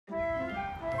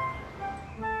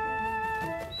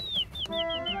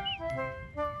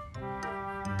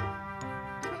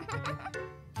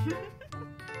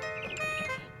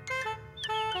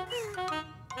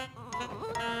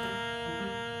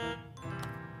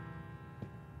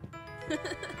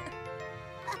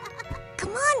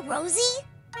Come on, Rosie.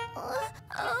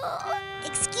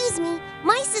 Excuse me,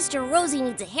 my sister Rosie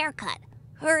needs a haircut.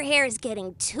 Her hair is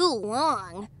getting too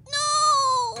long.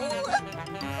 No!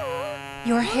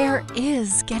 Your hair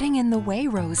is getting in the way,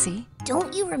 Rosie.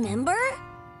 Don't you remember?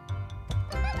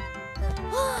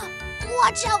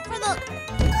 Watch out for the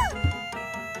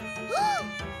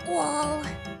wall.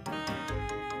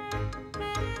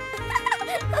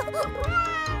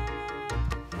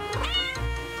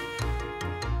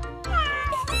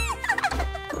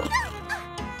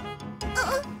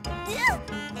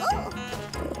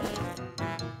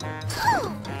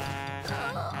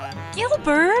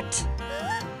 Gilbert!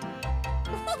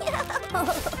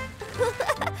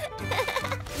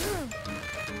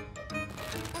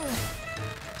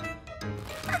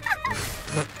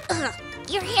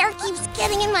 Your hair keeps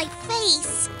getting in my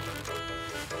face.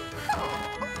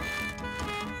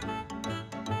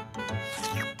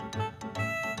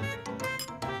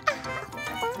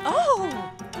 Oh!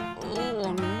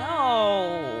 Oh,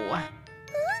 no!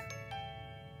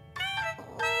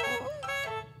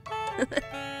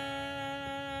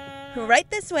 Right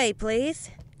this way, please.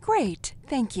 Great,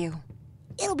 thank you.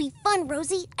 It'll be fun,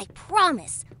 Rosie, I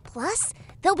promise. Plus,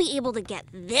 they'll be able to get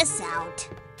this out.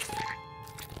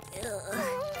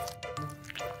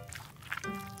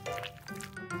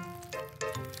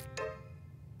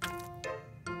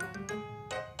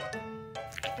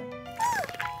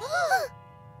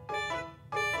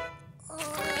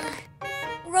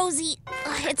 Rosie,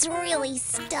 it's really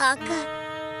stuck.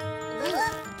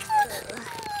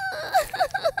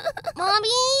 Mommy?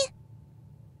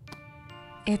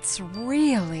 It's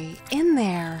really in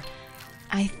there.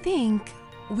 I think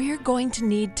we're going to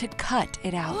need to cut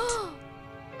it out.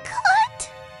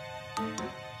 Cut?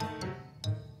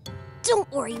 Don't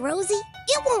worry, Rosie.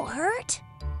 It won't hurt.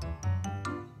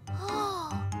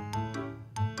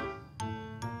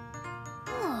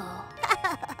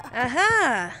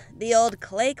 Aha! The old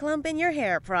clay clump in your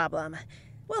hair problem.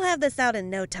 We'll have this out in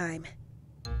no time.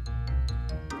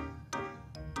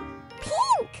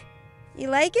 Pink! You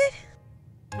like it?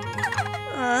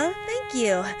 Aw, thank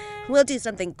you. We'll do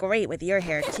something great with your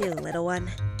hair too, little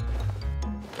one.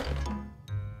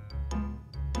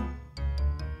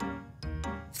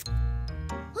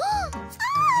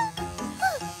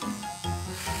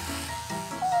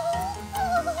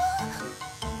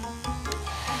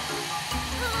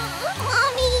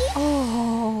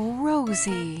 Oh,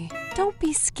 Rosie, don't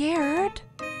be scared.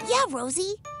 Yeah,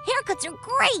 Rosie. Haircuts are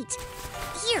great.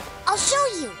 Here, I'll show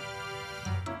you.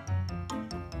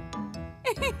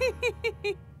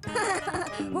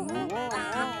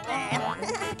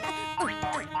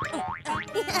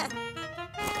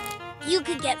 You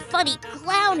could get funny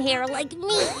clown hair like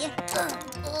me.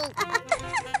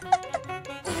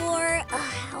 Or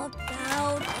how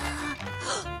about...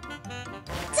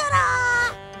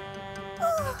 Ta-da!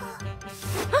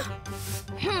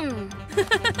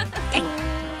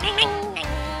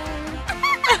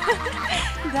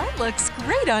 That looks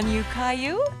great on you,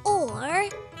 Caillou. Or...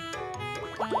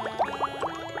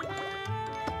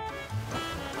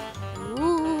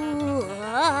 Ooh,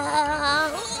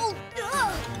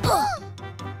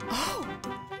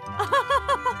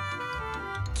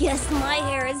 Guess my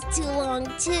hair is too long,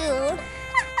 too.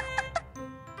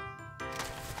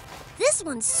 This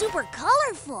one's super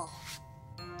colorful.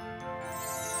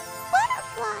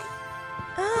 Butterfly.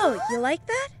 Oh, you like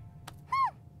that?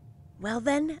 Well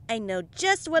then, I know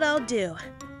just what I'll do.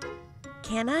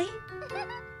 Can I?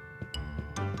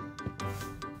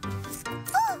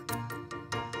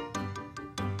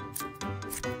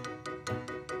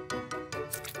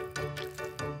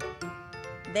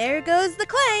 There goes the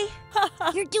clay.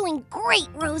 You're doing great,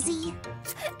 Rosie.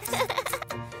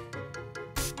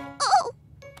 Oh,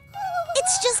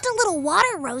 it's just a little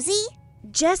water, Rosie.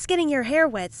 Just getting your hair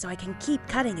wet so I can keep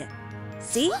cutting it.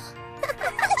 See?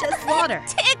 Just water.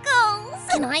 Tickles!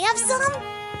 Can I have some?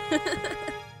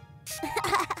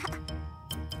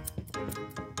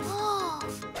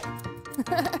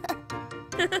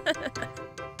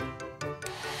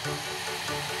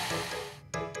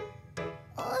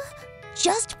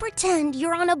 Just pretend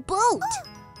you're on a boat.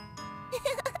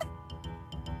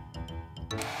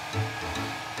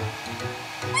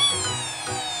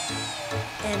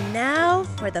 And now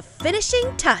for the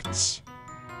finishing touch.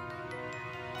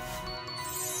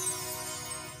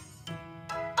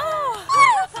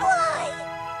 Butterfly!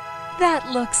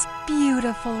 That looks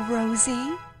beautiful,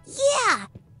 Rosie. Yeah,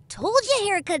 told you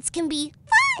haircuts can be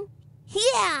fun.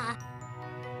 Yeah.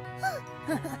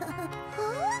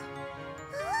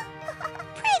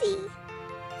 Pretty.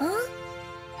 Huh?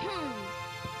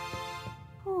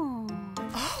 Oh.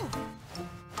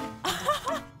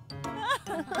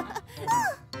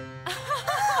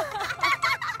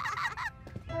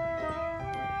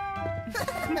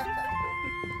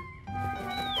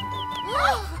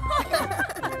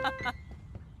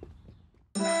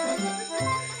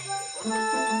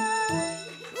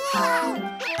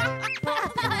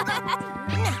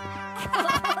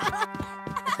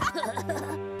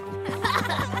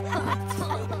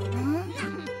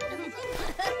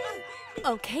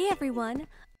 Okay, everyone.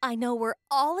 I know we're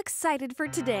all excited for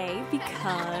today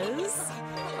because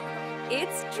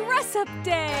it's dress-up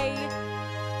day.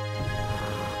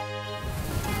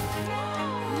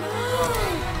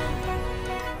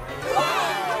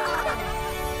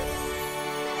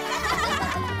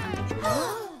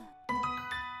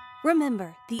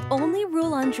 Remember, the only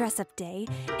rule on dress-up day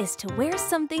is to wear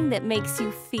something that makes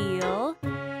you feel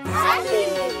happy.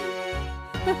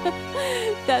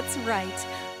 That's right.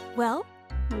 Well,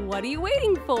 what are you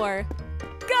waiting for?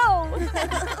 Go!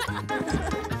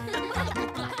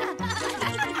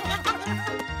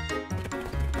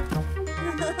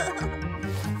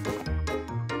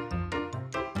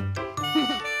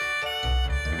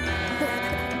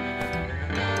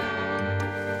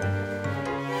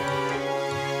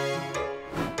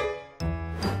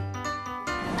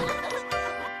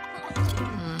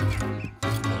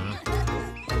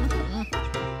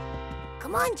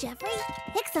 Come on, Jeffrey.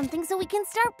 Pick something so we can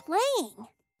start playing.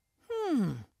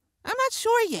 I'm not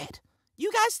sure yet.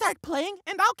 You guys start playing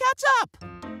and I'll catch up.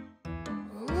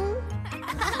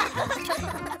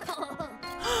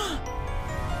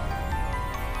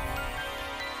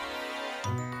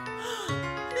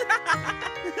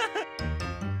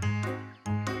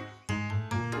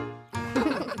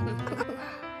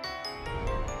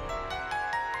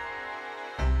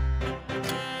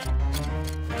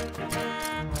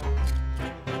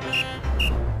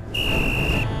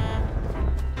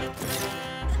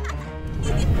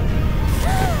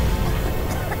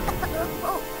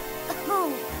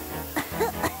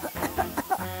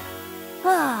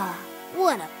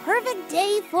 What a perfect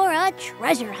day for a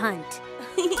treasure hunt.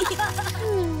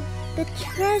 The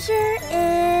treasure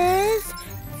is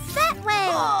That way!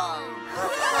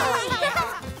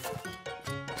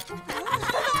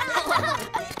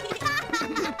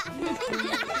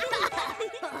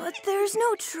 But there's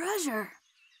no treasure.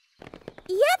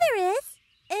 Yeah, there is.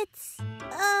 It's,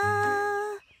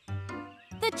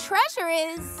 The treasure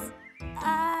is...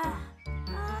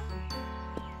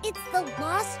 It's the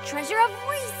lost treasure of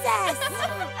recess!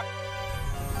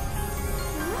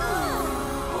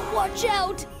 Watch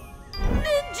out!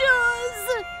 Ninjas!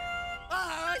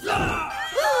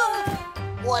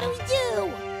 What do we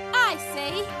do? I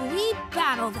say we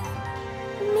battle them.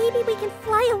 maybe we can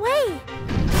fly away.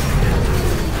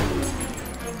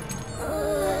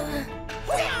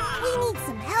 We need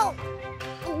some help.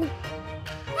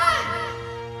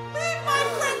 Leave my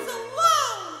friends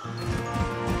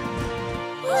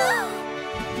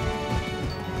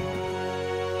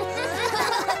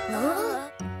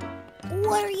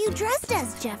What are you dressed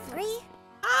as, Jeffrey?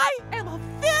 I am a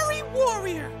fairy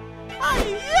warrior.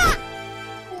 Hi-ya!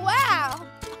 Wow!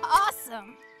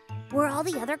 Awesome! Were all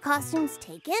the other costumes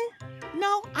taken?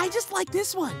 No, I just like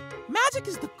this one. Magic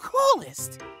is the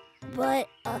coolest. But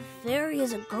a fairy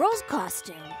is a girl's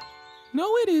costume.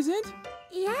 No, it isn't.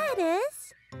 Yeah, it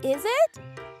is. Is it?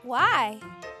 Why?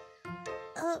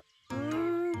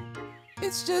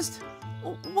 It's just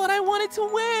what I wanted to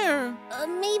wear.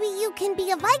 Maybe you can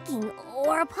be a Viking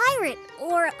or a pirate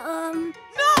or,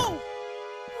 No!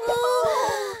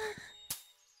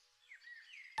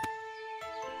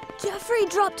 Jeffrey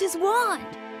dropped his wand.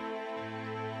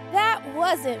 That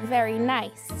wasn't very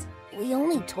nice. We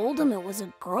only told him it was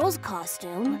a girl's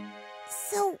costume.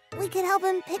 So we could help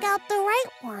him pick out the right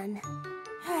one.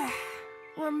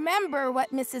 Remember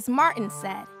what Mrs. Martin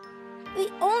said.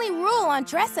 The only rule on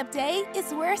dress-up day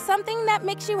is wear something that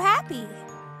makes you happy.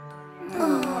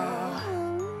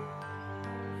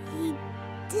 He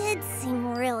did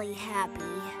seem really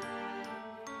happy.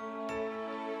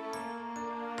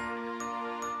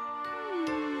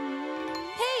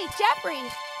 Hey, Jeffrey!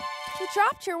 You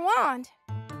dropped your wand.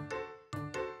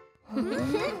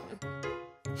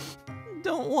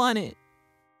 Don't want it.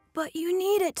 But you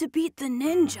need it to beat the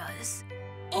ninjas.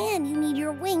 And you need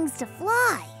your wings to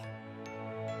fly.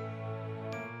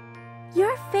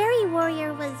 Your fairy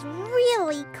warrior was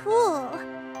really cool.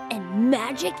 And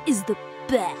magic is the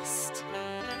best.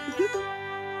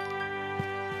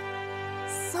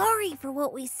 Sorry for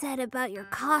what we said about your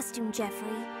costume,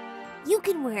 Jeffrey. You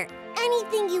can wear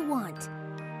anything you want.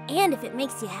 And if it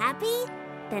makes you happy,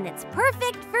 then it's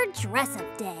perfect for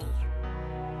dress-up day.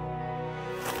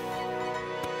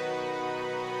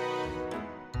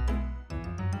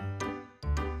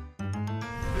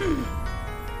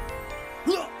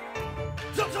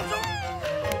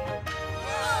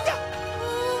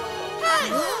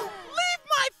 Leave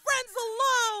my friends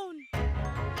alone!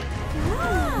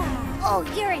 Oh,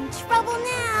 you're in trouble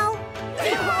now.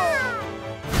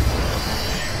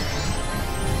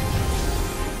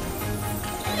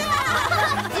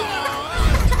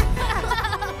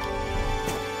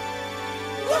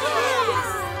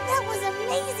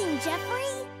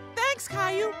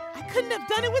 couldn't have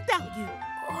done it without you.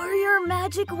 Or your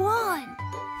magic wand.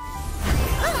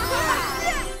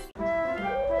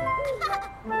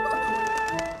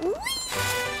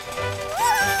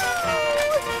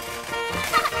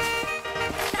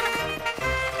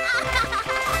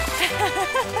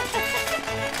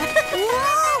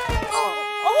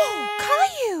 Oh,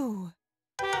 Caillou!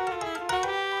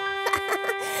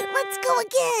 Let's go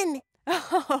again.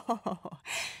 Oh,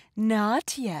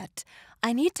 not yet.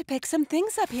 I need to pick some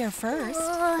things up here first.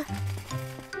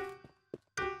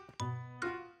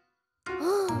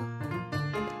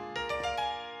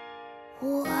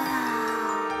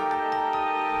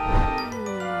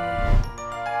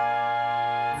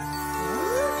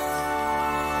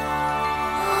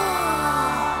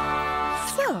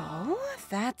 So,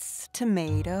 that's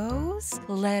tomatoes,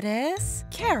 lettuce,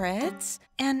 carrots,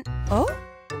 and... oh?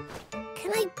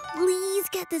 Can I please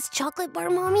get this chocolate bar,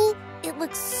 Mommy? It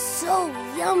looks so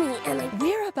yummy and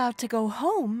We're about to go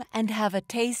home and have a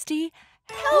tasty,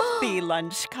 healthy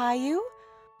lunch, Caillou.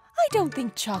 I don't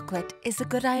think chocolate is a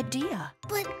good idea.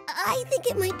 But I think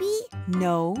it might be.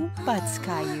 No buts,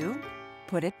 Caillou.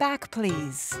 Put it back,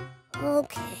 please.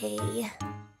 Okay.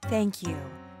 Thank you.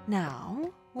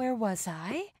 Now, where was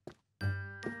I?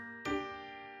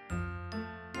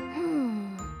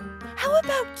 How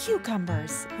about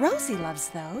cucumbers? Rosie loves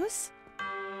those.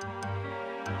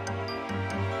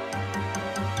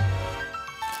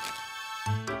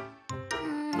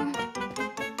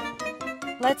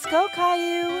 Let's go,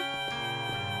 Caillou.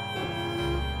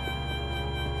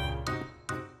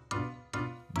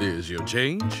 There's your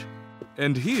change.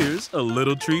 And here's a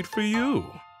little treat for you.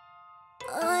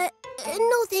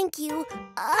 No thank you.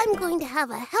 I'm going to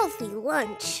have a healthy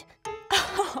lunch.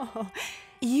 Oh,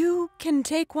 you can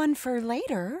take one for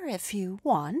later if you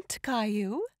want,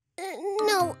 Caillou.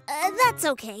 No, that's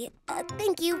okay.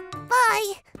 Thank you.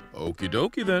 Bye. Okie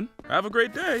dokie then. Have a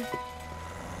great day.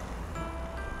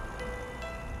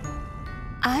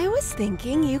 I was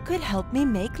thinking you could help me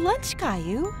make lunch,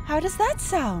 Caillou. How does that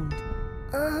sound?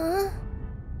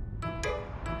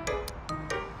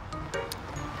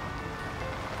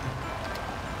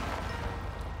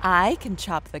 I can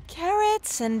chop the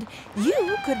carrots, and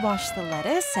you could wash the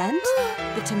lettuce and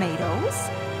the tomatoes.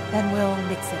 Then we'll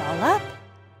mix it all up.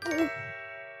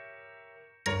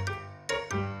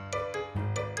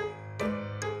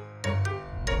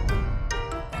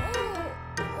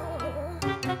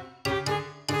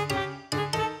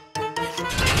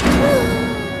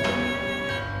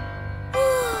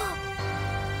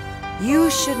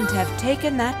 You shouldn't have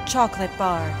taken that chocolate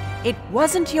bar. It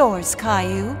wasn't yours,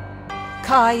 Caillou.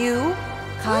 Caillou?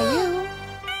 Caillou?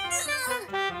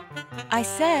 I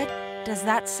said, does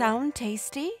that sound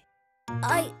tasty?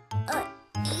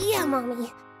 Yeah,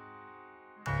 Mommy.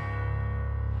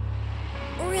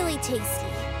 Really tasty.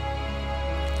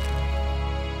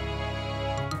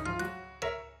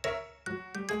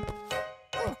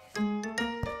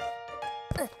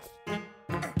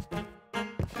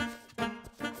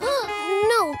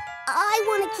 No, I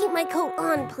want to keep my coat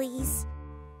on, please.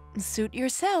 Suit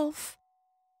yourself.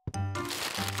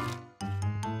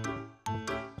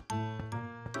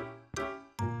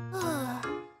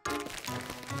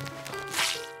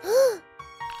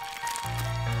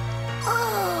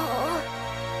 Oh,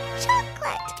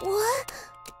 chocolate! What?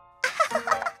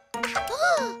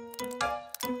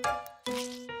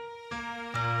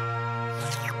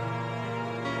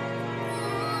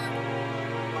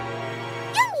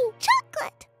 Yummy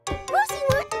chocolate! Rosie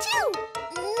want too.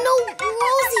 No,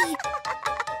 Rosie.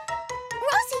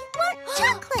 Rosie want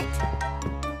chocolate.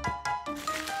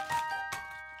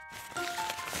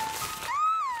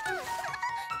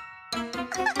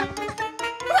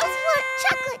 Rosie want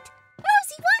chocolate.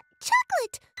 Rosie want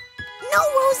chocolate. No,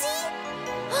 Rosie.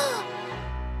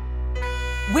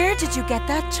 Where did you get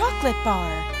that chocolate bar?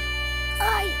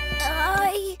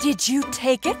 Did you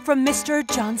take it from Mr.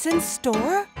 Johnson's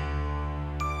store?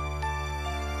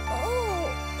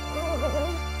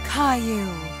 Caillou,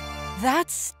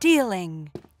 that's stealing.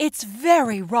 It's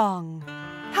very wrong.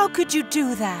 How could you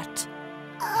do that?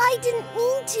 I didn't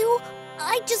mean to.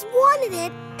 I just wanted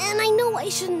it, and I know I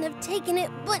shouldn't have taken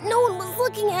it, but no one was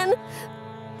looking and...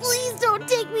 Please don't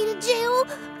take me to jail.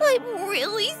 I'm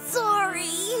really sorry.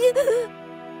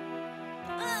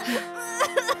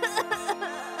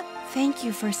 Thank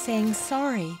you for saying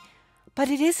sorry, but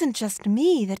it isn't just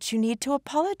me that you need to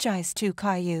apologize to,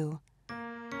 Caillou.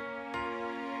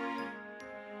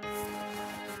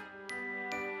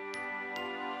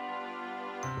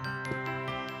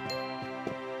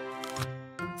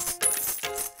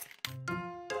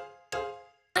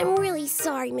 I'm really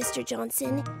sorry, Mr.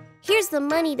 Johnson. Here's the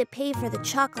money to pay for the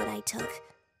chocolate I took.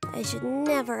 I should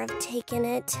never have taken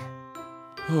it.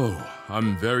 Oh,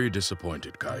 I'm very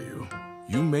disappointed, Caillou.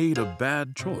 You made a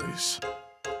bad choice.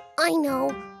 I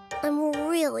know. I'm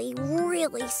really,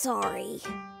 really sorry.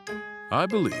 I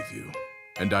believe you,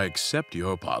 and I accept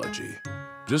your apology.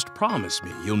 Just promise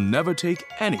me you'll never take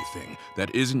anything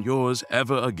that isn't yours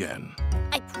ever again.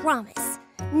 I promise.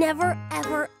 Never,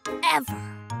 ever, ever.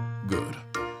 Good.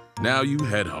 Now you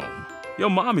head home. Your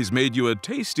mommy's made you a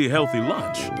tasty, healthy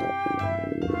lunch.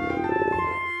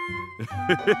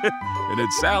 And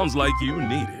it sounds like you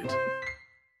need it.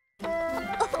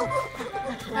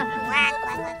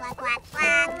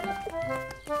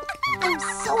 I'm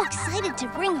so excited to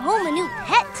bring home a new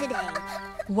pet today.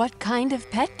 What kind of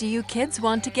pet do you kids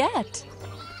want to get?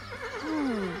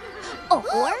 A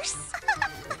horse?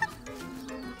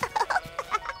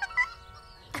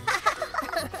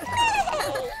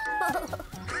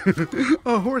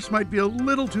 A horse might be a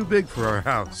little too big for our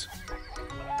house.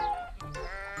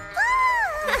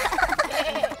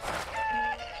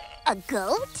 A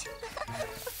goat?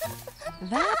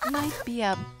 That might be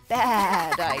a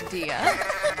bad idea.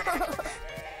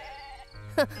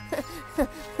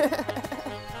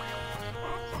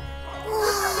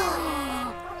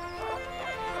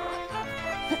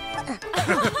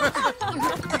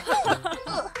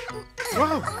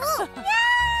 Whoa!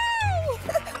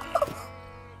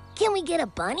 Can we get a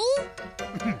bunny?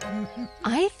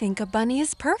 I think a bunny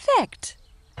is perfect.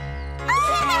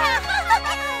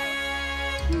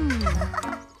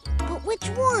 But which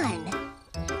one?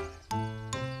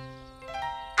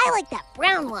 I like that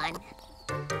brown one.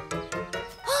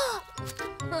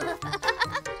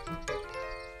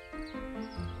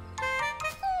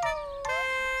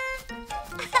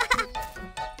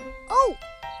 Oh,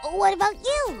 what about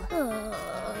you?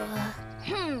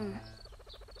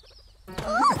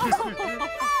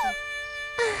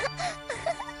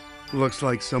 Looks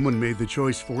like someone made the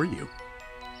choice for you.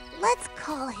 Let's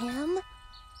call him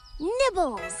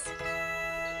Nibbles.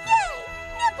 Yay,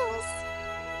 Nibbles!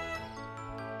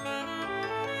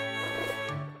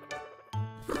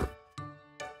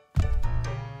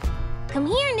 Come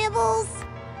here, Nibbles.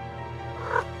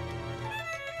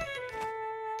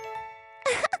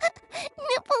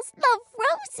 Nibbles love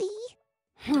Rosie.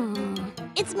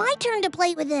 It's my turn to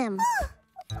play with him.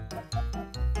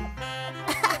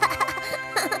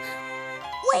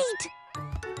 Wait!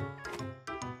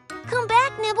 Come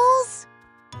back, Nibbles.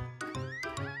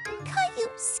 Caillou,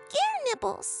 scare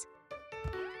Nibbles.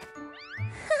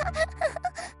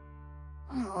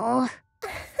 Oh.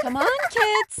 Come on,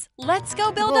 kids. Let's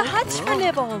go build a hutch for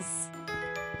Nibbles.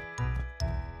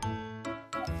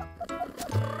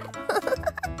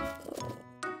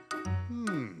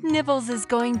 Nibbles is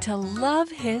going to love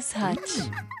his hutch.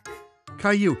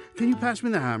 Caillou, can you pass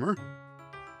me the hammer?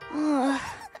 I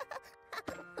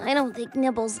don't think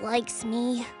Nibbles likes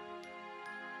me.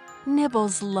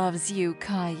 Nibbles loves you,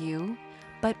 Caillou,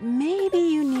 but maybe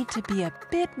you need to be a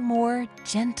bit more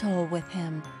gentle with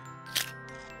him.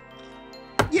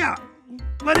 Yeah,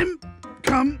 let him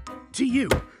come to you.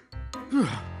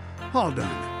 All done.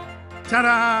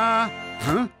 Ta-da!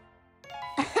 Huh?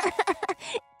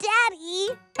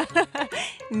 Daddy!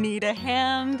 Need a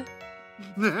hand?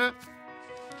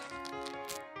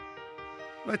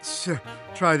 Let's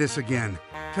try this again.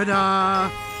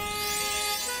 Ta-da!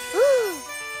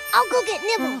 I'll go get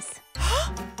Nibbles.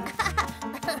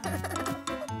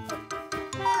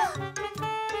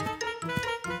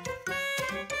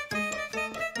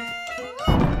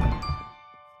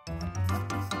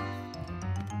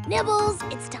 Nibbles,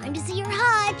 it's time to see your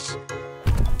hutch.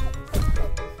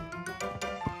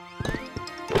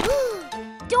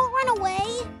 Don't run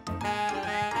away.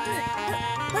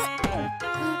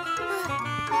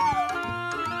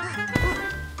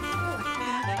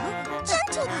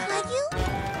 Gentle, Caillou.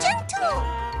 Gentle.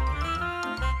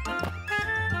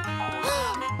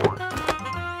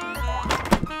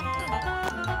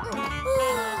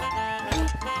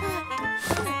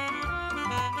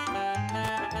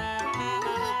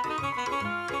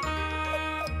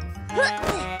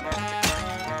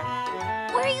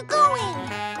 Where are you going?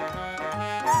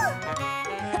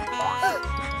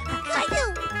 Caillou,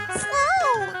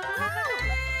 slow!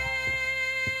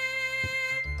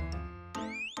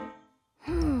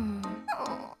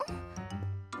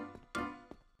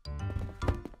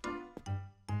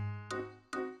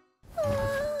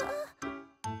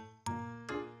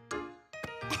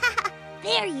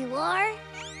 There you are.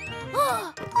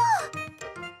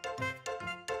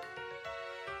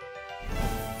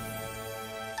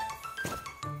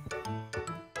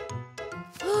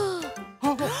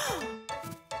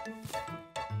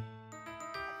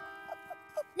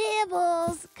 Nibbles.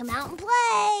 Nibbles. Come out and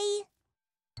play.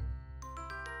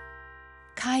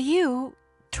 Caillou,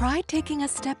 try taking a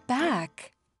step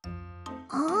back.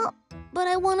 But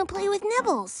I want to play with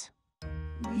Nibbles.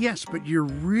 Yes, but you're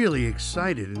really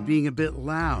excited and being a bit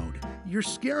loud. You're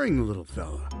scaring the little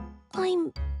fella.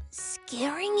 I'm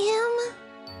scaring him?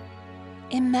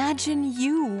 Imagine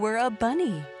you were a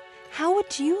bunny. How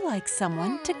would you like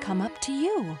someone to come up to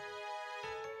you?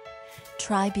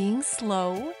 Try being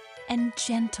slow and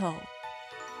gentle.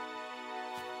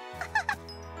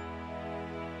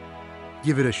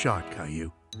 Give it a shot,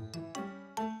 Caillou.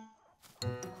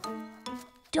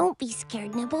 Don't be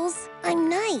scared, Nibbles. I'm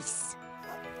nice.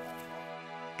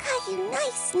 Caillou,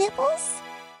 nice, Nibbles.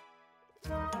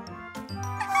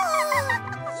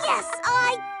 Yes,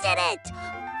 I did it!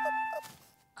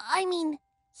 I mean,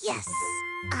 yes,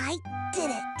 I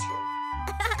did it.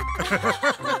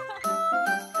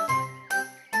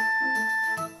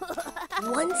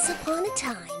 Once upon a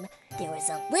time, there was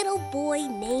a little boy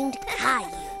named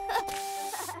Caillou.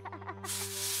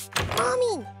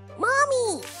 Mommy!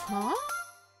 Mommy! Huh?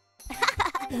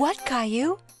 What,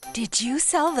 Caillou? Did you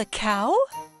sell the cow?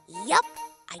 Yup,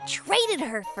 I traded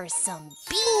her for some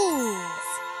beans.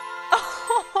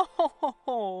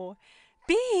 Oh,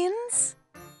 beans?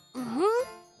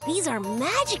 These are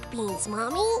magic beans,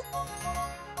 Mommy.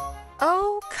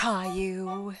 Oh,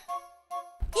 Caillou.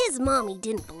 His mommy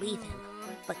didn't believe him,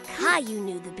 but Caillou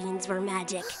knew the beans were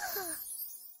magic.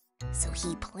 So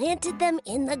he planted them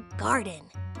in the garden.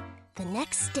 The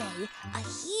next day, a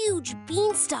huge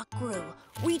beanstalk grew,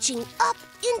 reaching up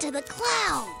into the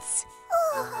clouds.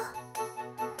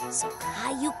 So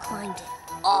Caillou climbed it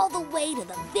all the way to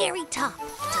the very top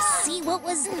to see what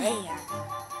was there.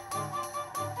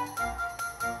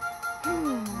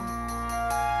 Ew.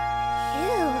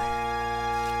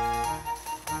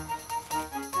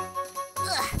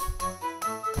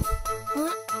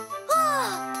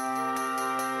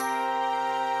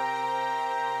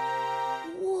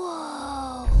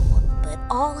 Whoa! But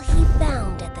all he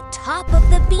found at the top of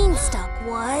the beanstalk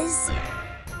was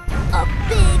a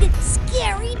big,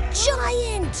 scary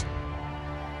giant!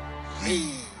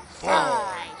 3,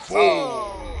 5, 4.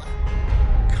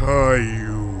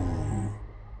 Caillou.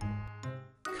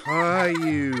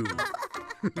 Caillou.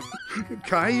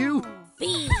 Caillou?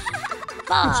 3,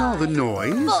 5, What's all the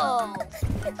noise?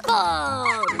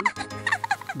 4.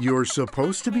 You're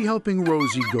supposed to be helping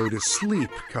Rosie go to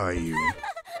sleep, Caillou.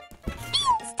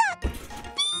 Beanstalk!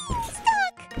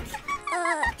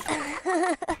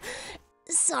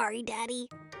 Sorry, Daddy.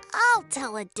 I'll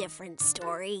tell a different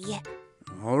story.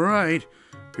 All right.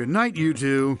 Good night, you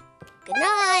two. Good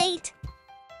night.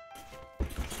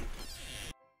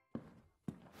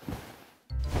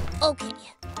 Okay.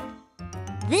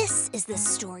 This is the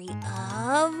story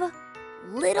of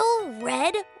Little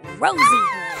Red Rosie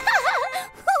Hood.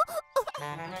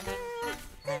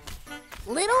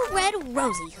 Little Red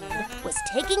Rosie Hood was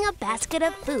taking a basket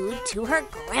of food to her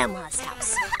grandma's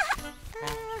house.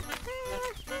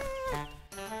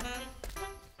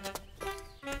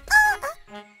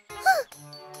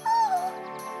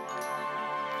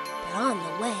 But on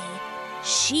the way,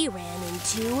 she ran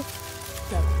into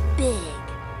the big,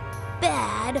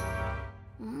 bad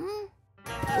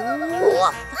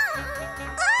wolf.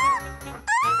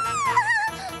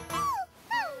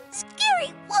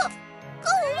 Scary wolf!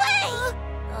 Go away!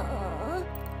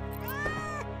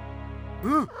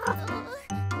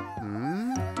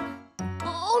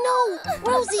 Oh no!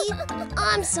 Rosie!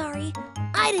 I'm sorry.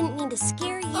 I didn't mean to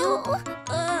scare you.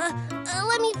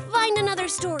 Let me find another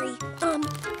story.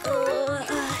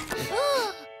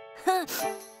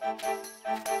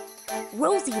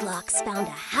 Rosie Locks found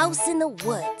a house in the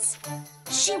woods.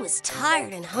 She was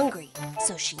tired and hungry,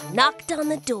 so she knocked on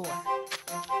the door.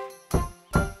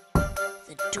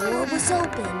 The door was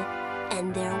open,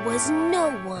 and there was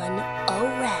no one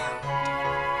around.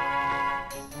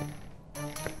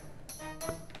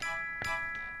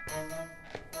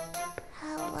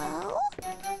 Hello?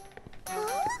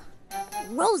 Huh?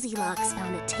 Rosie Locks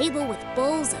found a table with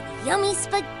bowls of yummy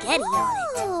spaghetti on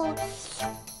it.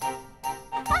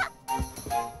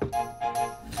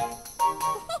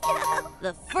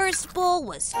 The first bowl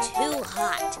was too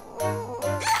hot.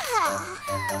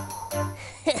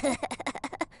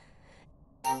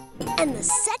 And the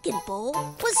second bowl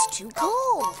was too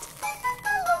cold.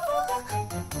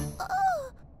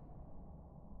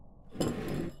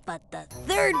 But the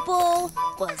third bowl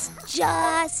was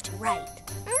just right.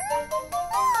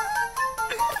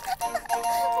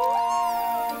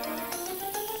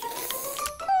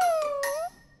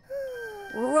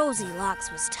 Rosie Locks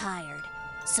was tired,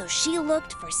 so she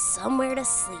looked for somewhere to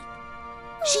sleep.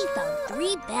 She found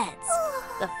 3 beds.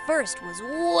 The first was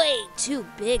way too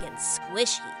big and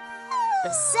squishy.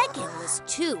 The second was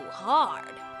too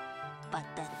hard. But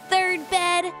the third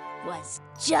bed was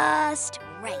just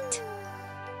right.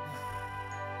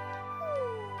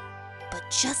 But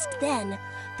just then,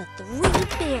 the 3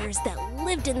 bears that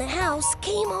lived in the house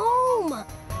came home.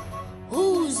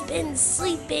 Who's been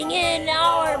sleeping in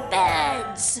our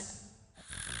beds?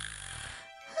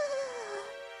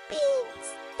 Being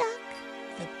stuck.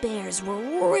 The bears were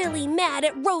really mad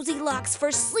at Rosie Locks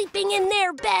for sleeping in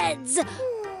their beds.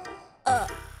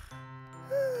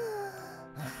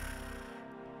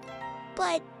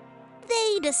 But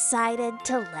they decided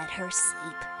to let her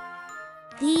sleep.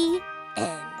 The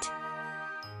end.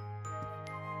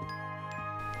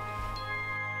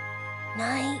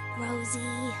 Night,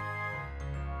 Rosie.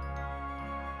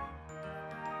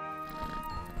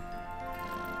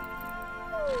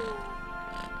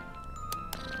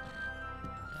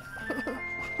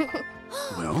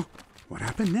 Well, what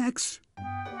happened next?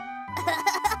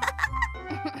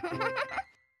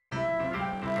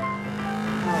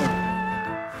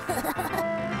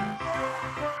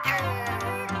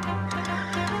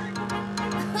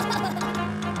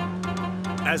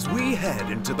 As we head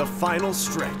into the final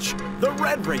stretch, the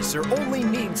red racer only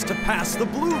needs to pass the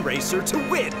blue racer to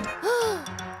win.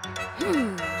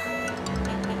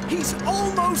 He's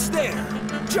almost there.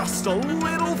 Just a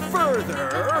little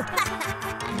further.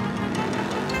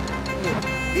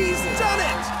 He's done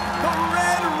it! The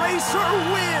red racer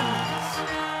wins!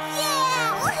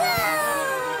 Yeah! Woohoo!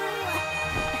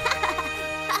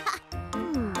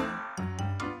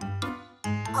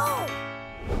 Oh!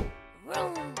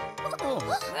 Vroom.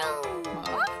 Vroom.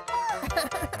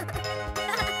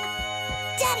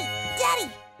 Daddy!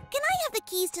 Can I have the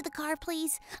keys to the car,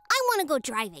 please? I want to go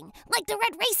driving, like the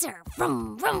red racer.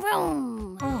 Vroom, vroom,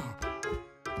 vroom.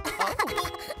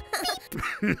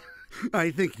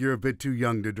 I think you're a bit too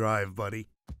young to drive, buddy.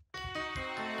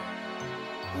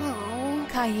 Oh.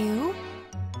 Caillou,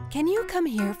 can you come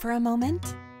here for a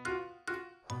moment?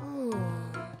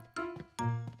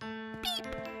 Beep.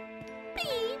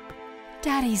 Beep.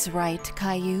 Daddy's right,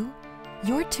 Caillou.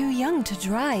 You're too young to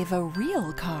drive a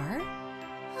real car.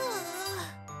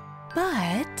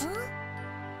 But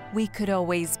we could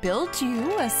always build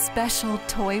you a special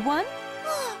toy one.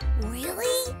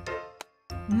 Really?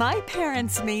 My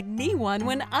parents made me one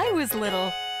when I was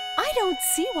little. I don't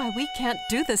see why we can't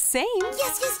do the same.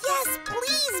 Yes,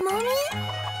 please, Mommy.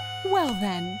 Well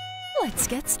then, let's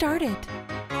get started.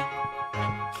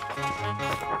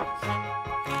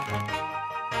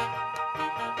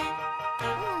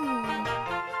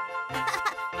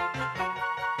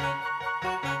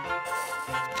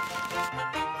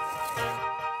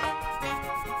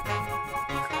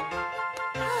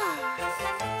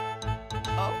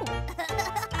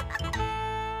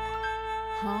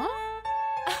 Huh?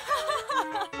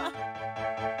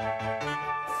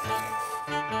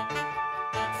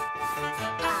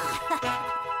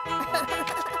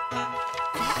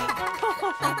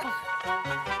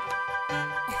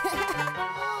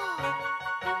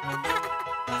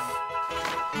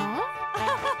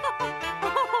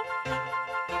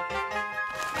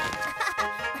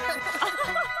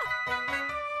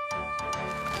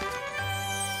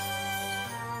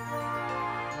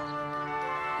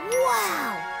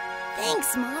 Wow!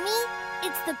 Thanks, Mommy.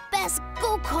 It's the best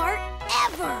go-kart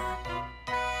ever!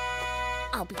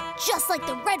 I'll be just like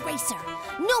the red racer.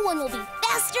 No one will be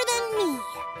faster than me.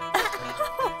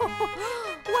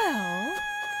 Well,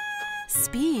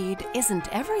 speed isn't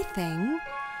everything,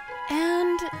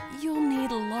 and you'll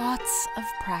need lots of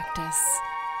practice.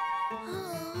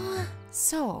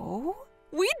 So,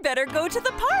 we'd better go to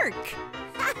the park.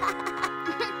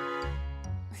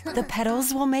 The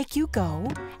pedals will make you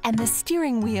go, and the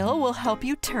steering wheel will help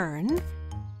you turn.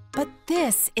 But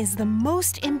this is the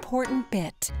most important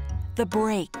bit, the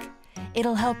brake.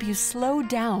 It'll help you slow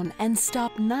down and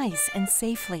stop nice and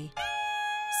safely.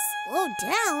 Slow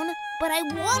down? But I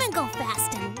want to go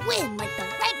fast and win like the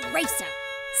red racer.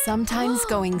 Sometimes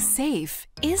going safe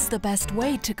is the best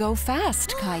way to go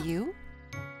fast, Caillou.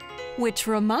 Which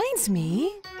reminds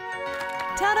me...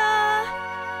 Ta-da!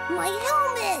 My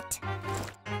helmet!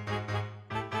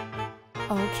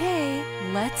 Okay,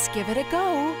 let's give it a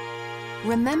go.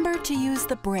 Remember to use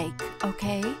the brake,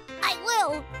 okay? I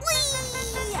will! Whee!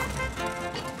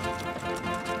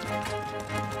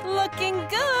 Looking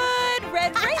good,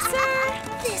 Red Racer!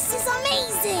 This is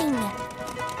amazing!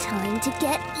 Time to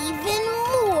get even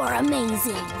more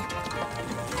amazing!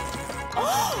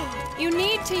 You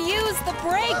need to use the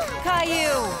brake,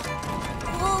 Caillou!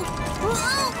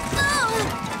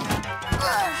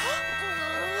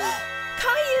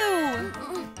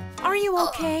 Are you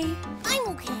okay? I'm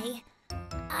okay.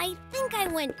 I think I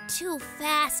went too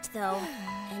fast, though,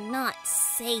 and not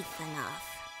safe enough.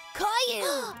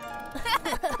 Caillou!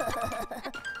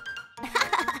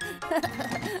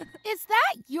 Is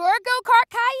that your go-kart,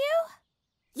 Caillou?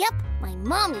 Yep, my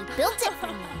mommy built it for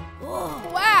me.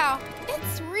 Wow,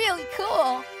 it's really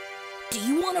cool. Do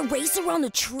you want to race around the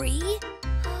tree?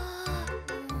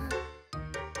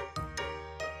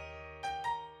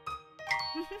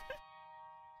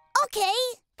 Okay.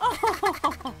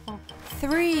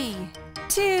 3,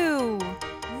 2,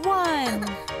 1,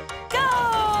 go!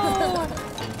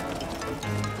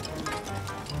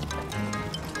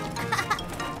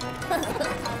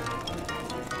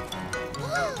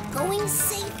 Going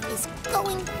safe is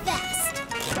going fast.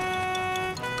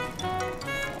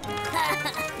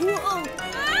 Whoa.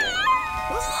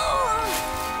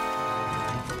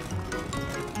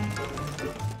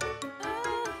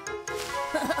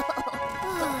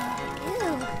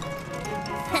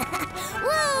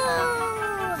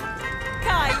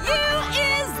 Caillou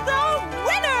is the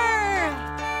winner!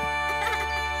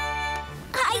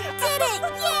 I did it!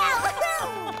 Yeah!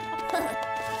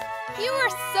 You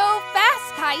were so fast,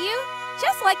 Caillou.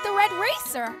 Just like the Red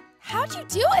Racer. How'd you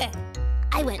do it?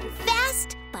 I went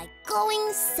fast by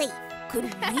going safe. Could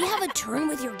we have a turn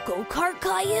with your go-kart,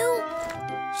 Caillou?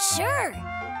 Sure.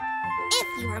 If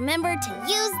you remember to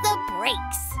use the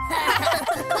brakes.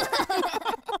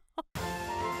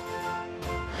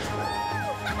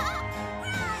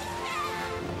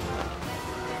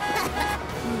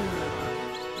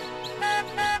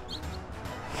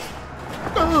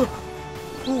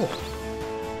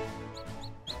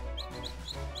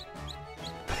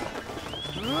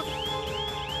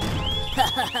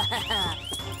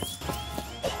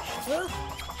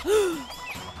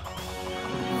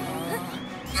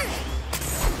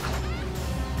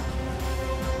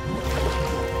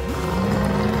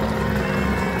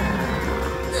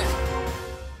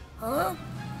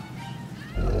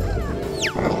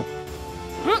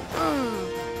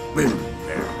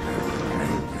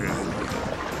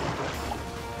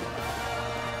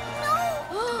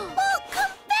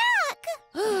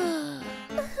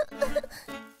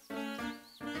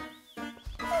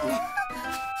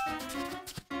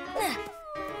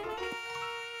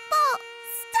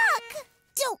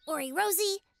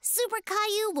 Rosie, Super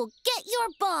Caillou will get your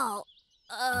ball.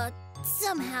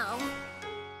 Somehow.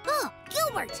 Oh,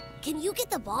 Gilbert, can you get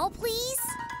the ball, please?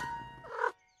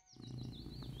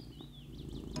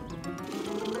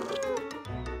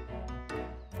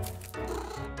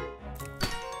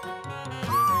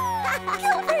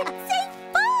 Gilbert, safe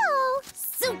ball!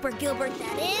 Super Gilbert,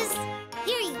 that is.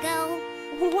 Here you go.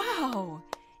 Wow!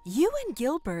 You and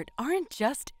Gilbert aren't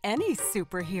just any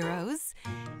superheroes.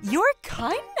 You're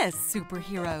kindness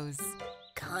superheroes.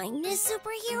 Kindness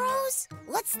superheroes?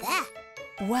 What's that?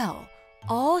 Well,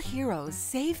 all heroes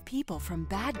save people from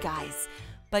bad guys,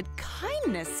 but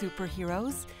kindness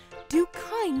superheroes do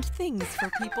kind things for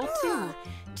people too,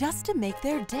 just to make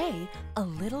their day a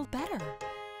little better.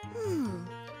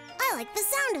 I like the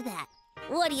sound of that.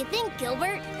 What do you think,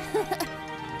 Gilbert?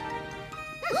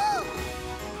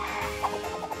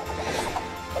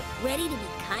 Ready to be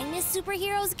kindness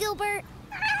superheroes, Gilbert?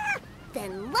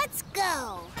 Then let's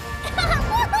go!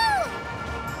 Woohoo!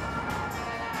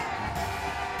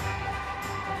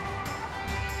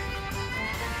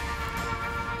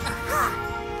 Aha!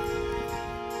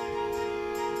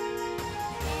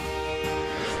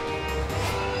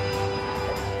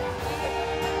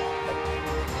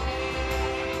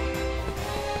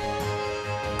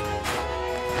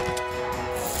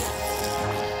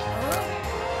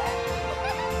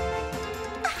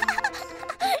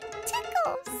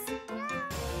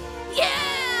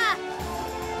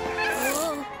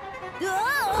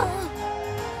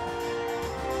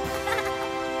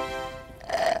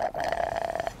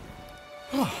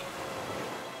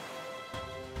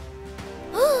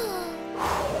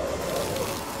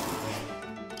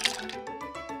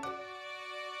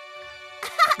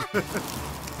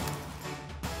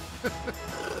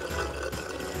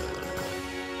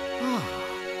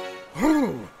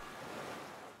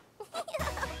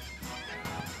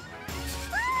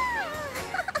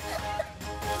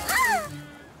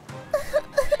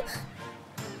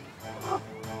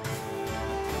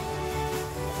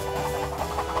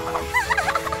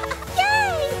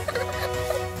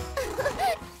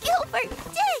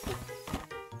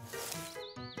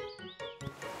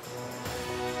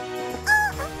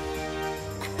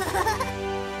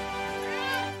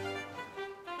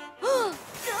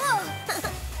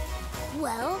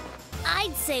 Well,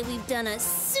 I'd say we've done a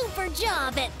super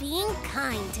job at being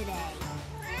kind today.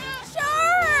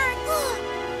 Sure!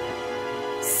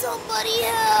 Somebody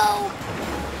help!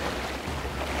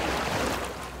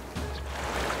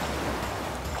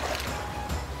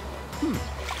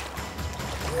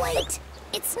 Wait!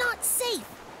 It's not safe!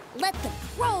 Let the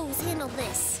pros handle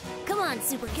this. Come on,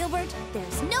 Super Gilbert.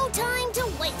 There's no time to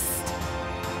waste.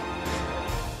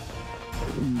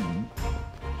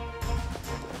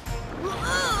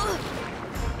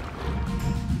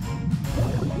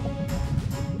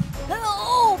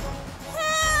 Help!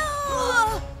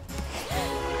 Help!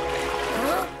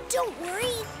 Don't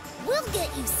worry. We'll get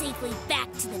you safely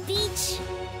back to the beach.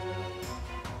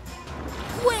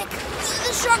 Quick!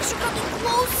 The sharks are coming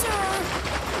closer!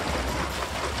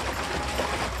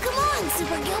 Come on,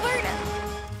 Super Gilbert!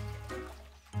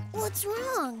 What's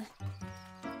wrong?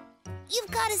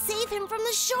 You've got to save him from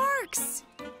the sharks!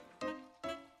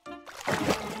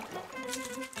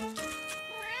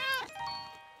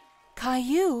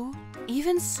 Caillou,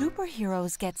 even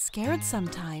superheroes get scared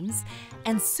sometimes,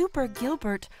 and Super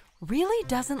Gilbert really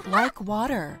doesn't like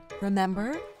water,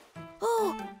 remember?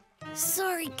 Oh,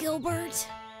 sorry, Gilbert.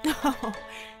 Oh,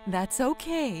 that's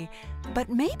okay. But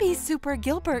maybe Super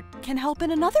Gilbert can help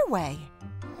in another way.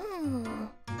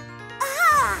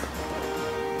 Ah!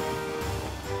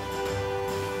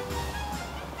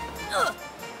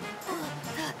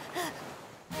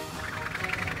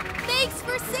 Thanks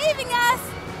for saving us!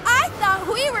 I thought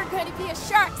we were going to be a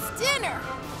shark's dinner.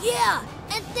 Yeah,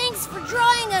 and thanks for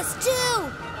drawing us too.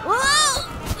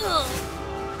 Whoa!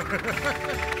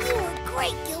 You were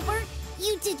great, Gilbert.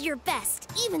 You did your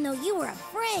best, even though you were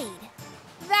afraid.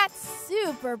 That's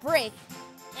super brave.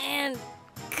 And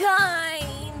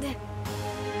kind.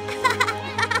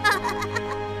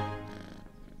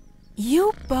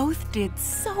 You both did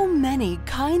so many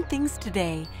kind things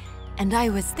today, and I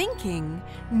was thinking,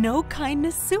 no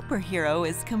kindness superhero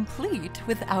is complete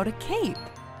without a cape.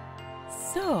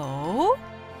 So,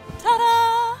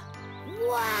 ta-da!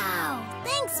 Wow!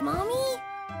 Thanks, Mommy.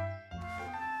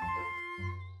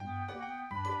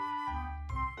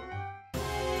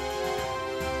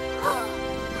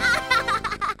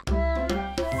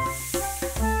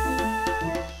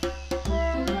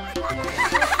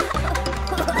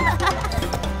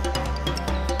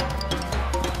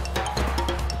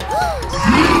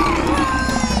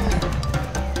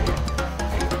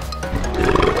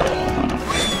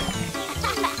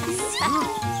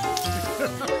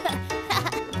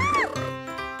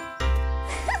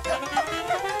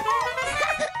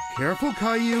 Careful,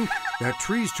 Caillou. That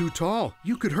tree's too tall.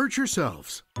 You could hurt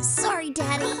yourselves. Sorry,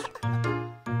 Daddy.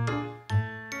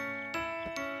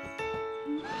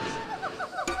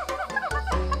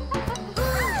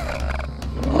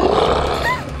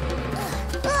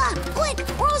 Quick,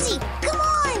 Rosie, come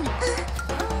on!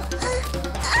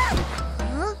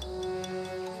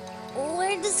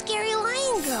 Where'd the scary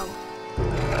lion go?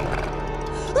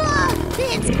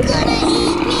 It's gonna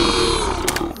eat me!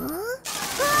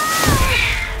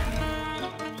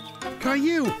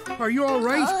 Caillou, are you all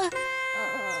right?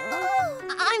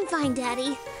 I'm fine,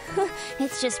 Daddy.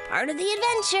 It's just part of the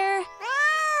adventure.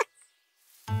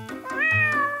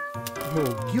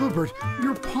 Oh, Gilbert,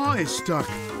 your paw is stuck.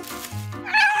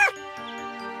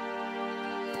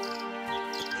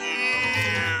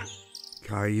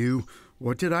 Caillou,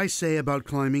 what did I say about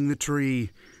climbing the tree?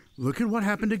 Look at what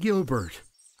happened to Gilbert.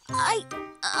 I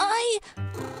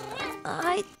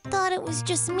thought it was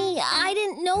just me. I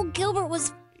didn't know Gilbert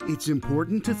was... It's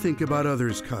important to think about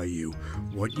others, Caillou.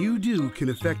 What you do can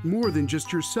affect more than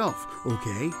just yourself,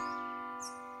 okay?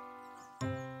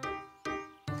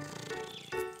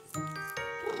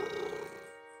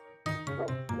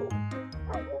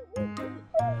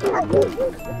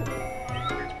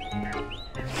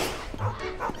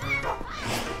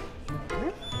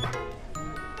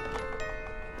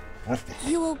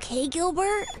 You okay,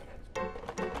 Gilbert?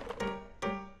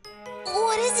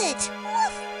 What is it?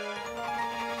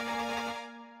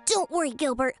 Don't worry,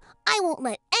 Gilbert. I won't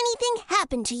let anything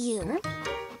happen to you.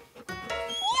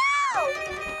 Meow!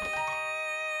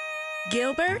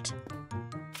 Gilbert?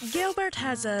 Gilbert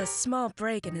has a small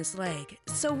break in his leg,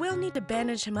 so we'll need to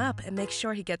bandage him up and make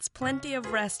sure he gets plenty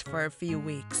of rest for a few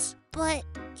weeks. But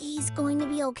he's going to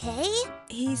be okay?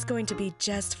 He's going to be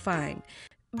just fine.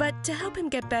 But to help him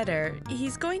get better,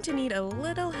 he's going to need a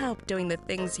little help doing the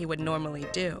things he would normally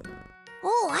do.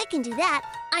 Oh, I can do that.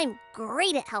 I'm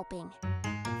great at helping.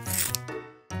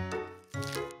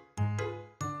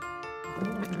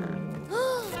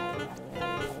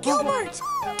 Gilbert,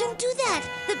 don't do that.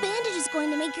 The bandage is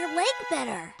going to make your leg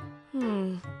better.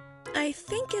 I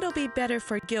think it'll be better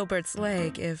for Gilbert's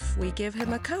leg if we give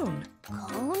him a cone.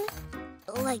 Cone?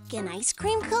 Like an ice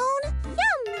cream cone?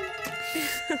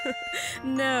 Yum!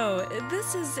 No,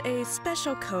 this is a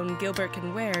special cone Gilbert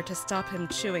can wear to stop him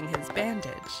chewing his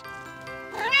bandage.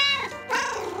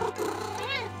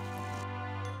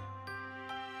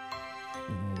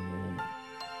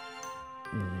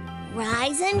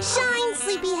 Rise and shine,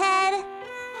 sleepyhead!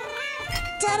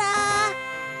 Ta-da!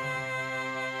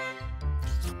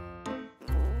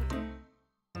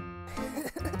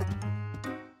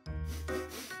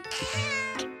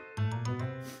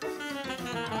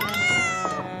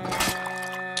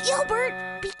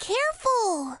 Gilbert, be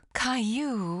careful!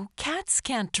 Caillou, cats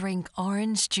can't drink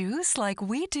orange juice like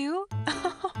we do.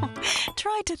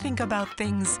 Try to think about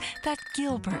things that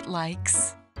Gilbert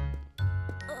likes.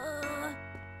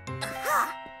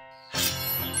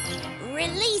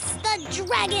 Release the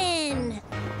dragon!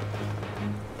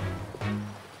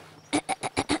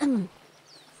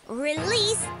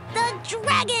 Release the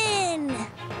dragon!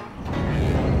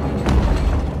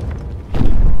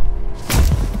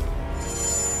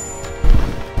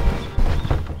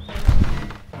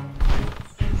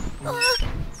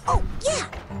 Oh, yeah!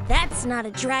 That's not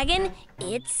a dragon.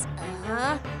 It's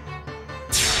a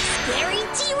scary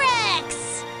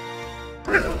T-Rex!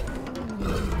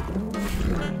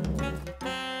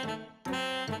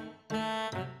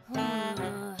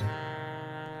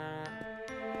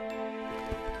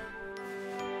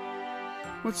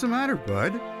 What's the matter,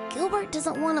 bud? Gilbert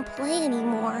doesn't want to play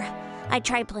anymore. I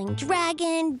tried playing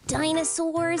dragon,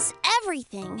 dinosaurs,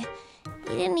 everything.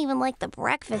 He didn't even like the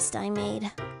breakfast I made.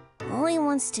 All he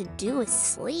wants to do is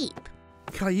sleep.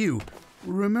 Caillou,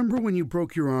 remember when you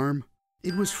broke your arm?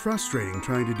 It was frustrating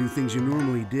trying to do things you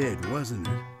normally did, wasn't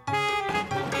it?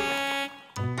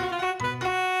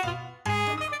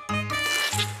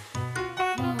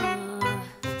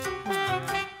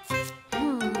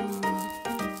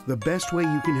 The best way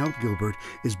you can help Gilbert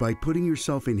is by putting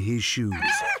yourself in his shoes.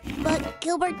 But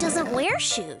Gilbert doesn't wear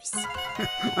shoes.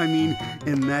 I mean,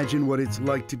 imagine what it's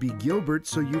like to be Gilbert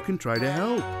so you can try to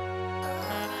help.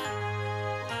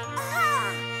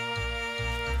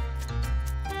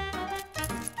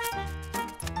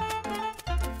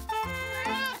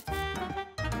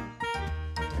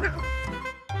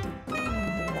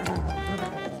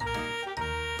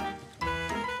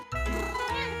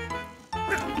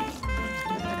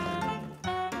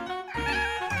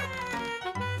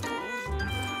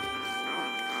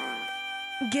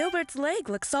 Gilbert's leg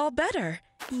looks all better.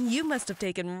 You must have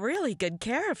taken really good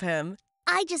care of him.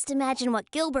 I just imagined what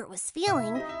Gilbert was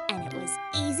feeling, and it was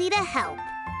easy to help.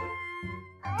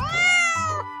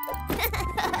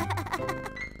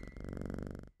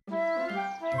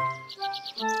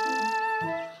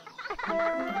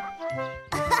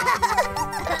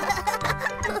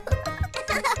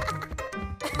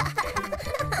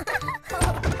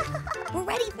 We're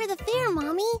ready for the fair,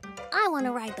 Mommy. I want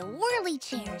to ride the whirly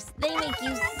chairs. They make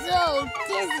you so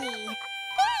dizzy.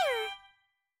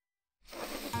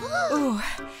 Oh,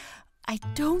 I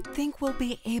don't think we'll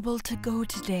be able to go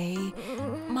today.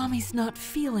 Mommy's not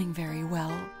feeling very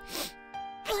well.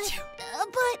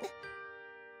 But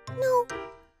no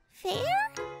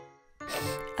fair?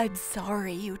 I'm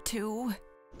sorry, you two.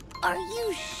 Are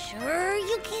you sure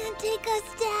you can't take us,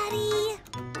 Daddy?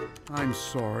 I'm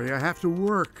sorry, I have to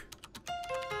work.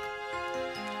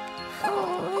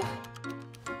 Oh.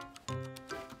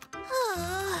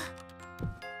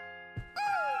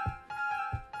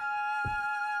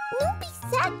 Don't be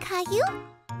sad, Caillou.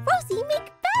 Rosie,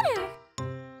 make better.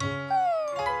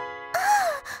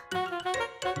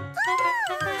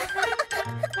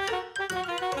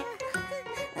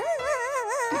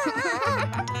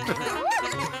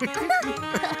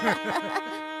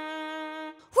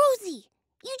 Rosie,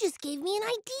 you just gave me an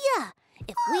idea.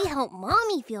 If we help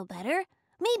Mommy feel better,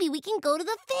 maybe we can go to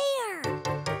the fair.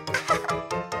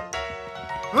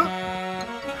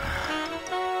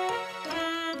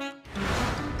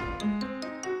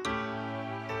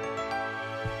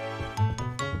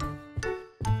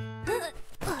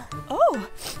 Oh,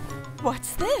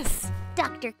 what's this?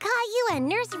 Dr. Caillou and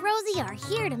Nurse Rosie are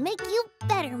here to make you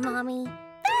better, Mommy.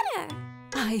 Better.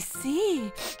 I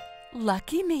see.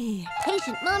 Lucky me.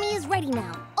 Patient Mommy is ready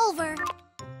now. Over.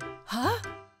 Huh?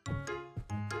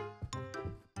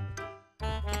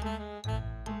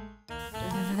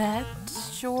 That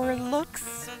sure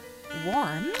looks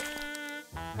warm.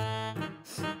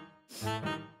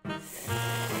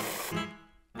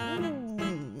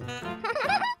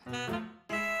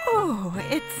 Oh,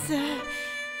 it's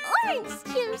Orange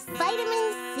juice.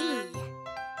 Vitamin C.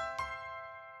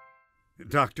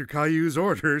 Dr. Caillou's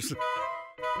orders.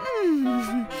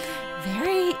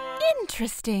 Very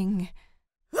interesting.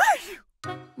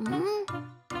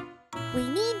 We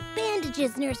need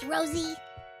bandages, Nurse Rosie.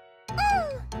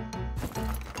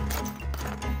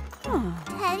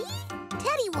 Teddy?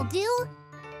 Teddy will do.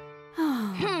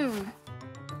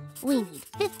 We need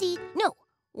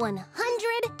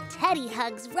 100 Teddy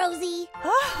hugs, Rosie.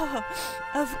 Oh,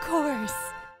 of course.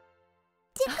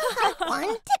 Tickle hug 1,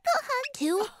 tickle hug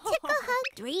 2, tickle hug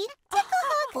 3, tickle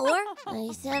hug 4,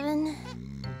 97,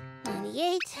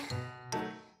 98,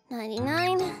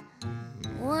 99,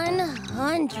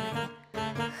 100.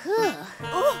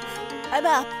 Oh, I'm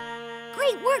up.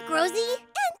 Great work, Rosie.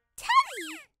 And Teddy.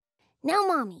 Now,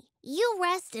 Mommy, you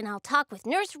rest and I'll talk with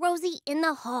Nurse Rosie in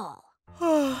the hall.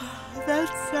 Oh, that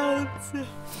sounds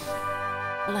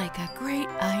like a great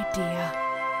idea.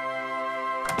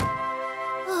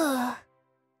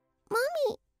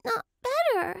 Mommy, not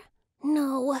better.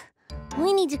 No,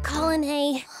 we need to call in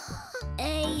BC.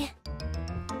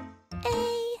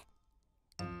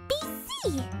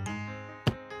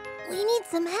 We need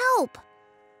some help.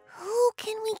 Who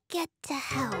can we get to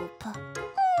help?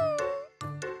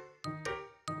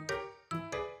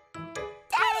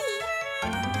 Daddy!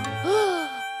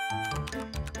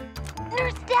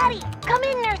 Nurse Daddy! Come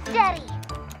in, Nurse Daddy!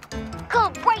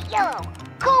 Code bright yellow!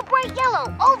 Code bright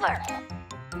yellow! Over!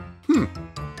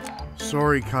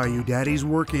 Sorry, Caillou. Daddy's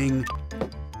working.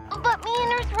 But me and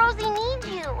Nurse Rosie need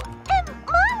you. And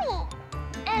Mommy!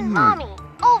 And Mommy!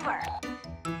 Over!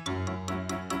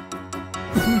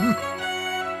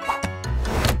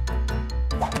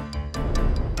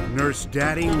 Nurse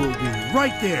Daddy will be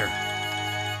right there.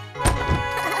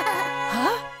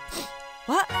 Huh?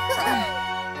 What?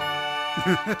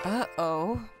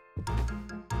 Uh-oh.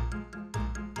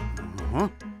 Uh-huh.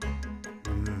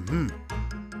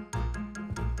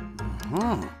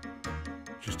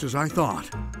 Just as I thought.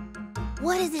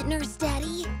 What is it, Nurse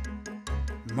Daddy?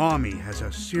 Mommy has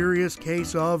a serious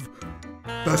case of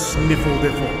the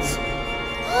sniffle-diffles.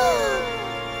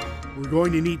 We're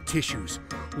going to need tissues.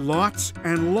 Lots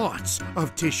and lots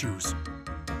of tissues.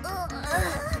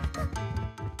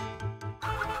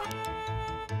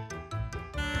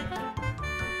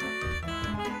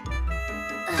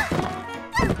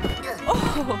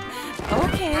 Oh,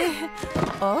 okay.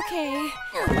 Okay.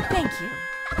 Thank you.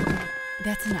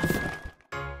 That's enough.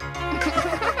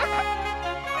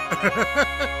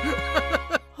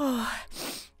 Oh,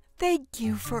 thank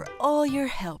you for all your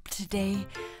help today.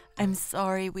 I'm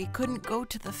sorry we couldn't go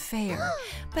to the fair,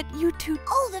 but you two...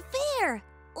 Oh, the fair!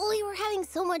 We were having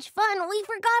so much fun, we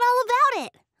forgot all about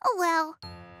it. Oh, well.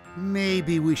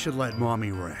 Maybe we should let Mommy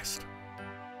rest.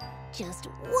 Just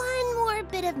one more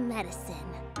bit of medicine.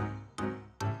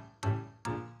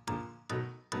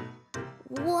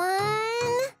 One...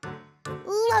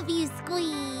 Love you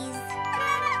squeeze.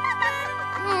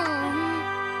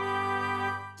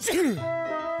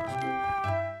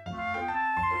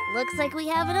 Looks like we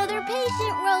have another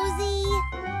patient, Rosie.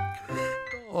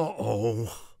 Uh-oh.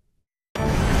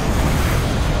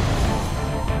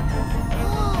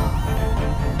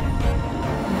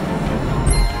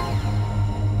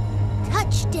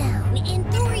 Touchdown in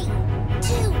 3,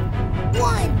 2,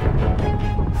 1.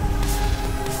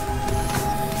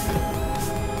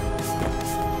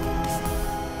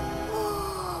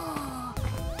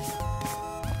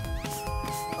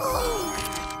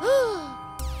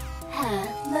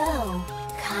 Hello,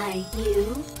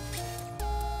 Caillou.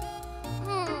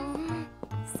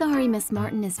 Sorry Miss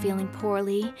Martin is feeling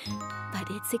poorly, but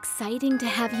it's exciting to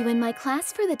have you in my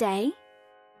class for the day.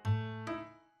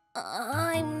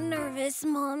 I'm nervous,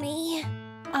 Mommy.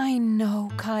 I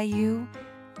know, Caillou.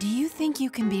 Do you think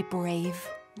you can be brave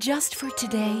just for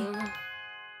today?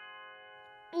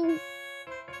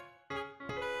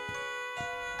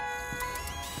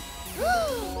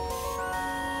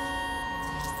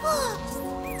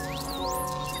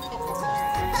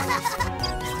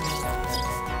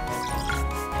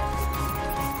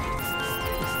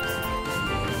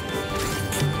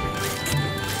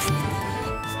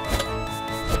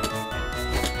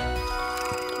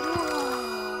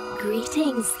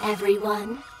 Greetings,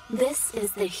 everyone. This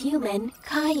is the human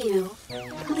Caillou.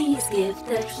 Please give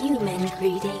the human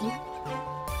greeting.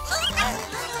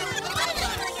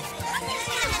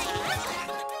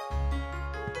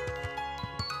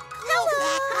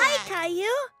 Hi,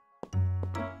 Caillou.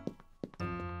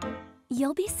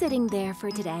 You'll be sitting there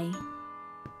for today.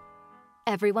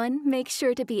 Everyone, make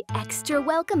sure to be extra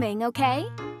welcoming, okay?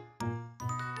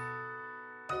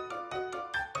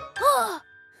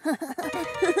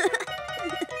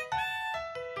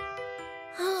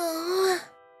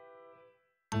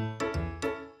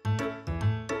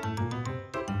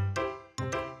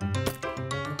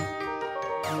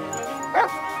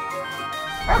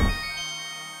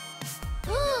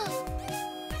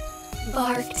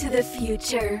 Bark to the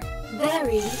future.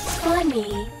 Very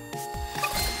funny.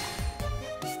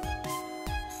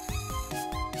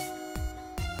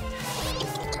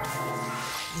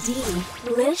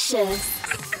 delicious.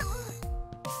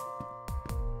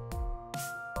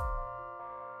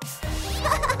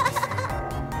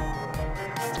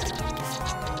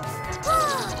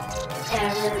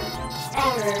 Error.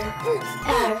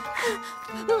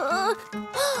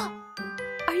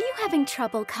 Are you having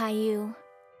trouble, Caillou?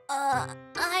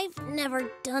 I've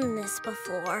never done this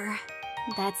before.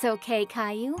 That's okay,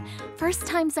 Caillou. First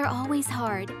times are always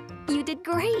hard. You did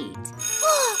great.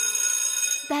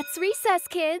 That's recess,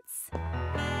 kids.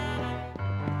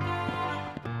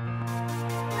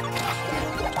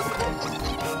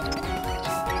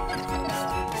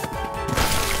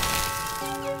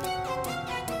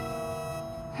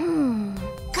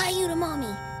 Caillou to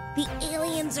Mommy. The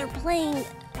aliens are playing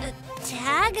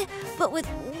tag, but with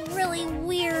really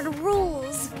weird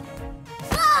rules.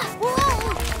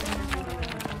 Whoa!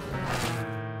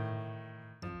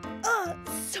 Oh,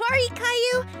 sorry,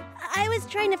 Caillou. I was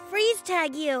trying to freeze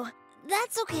tag you.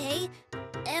 That's okay.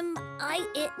 Am I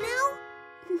it now?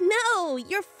 No,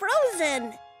 you're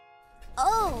frozen.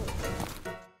 Oh.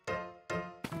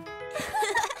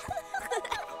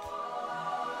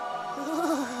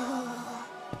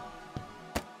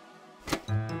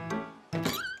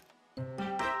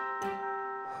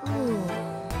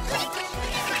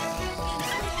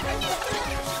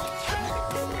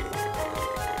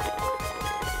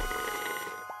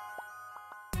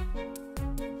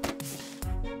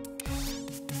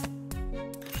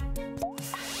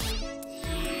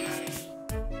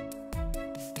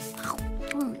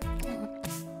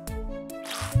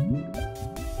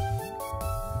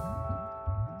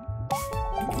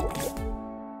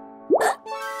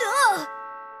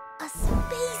 A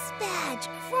space badge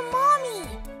for Mommy!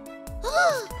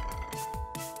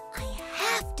 I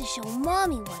have to show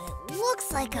Mommy what it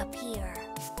looks like up here.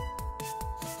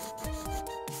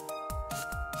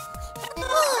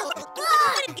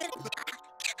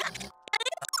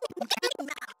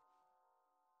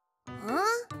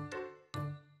 Huh?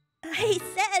 I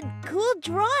said cool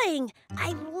drawing.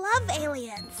 I love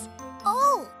aliens.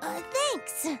 Oh,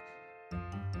 thanks.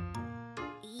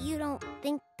 You don't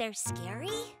think they're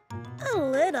scary? A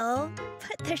little,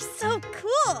 but they're so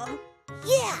cool.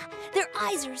 Yeah, their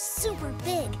eyes are super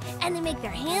big, and they make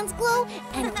their hands glow,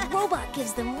 and a robot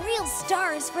gives them real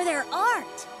stars for their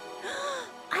art.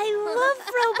 I love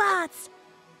robots.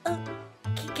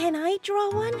 Can I draw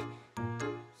one?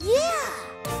 Yeah.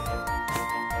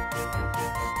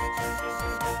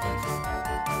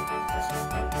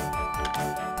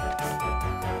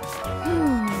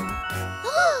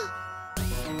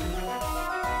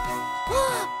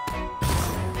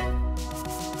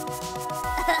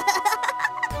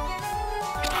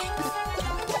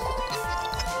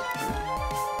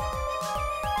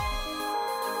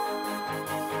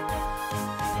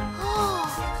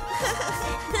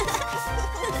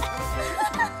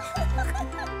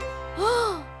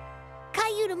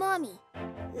 Caillou to Mommy.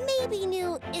 Maybe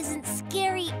new isn't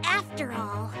scary after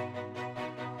all.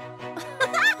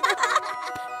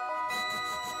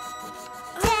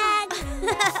 Tag!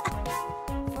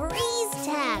 Freeze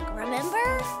tag, remember?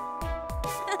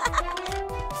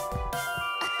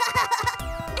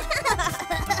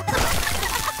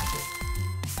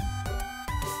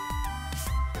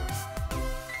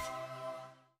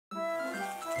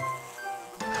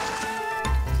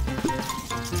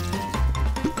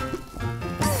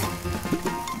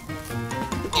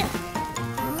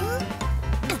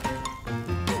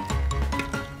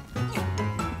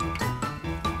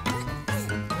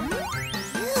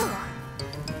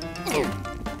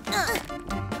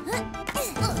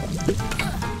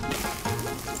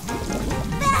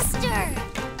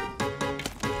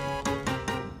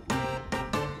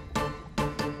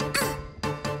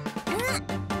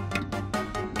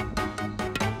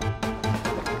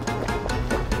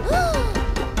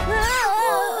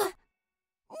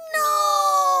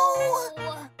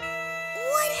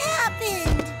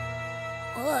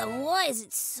 Why is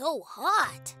it so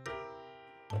hot?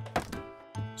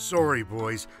 Sorry,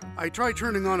 boys. I tried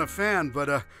turning on a fan, but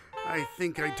I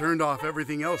think I turned off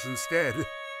everything else instead.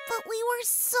 But we were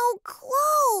so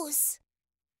close.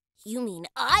 You mean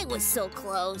I was so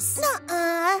close?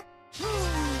 Nuh-uh.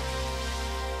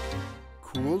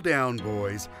 Cool down,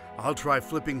 boys. I'll try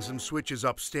flipping some switches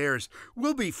upstairs.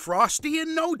 We'll be frosty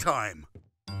in no time.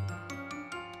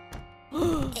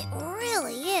 It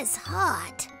really is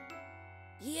hot.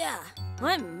 Yeah,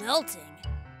 I'm melting.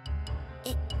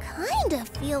 It kind of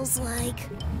feels like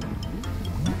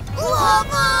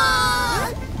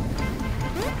lava!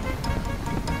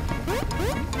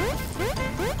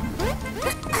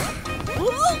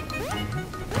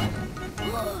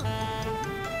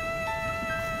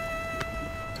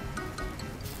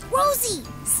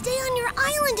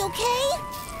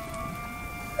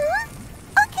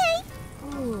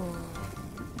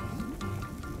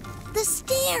 The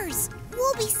stairs!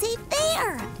 We'll be safe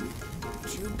there!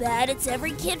 Too bad it's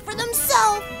every kid for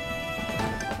themselves.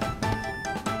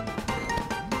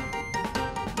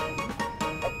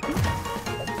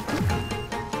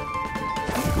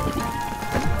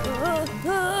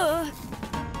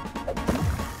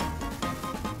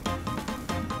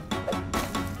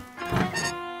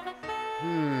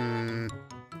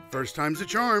 First time's a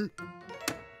charm.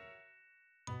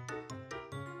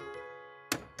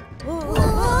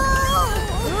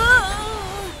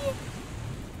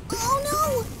 Oh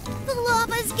no! The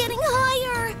lava's getting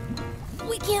higher!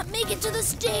 We can't make it to the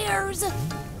stairs!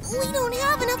 We don't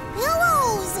have enough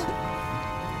pillows!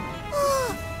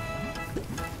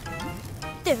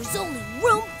 There's only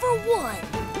room for one!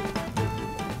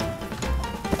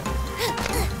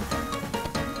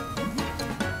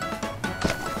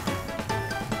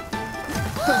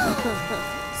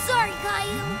 Sorry,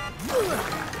 Caillou!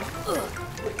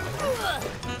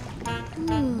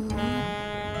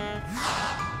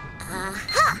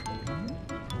 Aha!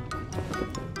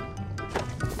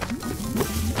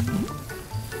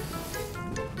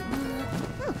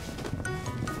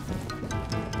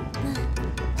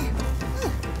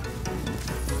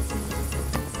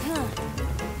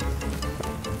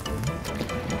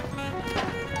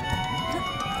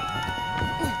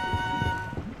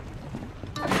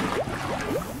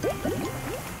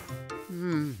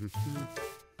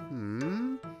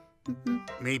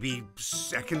 Maybe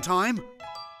second time?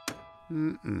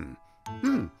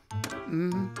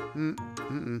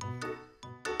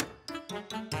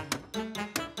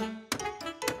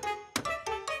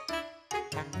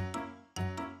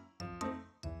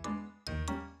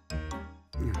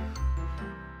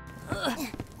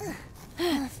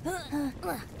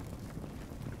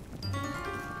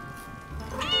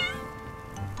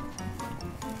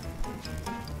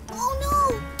 Oh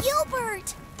no!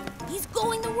 Gilbert! He's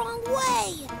going the wrong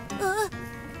way!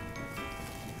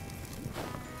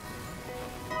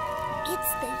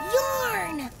 It's the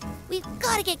yarn! We've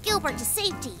got to get Gilbert to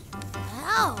safety.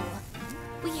 How?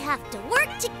 We have to work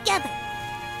together.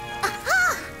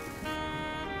 Aha!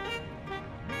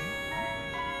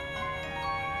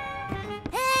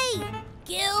 Hey!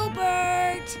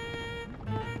 Gilbert!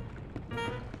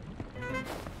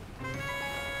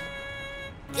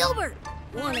 Gilbert,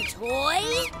 want a toy?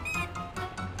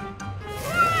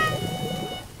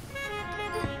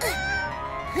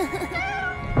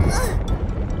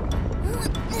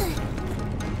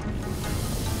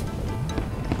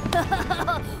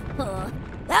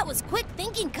 That was quick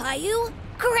thinking, Caillou.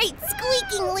 Great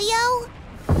squeaking, Leo.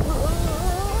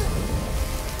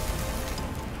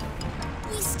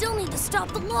 We still need to stop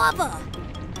the lava.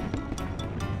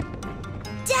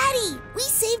 Daddy, we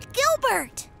saved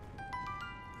Gilbert.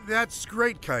 That's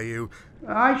great, Caillou.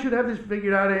 I should have this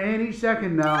figured out any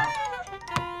second now.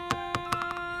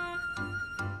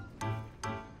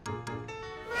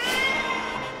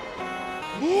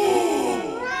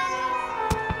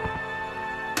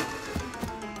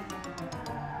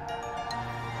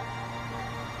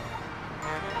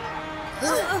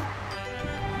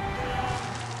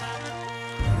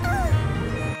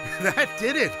 That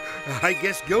did it. I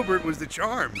guess Gilbert was the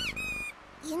charm.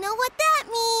 You know what that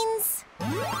means?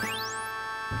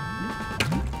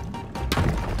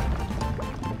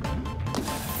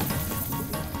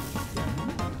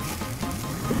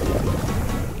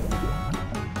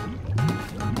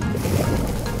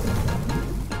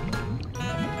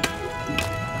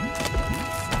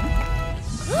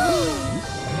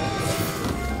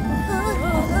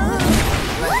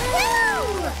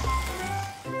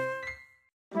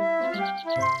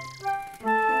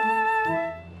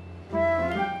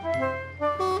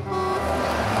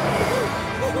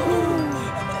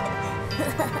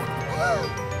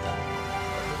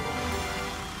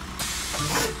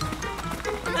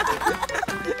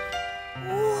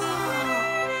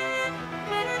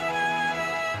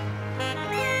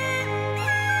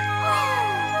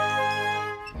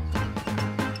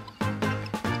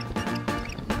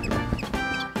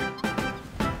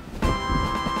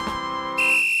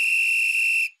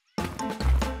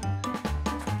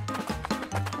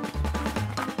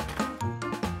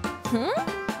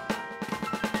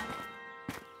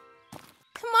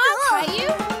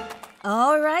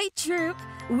 All right, troop.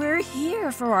 We're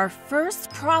here for our first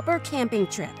proper camping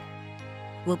trip.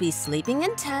 We'll be sleeping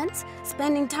in tents,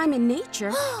 spending time in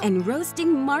nature, and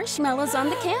roasting marshmallows on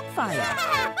the campfire.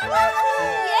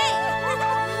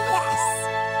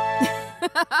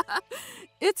 Yes!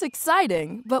 It's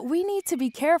exciting, but we need to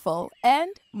be careful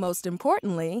and, most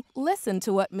importantly, listen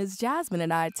to what Ms. Jasmine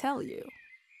and I tell you.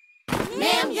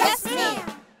 Ma'am, yes,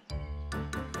 ma'am.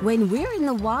 When we're in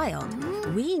the wild,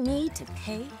 we need to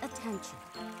pay attention.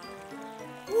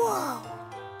 Whoa!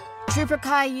 Trooper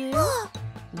Caillou,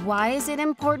 why is it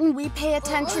important we pay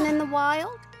attention in the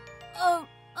wild?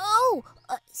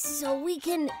 So we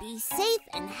can be safe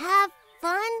and have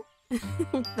fun?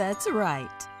 That's right.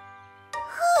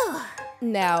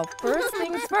 Now, first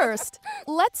things first,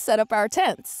 let's set up our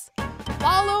tents.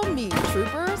 Follow me,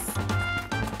 troopers.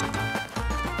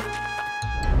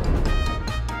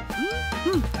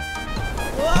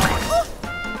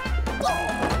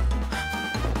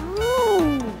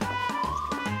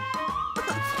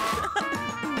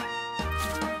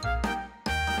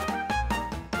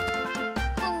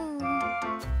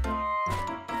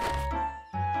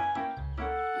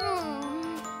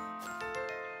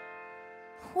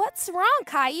 What's wrong,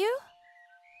 Caillou?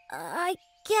 I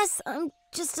guess I'm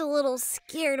just a little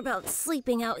scared about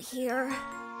sleeping out here.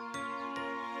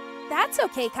 That's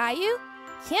okay, Caillou.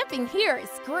 Camping here is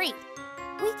great.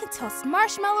 We can toast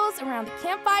marshmallows around the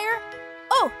campfire.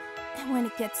 Oh, and when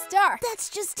it gets dark. That's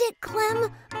just it,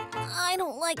 Clem. I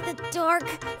don't like the dark.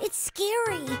 It's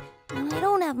scary. And I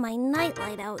don't have my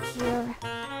nightlight out here.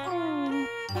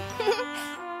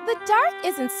 The dark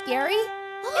isn't scary.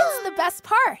 It's the best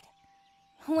part.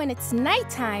 When it's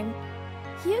nighttime,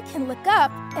 you can look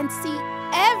up and see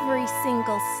every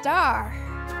single star.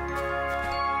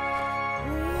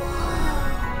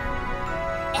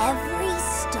 Every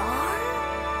star?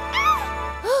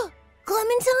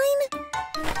 Clementine?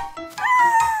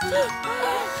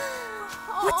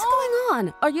 What's going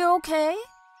on? Are you okay?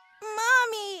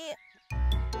 Mommy!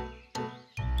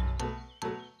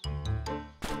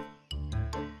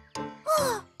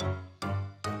 Oh.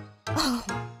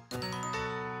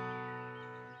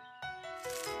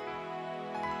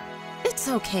 It's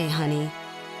okay, honey.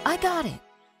 I got it.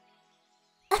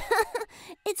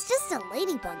 It's just a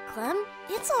ladybug, Clem.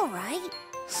 It's all right.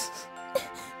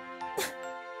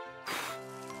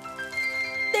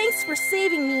 Thanks for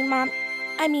saving me,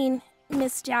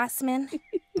 Miss Jasmine.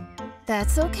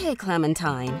 That's okay,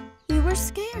 Clementine. You were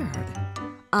scared.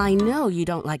 I know you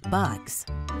don't like bugs.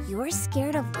 You're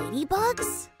scared of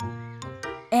ladybugs?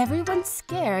 Everyone's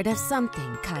scared of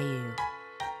something, Caillou.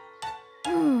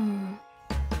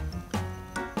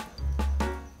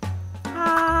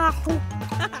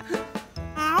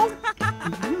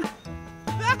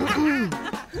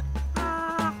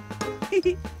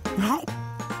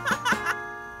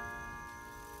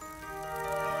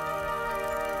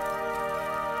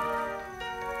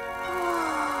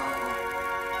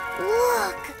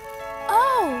 Look!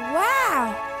 Oh,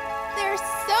 wow! There's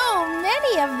so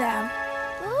many of them.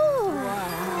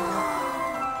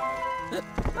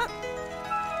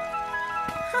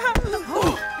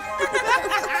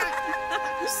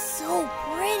 So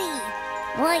pretty.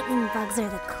 Lightning bugs are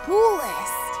the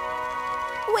coolest.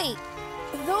 Wait,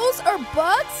 those are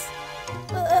bugs?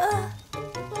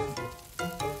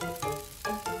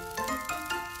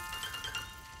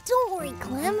 Don't worry,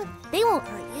 Clem. They won't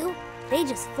hurt you. They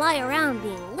just fly around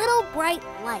being little bright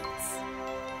lights.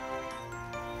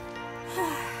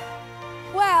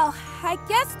 Well, I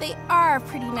guess they are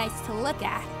pretty nice to look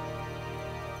at.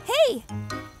 Hey,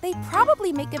 they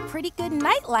probably make a pretty good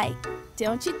nightlight,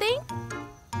 don't you think?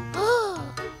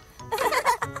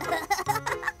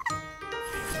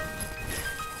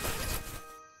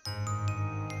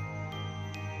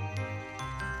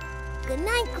 Good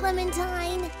night,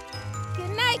 Clementine.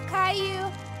 Good night,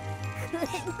 Caillou. Good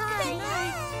night.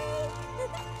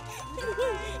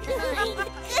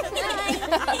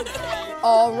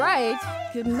 All right.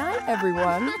 Good night,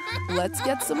 everyone. Let's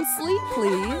get some sleep,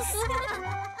 please.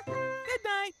 Good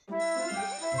night.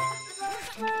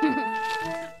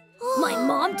 My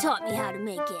mom taught me how to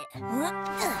make it.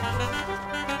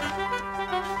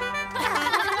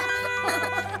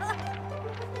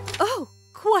 Oh,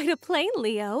 quite a plane,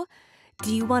 Leo.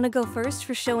 Do you want to go first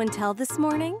for show and tell this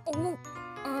morning?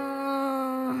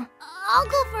 I'll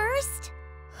go first.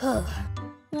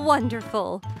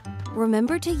 Wonderful.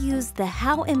 Remember to use the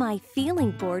How Am I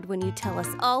Feeling board when you tell us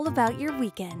all about your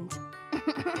weekend.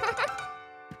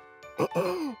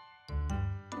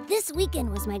 This weekend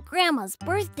was my grandma's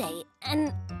birthday,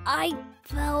 and I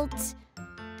felt...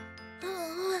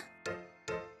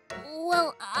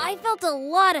 well, I felt a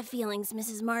lot of feelings,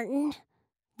 Mrs. Martin.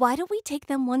 Why don't we take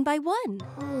them one by one?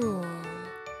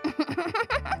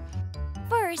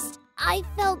 First, I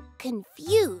felt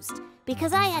confused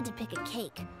because I had to pick a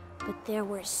cake, but there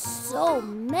were so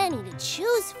many to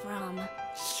choose from.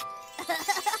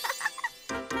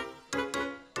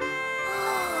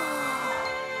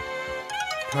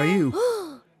 Caillou,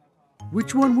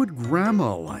 which one would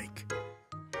Grandma like?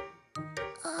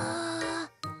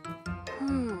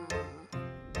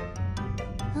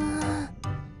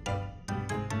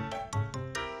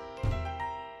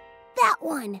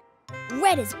 1.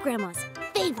 Red is Grandma's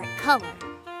favorite color.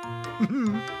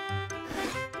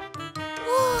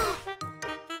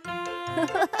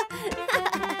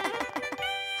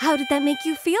 How did that make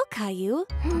you feel, Caillou?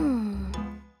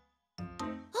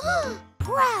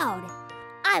 Proud.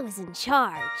 I was in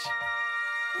charge.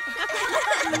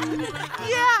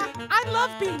 Yeah, I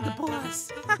love being the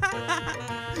boss.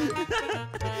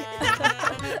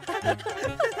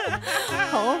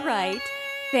 All right.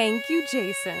 Thank you,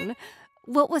 Jason.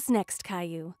 What was next,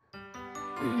 Caillou?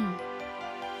 We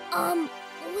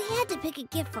had to pick a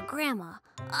gift for Grandma.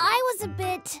 I was a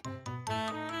bit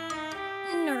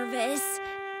nervous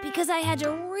because I had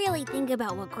to really think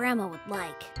about what Grandma would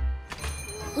like.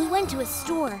 We went to a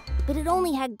store, but it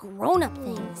only had grown-up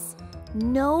things.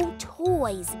 No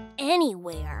toys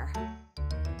anywhere.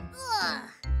 Ugh.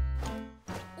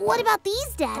 What about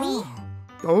these, Daddy?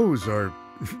 Those are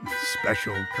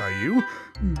special, Caillou.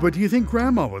 But do you think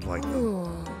Grandma would like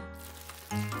them?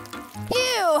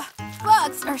 Ew!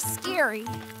 Bugs are scary.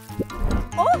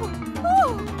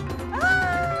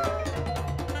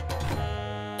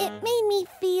 It made me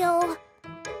feel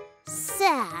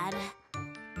sad,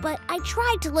 but I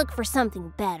tried to look for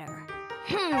something better.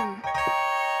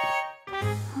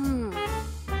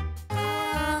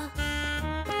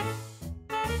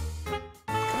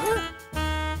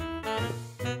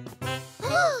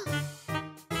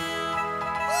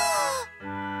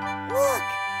 Look!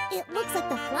 It looks like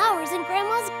the flowers in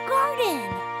Grandma's garden.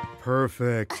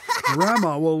 Perfect.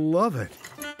 Grandma will love it.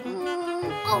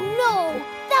 Oh no!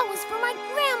 That was for my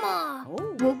Grandma!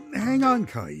 Well, hang on,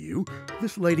 Caillou.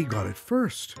 This lady got it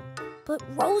first. But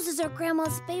roses are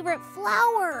Grandma's favorite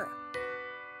flower.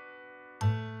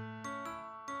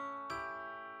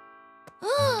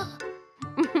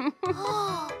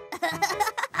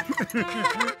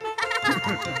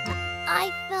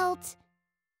 I felt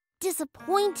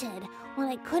disappointed when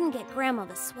I couldn't get Grandma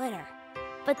the sweater,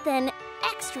 but then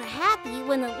extra happy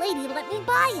when the lady let me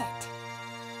buy it.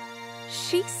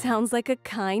 She sounds like a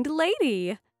kind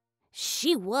lady.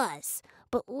 She was,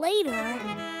 but later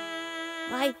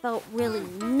I felt really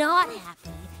not happy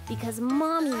because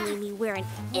Mommy made me wear an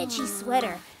itchy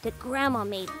sweater that Grandma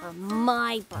made for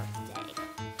my birthday.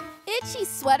 Itchy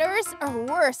sweaters are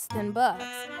worse than bugs.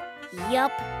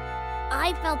 Yup.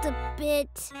 I felt a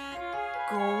bit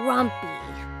grumpy.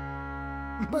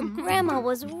 But Grandma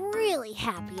was really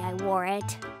happy I wore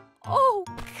it. Oh,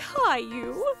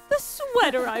 Caillou, the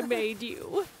sweater I made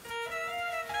you.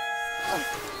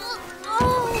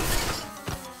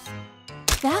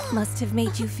 That must have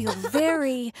made you feel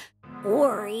very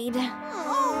worried.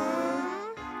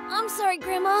 I'm sorry,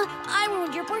 Grandma. I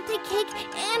ruined your birthday cake,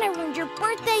 and I ruined your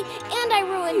birthday, and I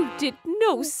ruined... You did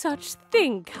no such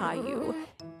thing, Caillou.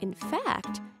 In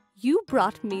fact, you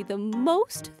brought me the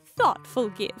most thoughtful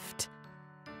gift.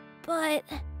 But...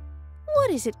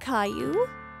 What is it, Caillou?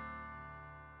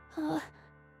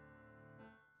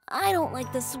 I don't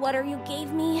like the sweater you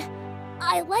gave me.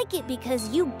 I like it because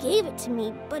you gave it to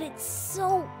me, but it's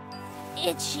so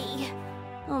itchy.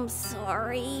 I'm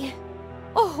sorry.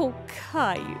 Oh,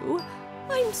 Caillou,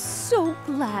 I'm so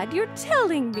glad you're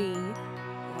telling me.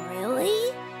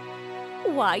 Really?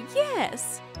 Why,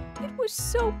 yes. It was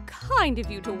so kind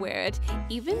of you to wear it,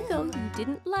 even though you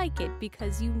didn't like it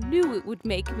because you knew it would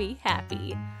make me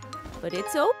happy. But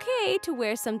it's okay to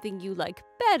wear something you like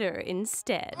better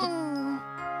instead.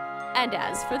 And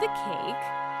as for the cake,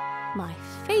 my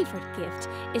favorite gift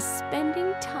is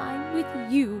spending time with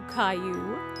you,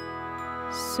 Caillou.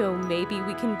 So maybe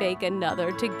we can bake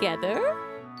another together?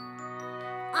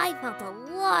 I felt a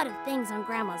lot of things on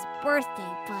Grandma's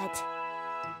birthday, but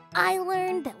I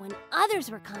learned that when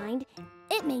others were kind,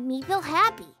 it made me feel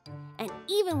happy. And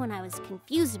even when I was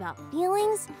confused about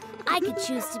feelings, I could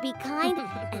choose to be kind,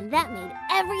 and that made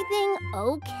everything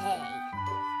okay.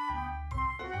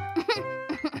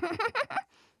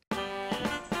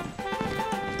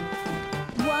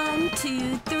 1,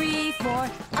 2, 3, 4.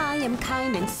 I am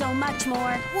kind and so much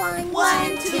more. 1,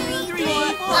 2, 3, 4.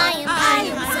 I am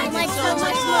kind and so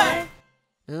much more.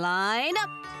 Line up.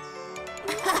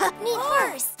 Me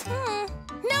first.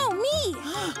 No, me.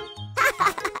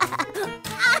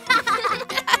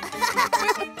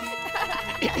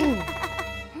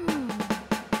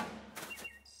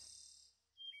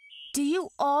 Do you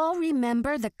all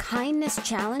remember the kindness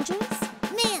challenges?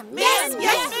 Ma'am, yes,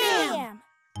 ma'am.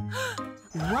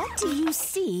 What do you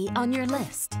see on your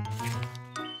list?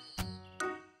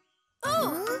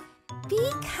 Oh,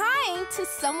 be kind to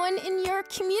someone in your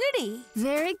community.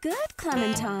 Very good,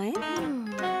 Clementine.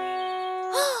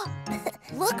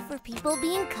 Look for people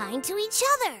being kind to each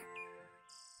other.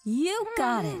 You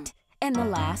got it. And the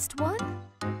last one?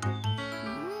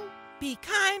 Be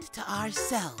kind to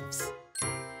ourselves.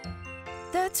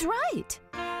 That's right.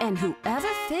 And whoever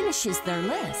finishes their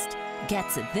list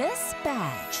gets this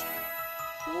badge.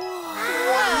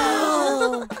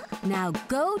 Wow! Now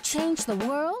go change the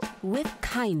world with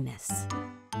kindness.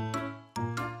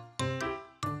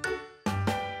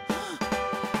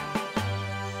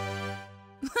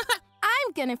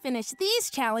 I'm gonna finish these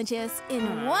challenges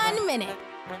in 1 minute.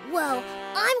 Well,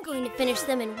 I'm going to finish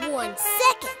them in 1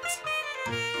 second.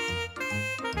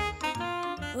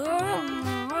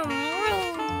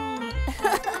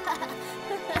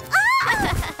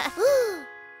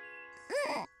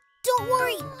 Don't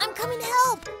worry, I'm coming to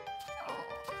help.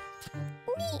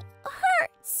 Me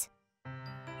hurts.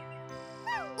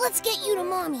 Let's get you to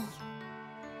Mommy.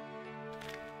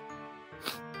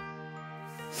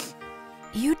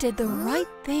 You did the right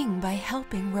thing by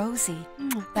helping Rosie.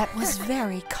 That was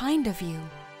very kind of you.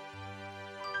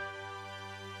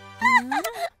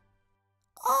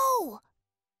 Oh!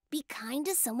 Be kind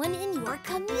to someone in your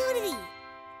community.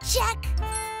 Check!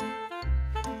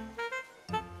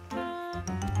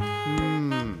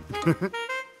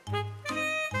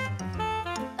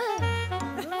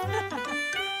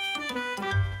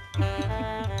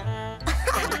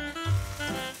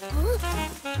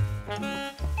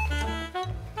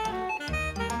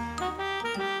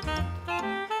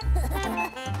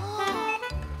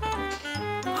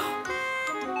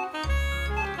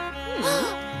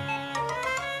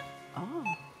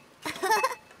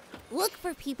 Look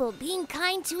for people being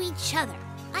kind to each other.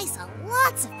 I saw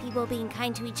lots of people being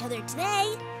kind to each other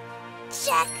today.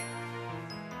 Check!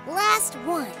 Last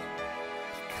one.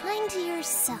 Be kind to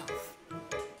yourself.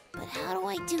 But how do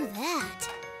I do that?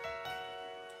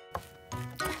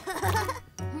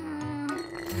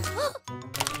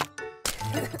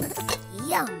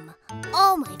 Yum!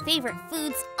 All my favorite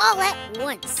foods all at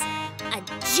once. A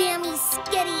jammy,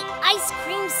 sketty ice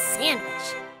cream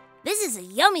sandwich. This is a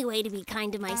yummy way to be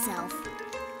kind to myself.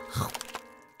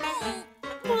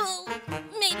 Well,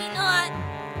 maybe not.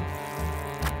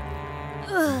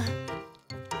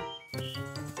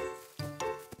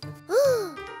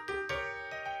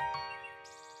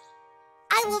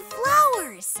 I love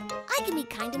flowers. I can be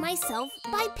kind to myself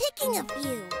by picking a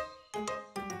few.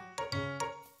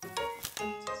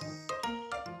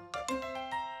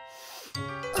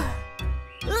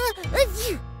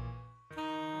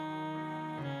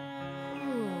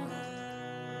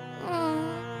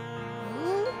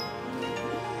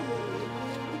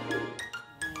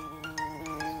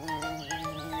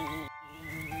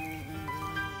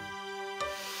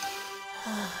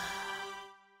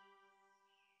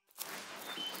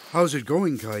 How's it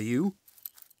going, Caillou?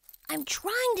 I'm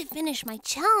trying to finish my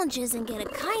challenges and get a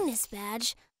kindness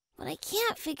badge, but I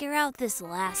can't figure out this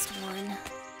last one.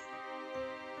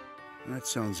 That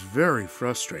sounds very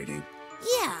frustrating.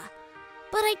 Yeah,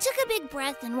 but I took a big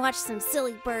breath and watched some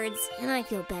silly birds, and I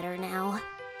feel better now.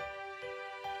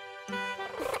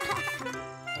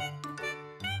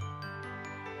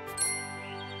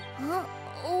 Huh?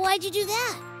 Why'd you do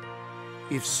that?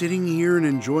 If sitting here and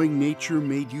enjoying nature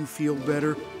made you feel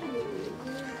better,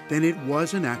 then it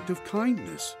was an act of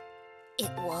kindness.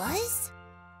 It was?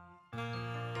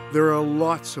 There are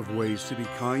lots of ways to be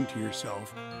kind to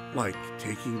yourself, like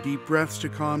taking deep breaths to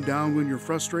calm down when you're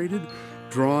frustrated,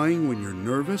 drawing when you're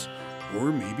nervous,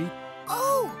 or maybe...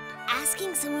 Oh,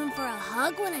 asking someone for a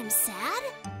hug when I'm sad?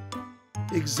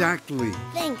 Exactly.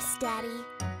 Thanks, Daddy.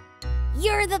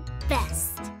 You're the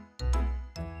best.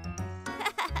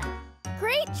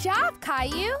 Great job,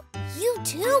 Caillou. You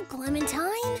too,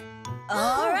 Clementine.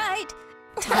 All right,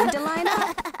 time to line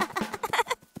up.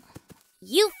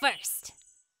 You first.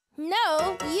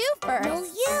 No, you first. No,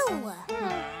 you.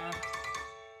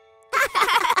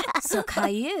 So,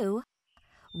 Caillou,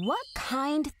 what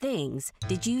kind things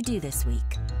did you do this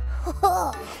week?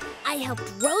 I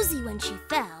helped Rosie when she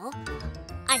fell.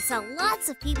 I saw lots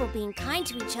of people being kind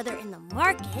to each other in the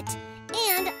market.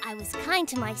 And I was kind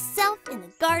to myself in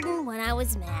the garden when I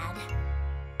was mad.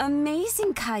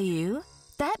 Amazing, Caillou.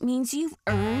 That means you've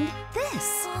earned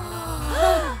this.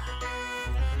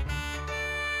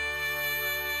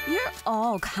 You're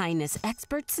all kindness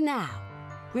experts now.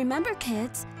 Remember,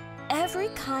 kids, every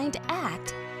kind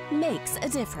act makes a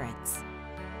difference.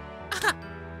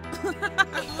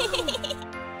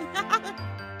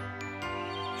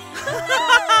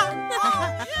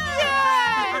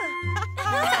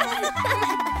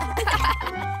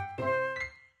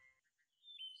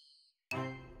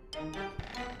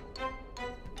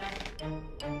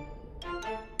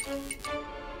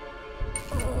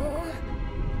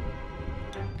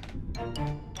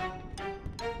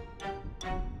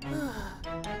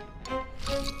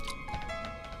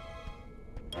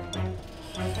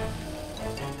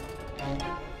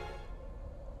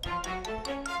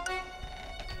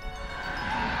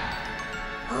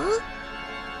 Huh?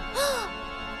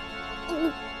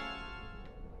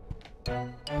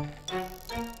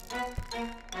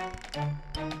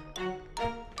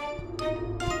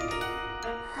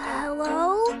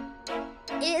 Hello?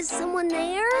 Is someone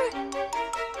there?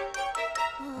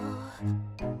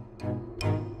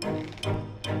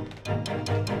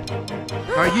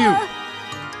 Caillou!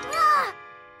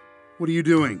 What are you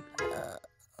doing?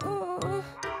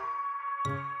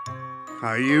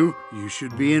 Caillou, you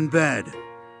should be in bed.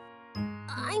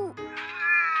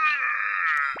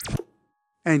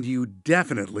 And you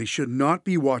definitely should not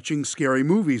be watching scary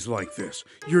movies like this.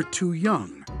 You're too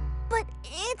young. But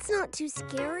it's not too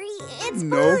scary. It's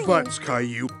No fine. buts,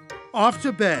 Caillou. Off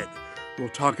to bed. We'll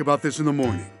talk about this in the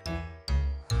morning.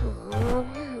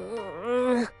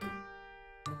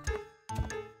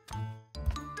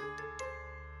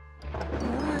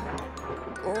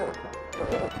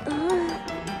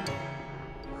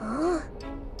 Huh?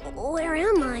 Where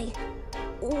am I?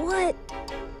 What?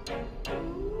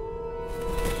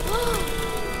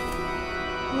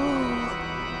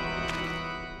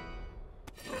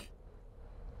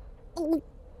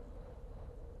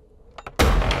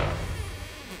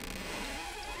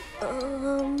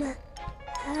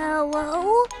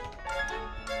 Hello?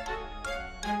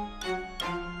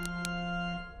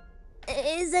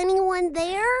 Is anyone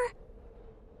there?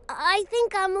 I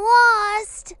think I'm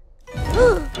lost.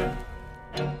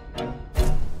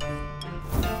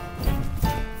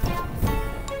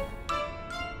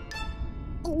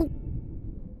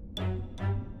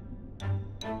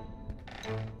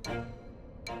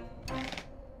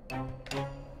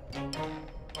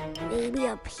 Maybe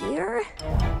up here?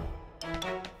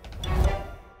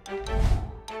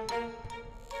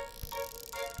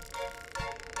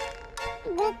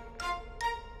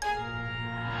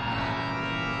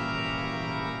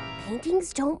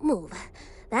 Paintings don't move.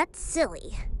 That's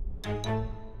silly.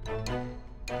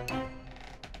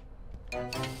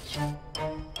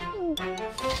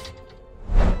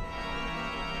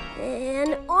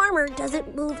 And armor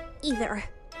doesn't move either.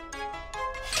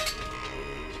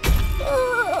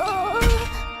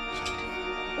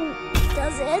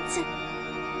 Does it?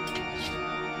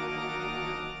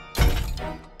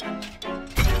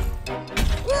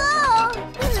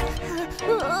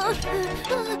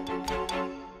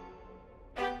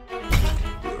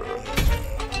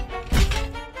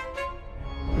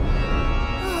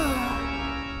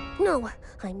 No,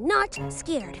 I'm not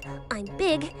scared. I'm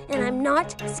big and I'm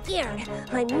not scared.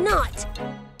 I'm not.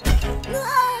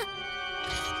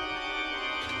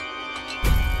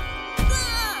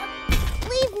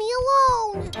 Leave me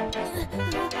alone.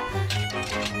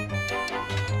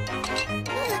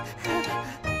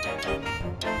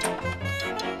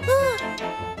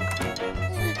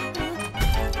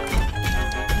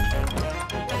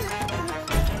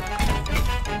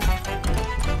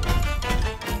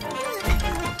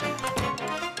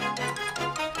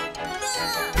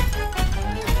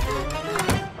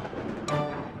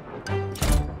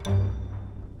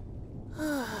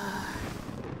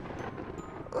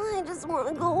 I just want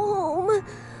to go home.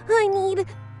 I need...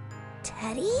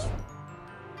 Teddy?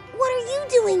 What are you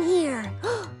doing here?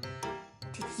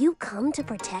 Did you come to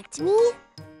protect me?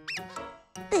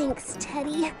 Thanks,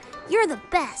 Teddy. You're the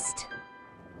best.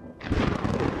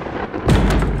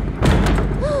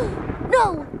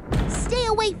 No! Stay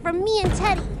away from me and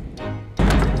Teddy.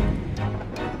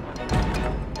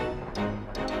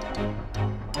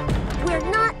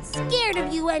 We're not scared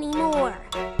of you anymore.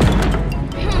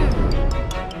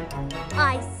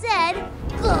 I said,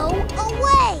 go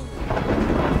away!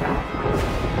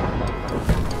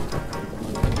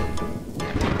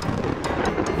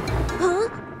 Huh?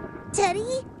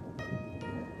 Teddy?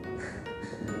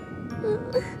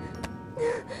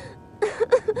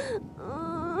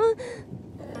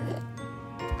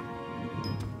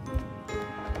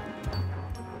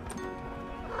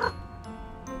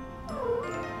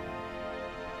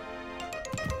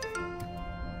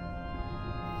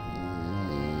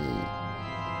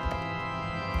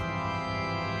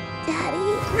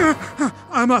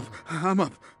 I'm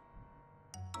up.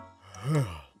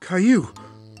 Caillou,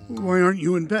 why aren't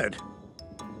you in bed?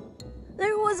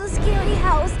 There was a scary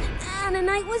house, and a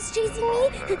knight was chasing me,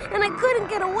 and I couldn't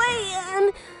get away,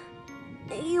 and...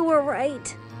 You were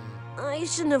right. I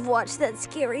shouldn't have watched that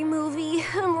scary movie.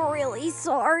 I'm really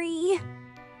sorry.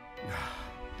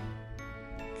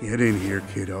 Get in here,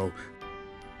 kiddo.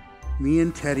 Me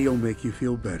and Teddy will make you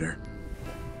feel better.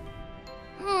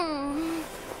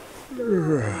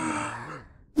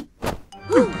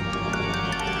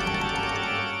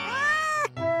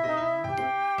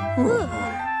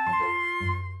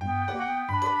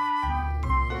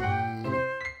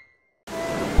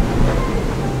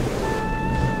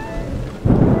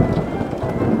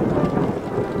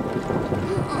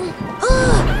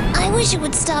 wish it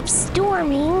would stop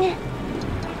storming.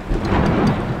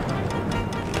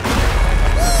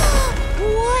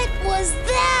 What was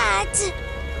that?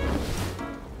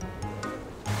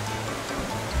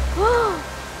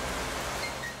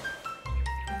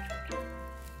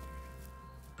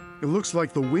 It looks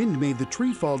like the wind made the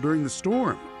tree fall during the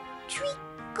storm. Tree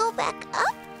go back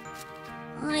up?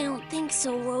 I don't think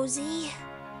so, Rosie.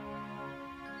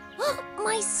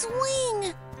 My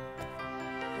swing!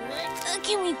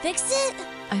 Can we fix it?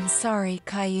 I'm sorry,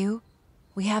 Caillou.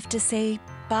 We have to say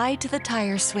bye to the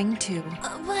tire swing, too.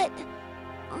 But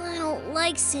I don't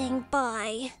like saying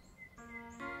bye.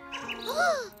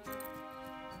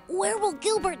 Where will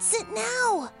Gilbert sit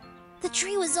now? The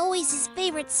tree was always his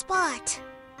favorite spot.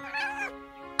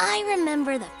 I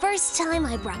remember the first time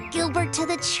I brought Gilbert to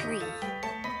the tree.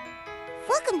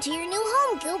 Welcome to your new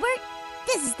home, Gilbert.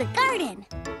 This is the garden.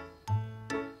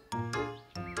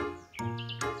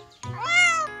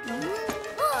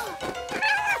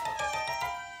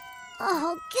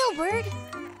 Oh, Gilbert.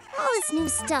 All this new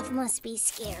stuff must be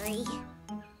scary.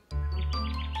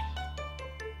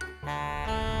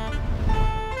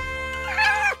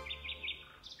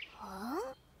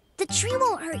 Huh? The tree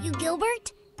won't hurt you,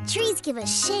 Gilbert. Trees give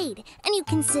us shade, and you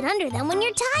can sit under them when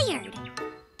you're tired.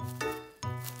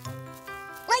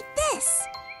 Like this.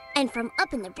 And from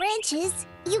up in the branches,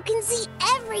 you can see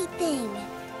everything.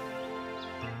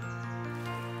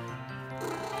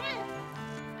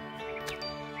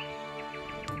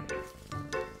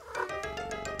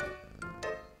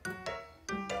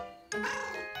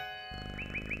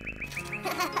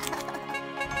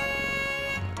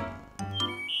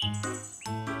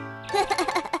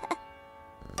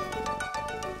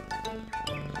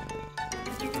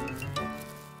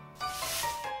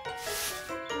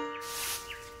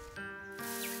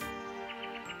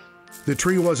 The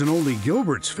tree wasn't only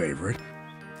Gilbert's favorite.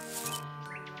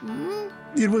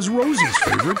 It was Rosie's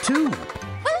favorite, too.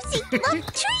 Rosie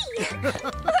loved tree!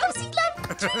 Rosie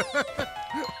loved tree!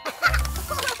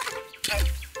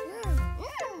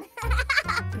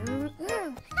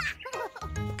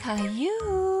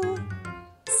 Caillou,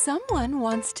 someone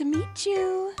wants to meet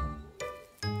you.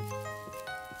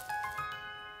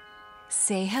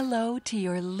 Say hello to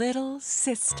your little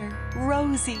sister,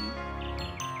 Rosie.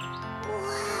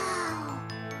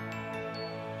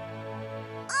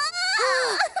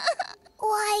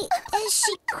 Why is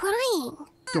she crying?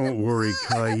 Don't worry,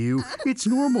 Caillou. It's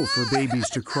normal for babies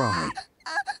to cry.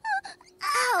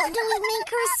 How do we make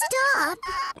her stop?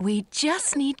 We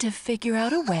just need to figure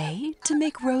out a way to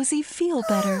make Rosie feel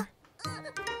better.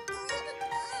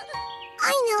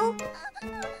 I know.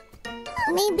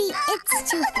 Maybe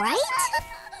it's too bright?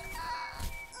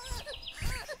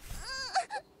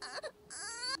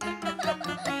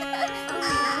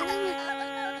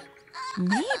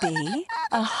 Maybe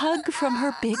a hug from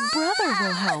her big brother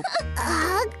will help. A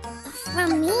hug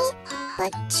from me?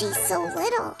 But she's so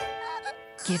little.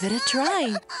 Give it a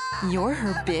try. You're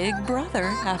her big brother,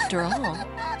 after all.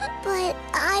 But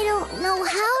I don't know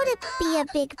how to be a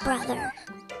big brother.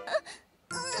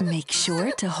 Make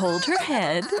sure to hold her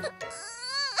head.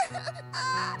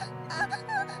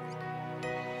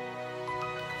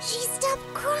 She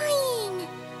stopped crying.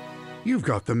 You've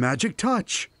got the magic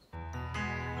touch.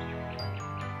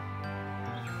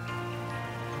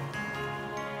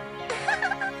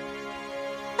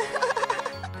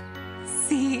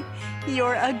 See,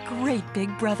 you're a great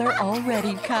big brother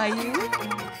already, Caillou.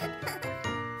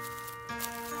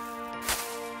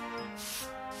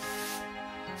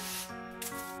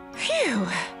 Phew.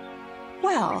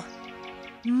 Well,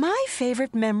 my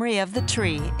favorite memory of the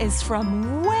tree is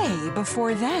from way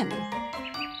before then.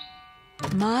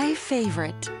 My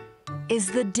favorite is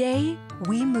the day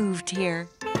we moved here.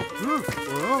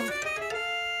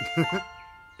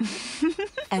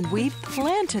 And we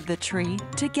planted the tree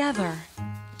together.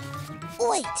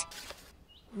 Wait,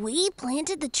 we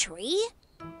planted the tree?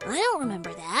 I don't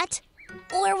remember that.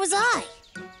 Where was I?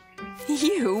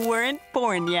 You weren't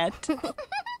born yet.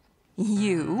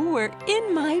 You were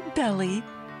in my belly.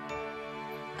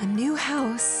 A new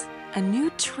house, a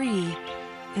new tree,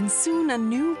 and soon a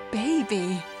new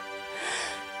baby.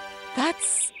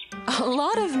 That's a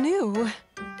lot of new.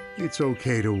 It's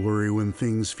okay to worry when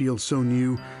things feel so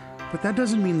new, but that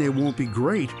doesn't mean they won't be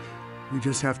great. We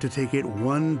just have to take it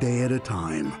one day at a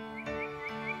time.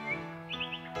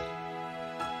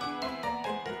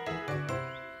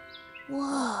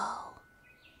 Whoa.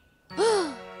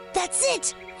 That's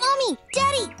it! Mommy!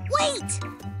 Daddy! Wait!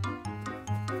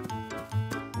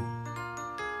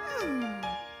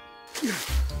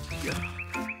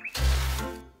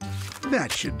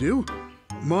 That should do.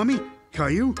 Mommy,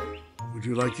 Caillou, would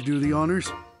you like to do the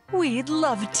honors? We'd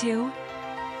love to.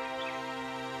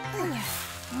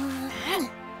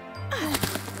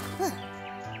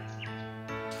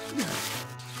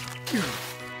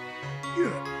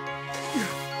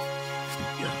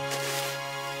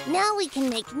 Now we can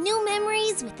make new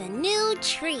memories with a new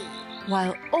tree.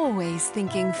 While always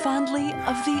thinking fondly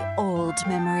of the old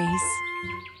memories.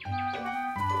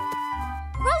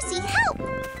 Rosie, help!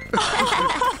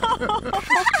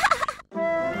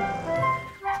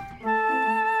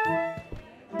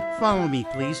 Follow me,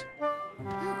 please.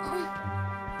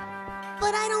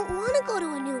 But I don't want to go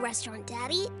to a new restaurant,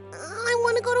 Daddy. I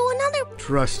want to go to another.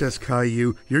 Trust us,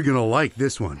 Caillou. You're gonna like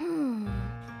this one.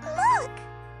 Look!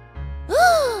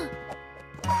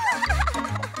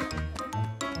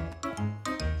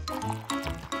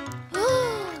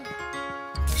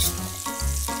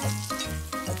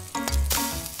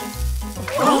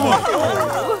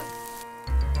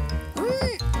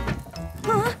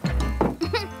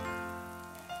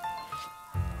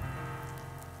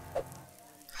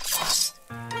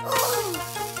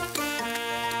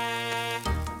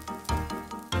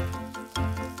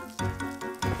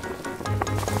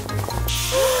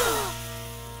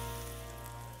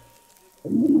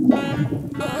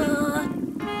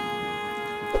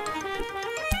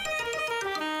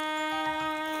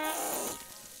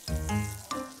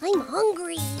 I'm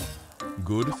hungry.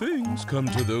 Good things come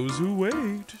to those who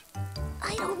wait.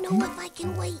 I don't know if I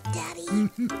can wait, Daddy.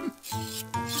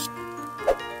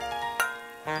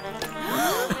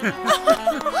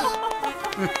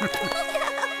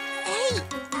 Hey,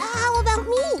 how about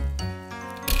me?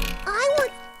 I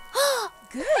want...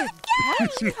 Good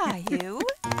catch, Caillou.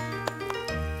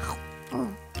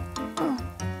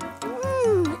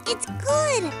 It's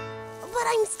good, but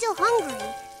I'm still hungry.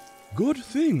 Good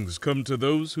things come to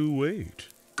those who wait.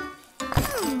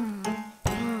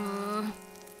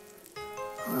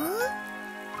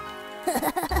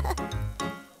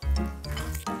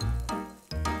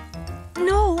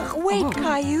 No, wait,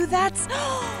 Caillou, that's...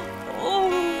 Oh,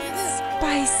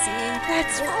 spicy.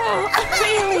 That's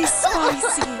really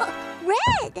spicy.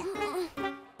 Red!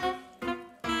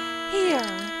 Here,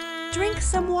 drink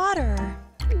some water.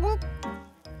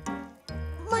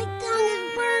 My tongue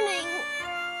is burning.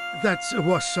 That's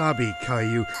wasabi,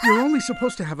 Caillou. You're only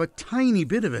supposed to have a tiny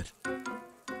bit of it.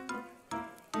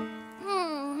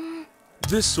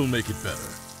 This'll make it better.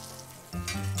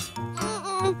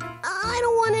 I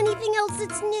don't want anything else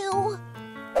that's new.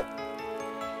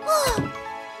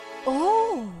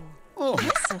 Oh,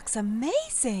 this looks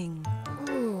amazing.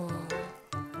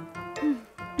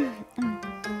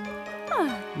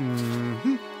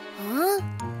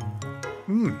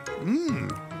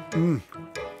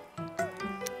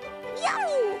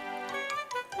 Yummy!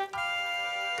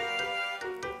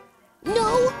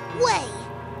 No way!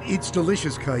 It's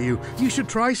delicious, Caillou. You should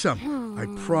try some. I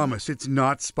promise it's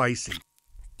not spicy.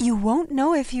 You won't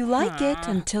know if you like it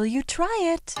until you try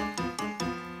it.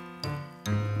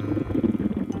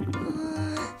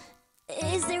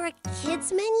 Is there a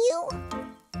kids menu?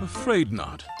 Afraid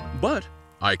not. But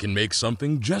I can make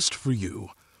something just for you.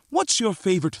 What's your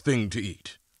favorite thing to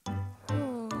eat?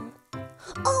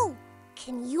 Oh,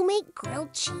 can you make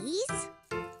grilled cheese?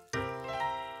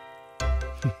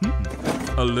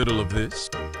 A little of this,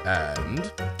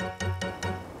 and...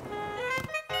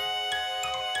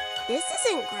 This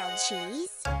isn't grilled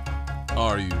cheese.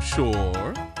 Are you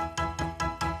sure?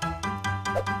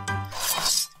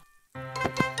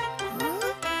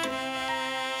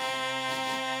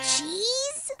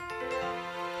 Cheese?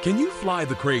 Can you fly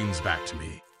the cranes back to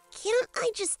me? Can't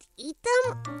I just eat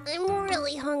them? I'm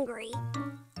really hungry.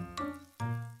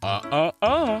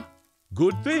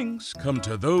 Good things come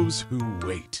to those who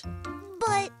wait.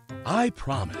 But... I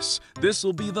promise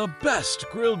this'll be the best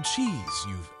grilled cheese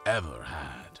you've ever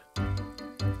had.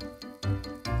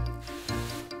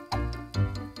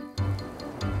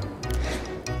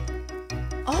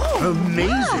 Oh,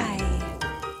 amazing!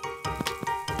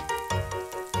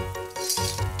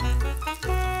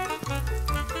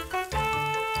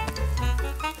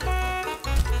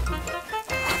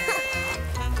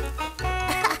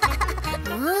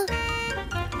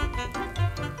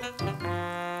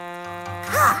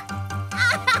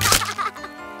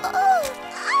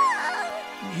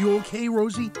 You okay,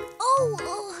 Rosie?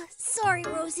 Oh, sorry,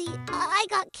 Rosie. I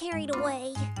got carried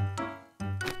away.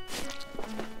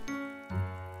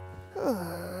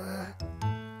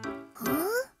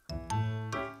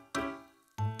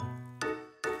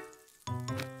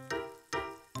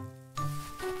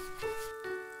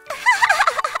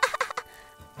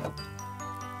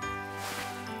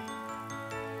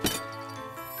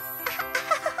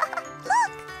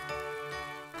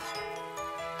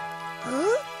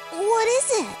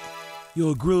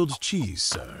 Your grilled cheese,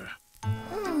 sir.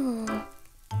 Yummy!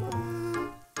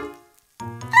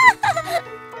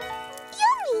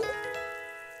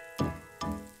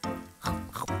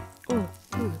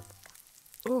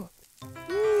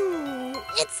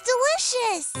 It's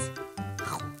delicious!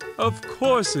 Of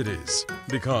course it is,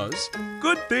 because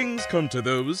good things come to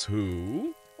those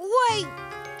who... Wait!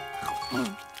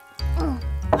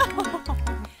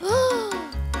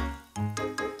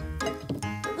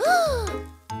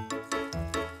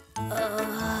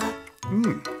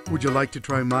 Would you like to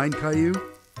try mine, Caillou?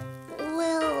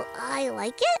 Will I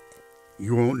like it?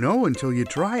 You won't know until you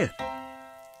try it.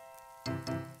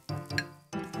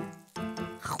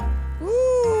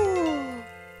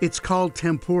 It's called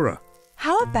tempura.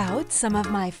 How about some of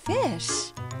my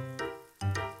fish?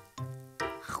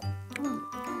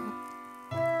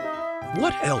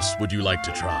 What else would you like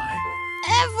to try?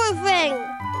 Everything!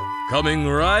 Coming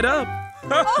right up!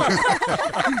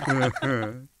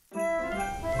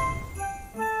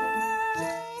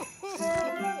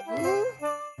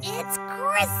 It's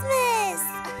Christmas!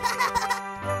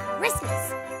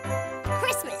 Christmas!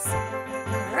 Christmas!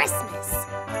 Christmas!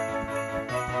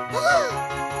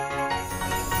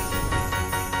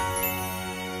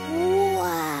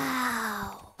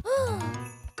 Wow!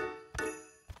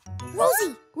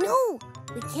 Rosie, no!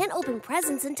 We can't open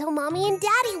presents until Mommy and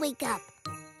Daddy wake up.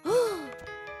 Mommy,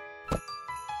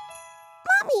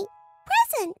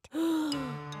 present!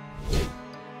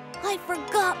 I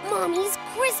forgot Mommy's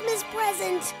Christmas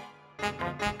present!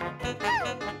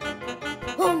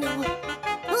 Oh no!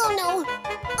 Oh no!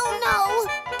 Oh no!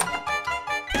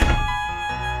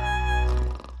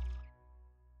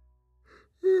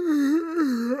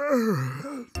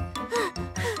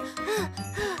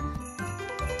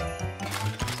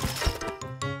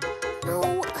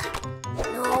 No!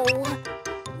 No!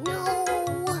 No!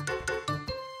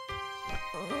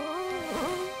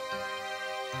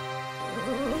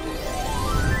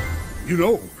 You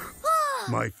know,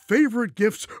 my favorite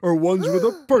gifts are ones with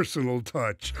a personal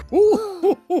touch.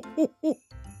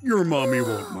 Your mommy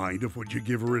won't mind if what you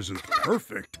give her isn't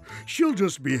perfect. She'll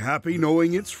just be happy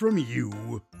knowing it's from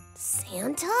you.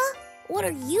 Santa? What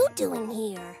are you doing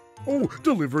here? Oh,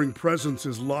 delivering presents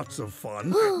is lots of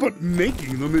fun, but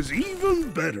making them is even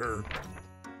better.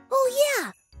 Oh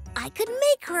yeah, I could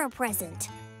make her a present.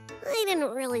 I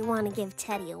didn't really want to give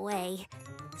Teddy away.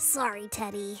 Sorry,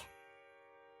 Teddy.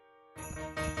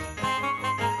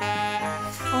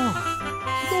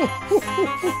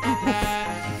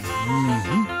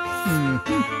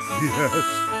 Yes.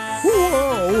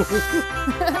 Whoa!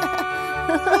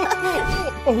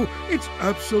 Oh, it's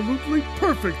absolutely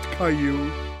perfect,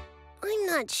 Caillou. I'm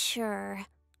not sure.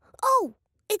 Oh,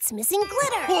 it's missing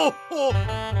glitter.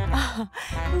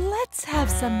 Let's have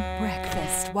some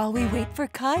breakfast while we wait for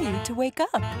Caillou to wake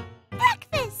up.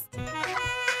 Breakfast!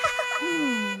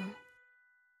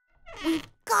 We've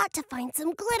got to find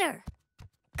some glitter.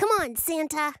 Come on,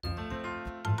 Santa.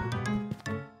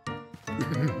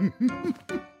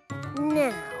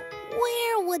 Now,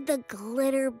 where would the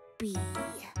glitter be?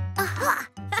 Aha!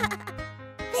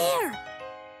 There!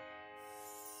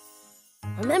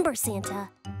 Remember, Santa,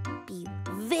 be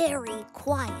very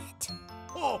quiet.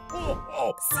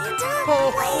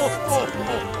 Santa, wait!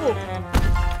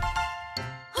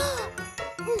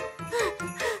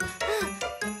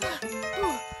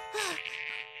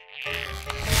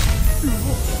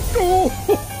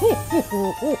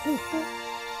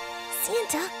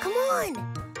 Santa, come on!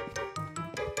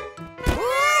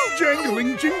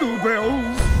 Jangling jingle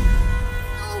bells!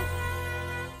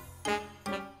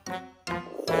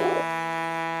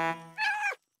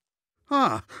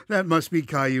 Ah, that must be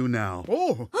Caillou now.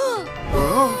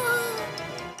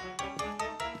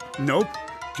 Nope,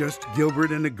 just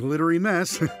Gilbert in a glittery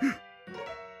mess.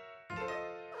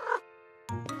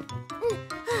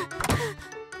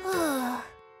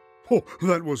 Oh,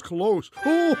 that was close.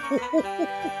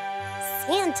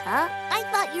 Santa, I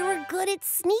thought you were good at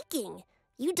sneaking.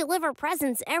 You deliver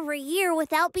presents every year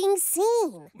without being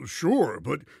seen. Sure,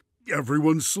 but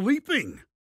everyone's sleeping.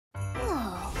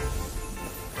 Oh.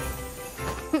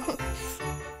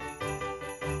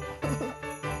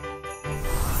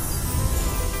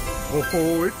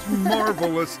 Oh, it's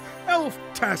marvelous.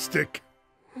 Elf-tastic.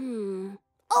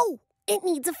 Oh, it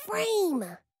needs a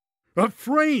frame. A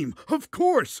frame, of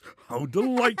course. How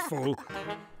delightful.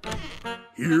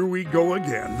 Here we go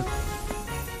again.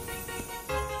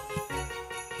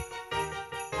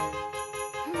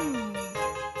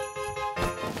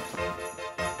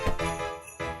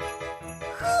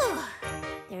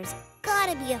 There's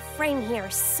gotta be a frame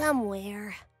here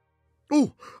somewhere.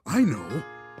 Oh, I know.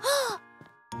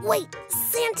 Wait,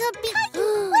 Santa,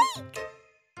 wait!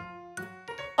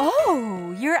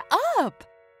 Oh, you're up.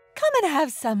 Come and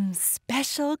have some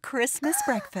special Christmas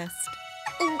breakfast.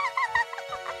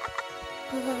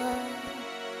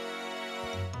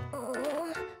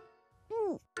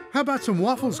 How about some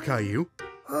waffles, Caillou?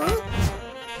 Huh?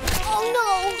 Oh,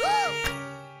 no!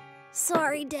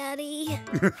 Sorry, Daddy.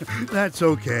 That's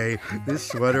okay. This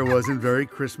sweater wasn't very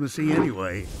Christmassy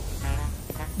anyway.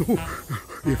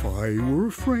 If I were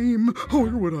a frame,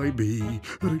 where would I be?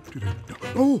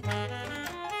 Oh!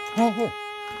 Oh!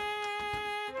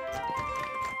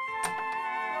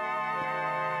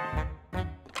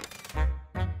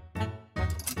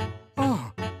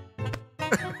 Oh!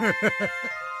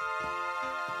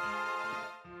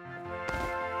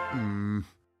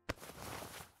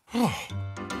 Oh!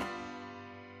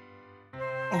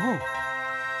 Oh!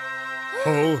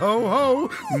 Ho, ho, ho!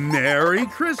 Merry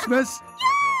Christmas!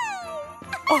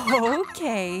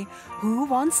 Okay, who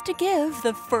wants to give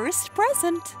the first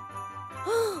present?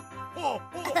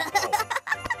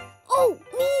 Oh,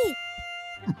 me!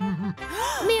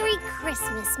 Merry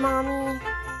Christmas, Mommy.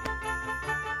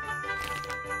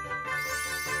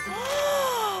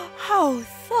 How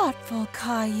thoughtful,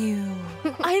 Caillou.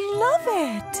 I love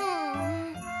it.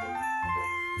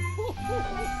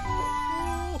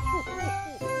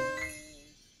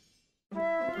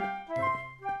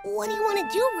 What do you want to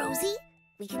do, Rosie?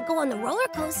 We can go on the roller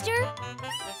coaster.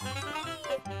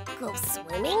 Go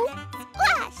swimming.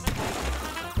 Splash!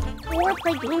 Or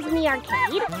play games in the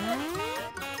arcade.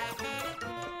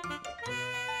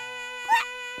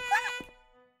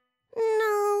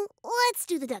 No, let's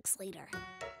do the ducks later.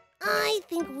 I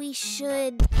think we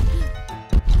should...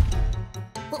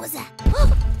 What was that?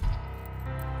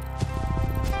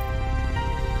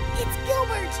 It's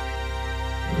Gilbert!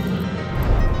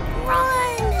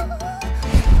 Run!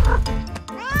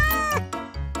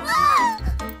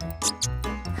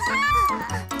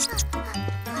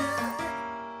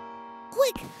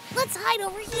 Quick, let's hide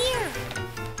over here.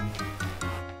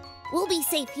 We'll be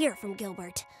safe here from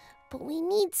Gilbert, but we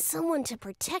need someone to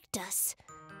protect us.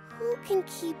 Who can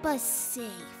keep us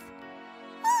safe?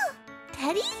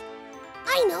 Teddy?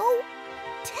 I know!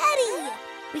 Teddy!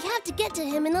 We have to get to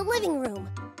him in the living room.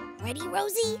 Ready,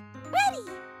 Rosie? Ready!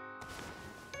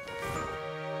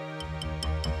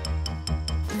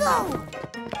 Go!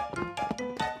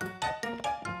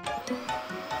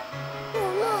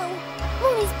 Oh no!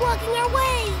 Mooney's blocking our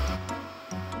way!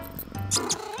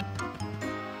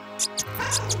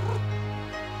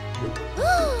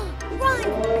 Run!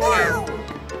 Now!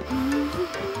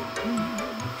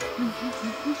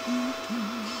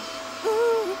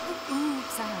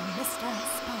 Oops, I missed a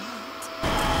spot.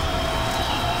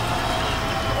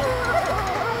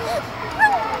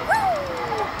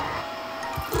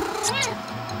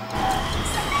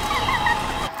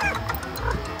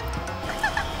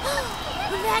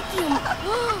 The vacuum!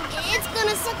 It's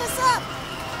gonna suck us up!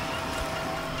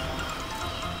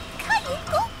 Caillou,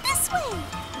 go this way!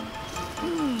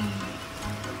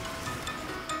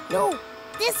 No,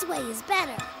 this way is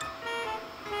better.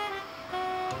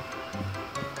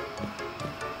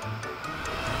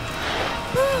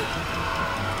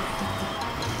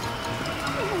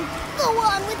 Go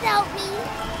on without me.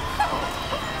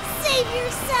 Save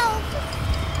yourself.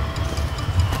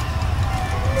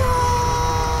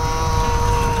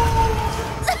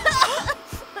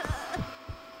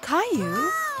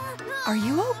 Caillou, are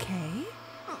you okay?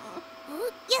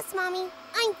 Yes, Mommy.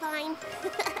 I'm fine.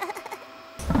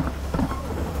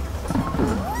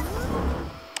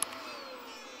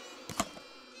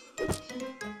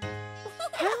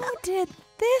 How did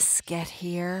this get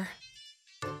here?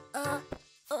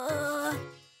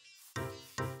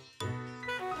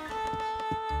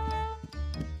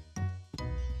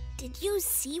 Did you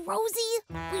see, Rosie?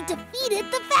 We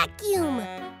defeated the vacuum!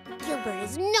 Gilbert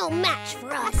is no match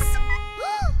for us.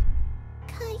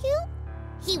 Caillou?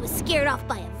 He was scared off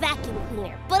by a vacuum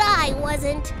cleaner, but I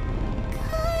wasn't.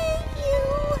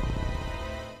 Caillou!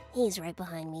 He's right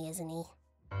behind me, isn't he?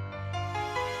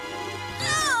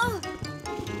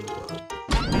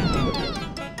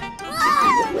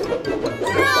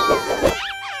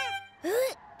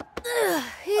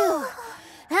 Phew,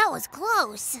 that was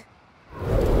close.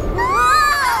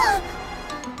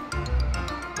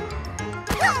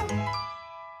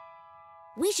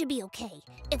 We should be okay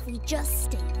if we just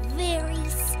stay very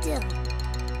still.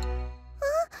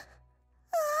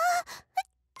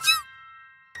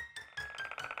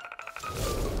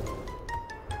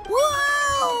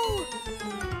 Whoa!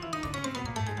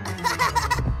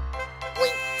 We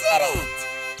did it!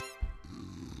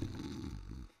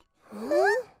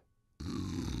 Huh?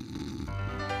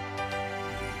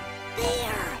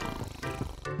 There!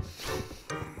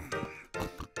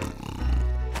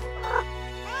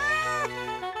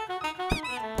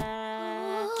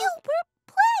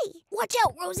 Watch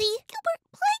out, Rosie. Gilbert,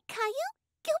 play, Caillou.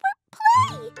 Gilbert,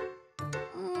 play.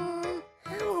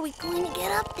 How are we going to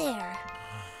get up there?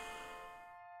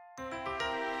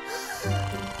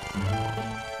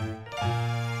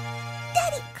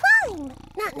 Daddy, climb.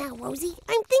 Not now, Rosie.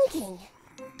 I'm thinking.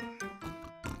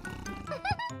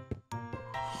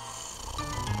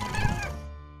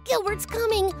 Gilbert's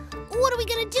coming. What are we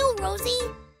gonna do,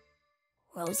 Rosie?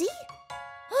 Rosie?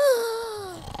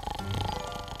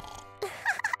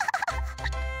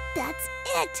 That's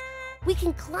it. We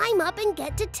can climb up and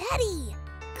get to Teddy.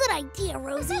 Good idea,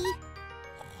 Rosie.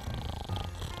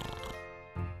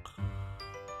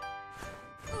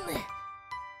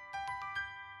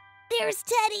 There's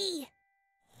Teddy.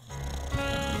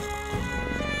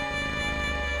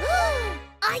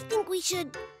 I think we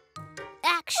should...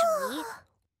 Actually,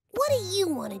 what do you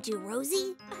want to do,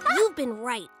 Rosie? You've been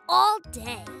right all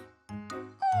day.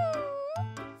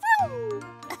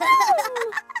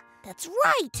 That's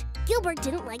right. Gilbert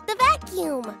didn't like the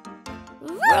vacuum.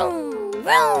 Vroom,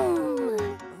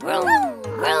 vroom, vroom,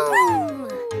 vroom.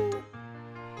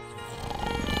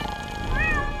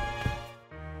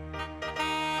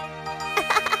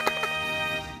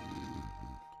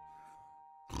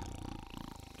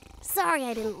 Sorry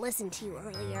I didn't listen to you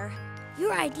earlier.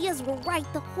 Your ideas were right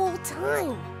the whole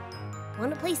time.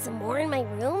 Want to play some more in my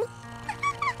room?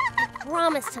 I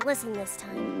promise to listen this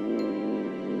time.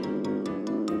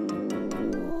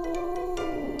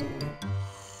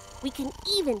 We can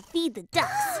even feed the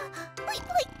ducks. Wait,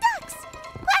 ducks!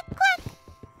 Quack, quack!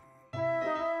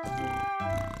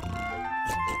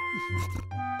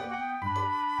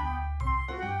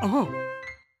 Oh.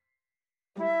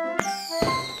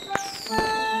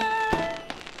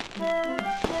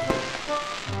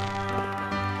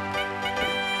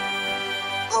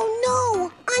 Oh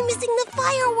no! I'm missing the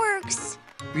fireworks!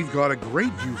 We've got a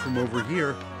great view from over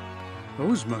here.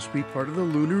 Those must be part of the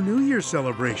Lunar New Year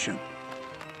celebration.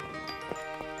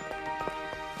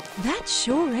 That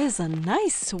sure is a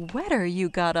nice sweater you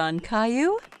got on,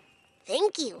 Caillou.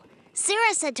 Thank you.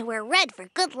 Sarah said to wear red for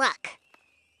good luck.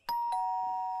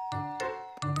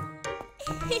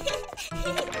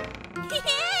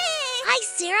 Hi,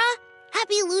 Sarah.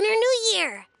 Happy Lunar New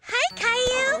Year. Hi,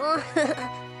 Caillou.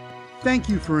 Thank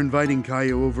you for inviting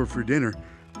Caillou over for dinner.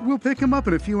 We'll pick him up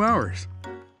in a few hours.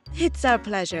 It's our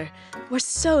pleasure. We're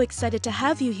so excited to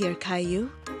have you here, Caillou.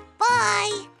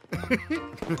 Bye.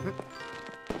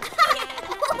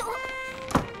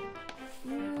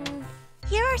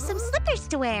 Here are some slippers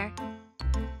to wear.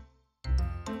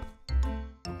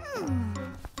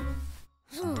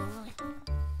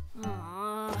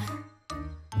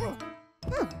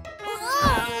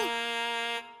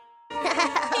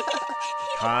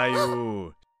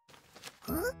 Caillou.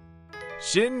 Huh?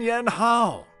 Xin Yan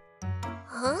Hao.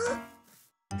 Huh?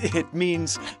 It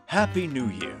means Happy New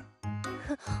Year.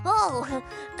 Oh,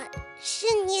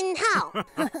 Xin Yin Hao.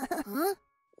 Huh?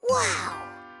 Wow.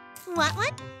 Want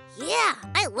one? Yeah,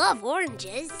 I love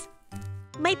oranges.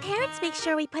 My parents make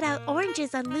sure we put out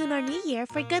oranges on Lunar New Year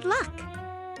for good luck.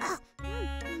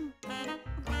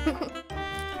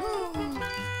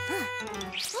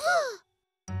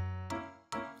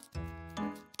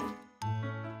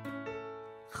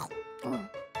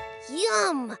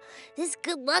 Yum! This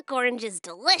good luck orange is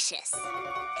delicious.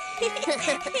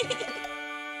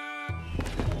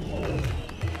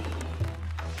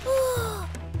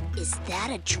 Is that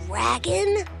a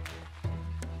dragon?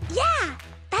 Yeah,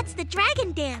 that's the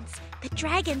dragon dance. The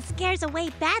dragon scares away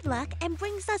bad luck and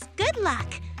brings us good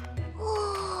luck.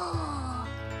 Oh.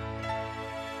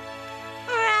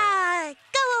 Hurrah!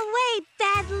 Go away,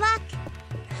 bad luck!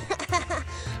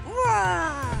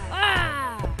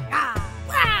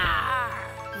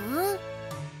 Huh?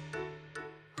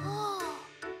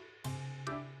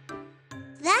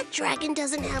 That dragon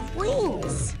doesn't have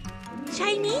wings.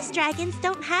 Chinese dragons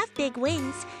don't have big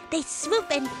wings. They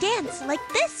swoop and dance like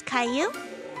this, Caillou.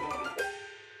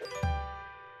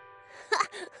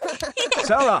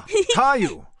 Sarah,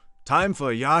 Caillou, time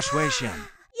for Ya Shui Xian.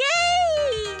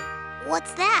 Yay!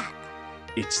 What's that?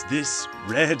 It's this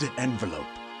red envelope.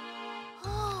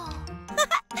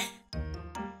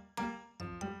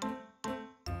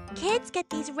 Kids get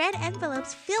these red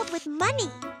envelopes filled with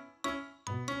money.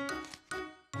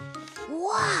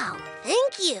 Wow,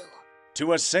 thank you.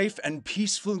 To a safe and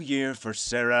peaceful year for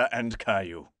Sarah and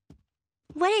Caillou.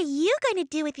 What are you going to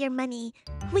do with your money?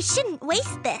 We shouldn't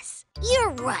waste this.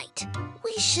 You're right.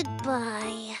 We should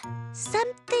buy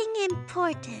something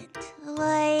important,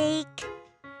 like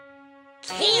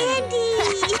candy.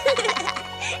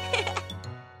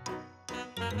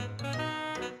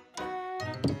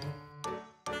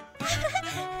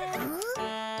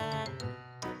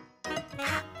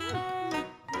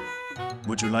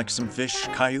 Would you like some fish,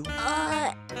 Caillou?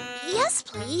 Yes,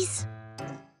 please.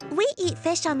 We eat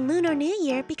fish on Lunar New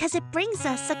Year because it brings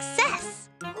us success.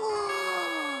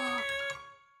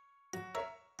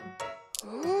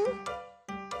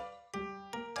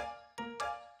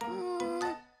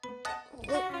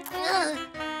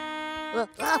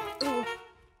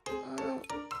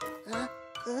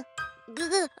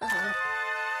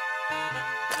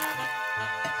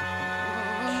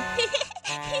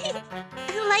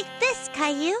 Like this,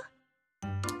 Caillou.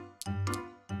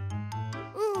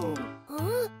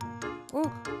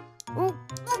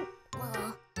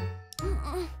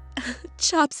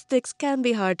 Chopsticks can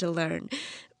be hard to learn.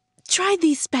 Try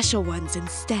these special ones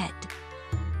instead.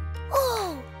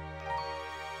 Oh!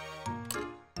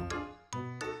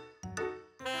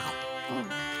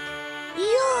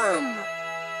 Yum!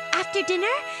 After dinner,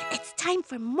 it's time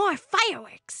for more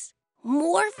fireworks.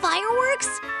 More fireworks?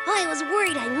 I was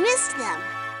worried I missed them.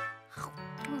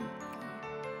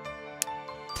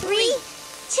 3,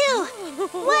 2,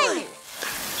 1.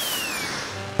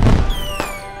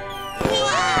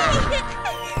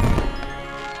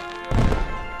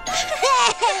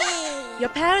 Your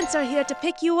parents are here to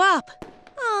pick you up.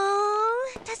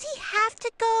 Oh, does he have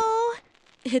to go?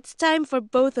 It's time for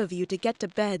both of you to get to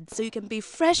bed so you can be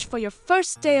fresh for your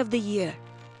first day of the year.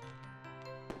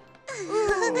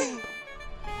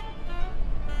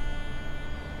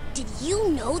 Did you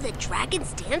know that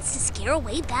dragons dance to scare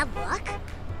away bad luck?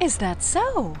 Is that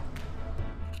so?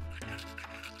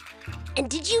 And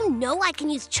did you know I can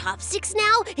use chopsticks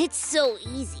now? It's so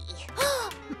easy.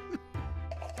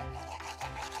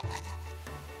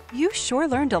 You sure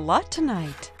learned a lot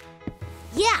tonight.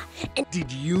 Yeah, and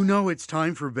Did you know it's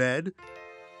time for bed?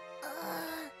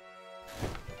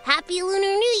 Happy Lunar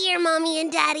New Year, Mommy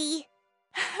and Daddy.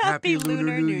 Happy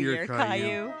Lunar New Year,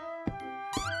 Caillou.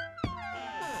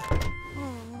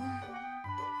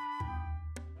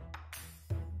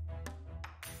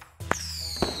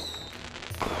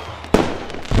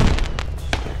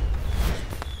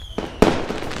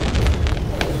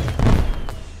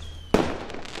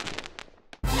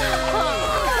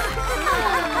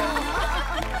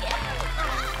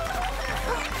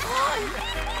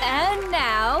 And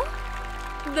now,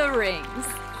 the rings.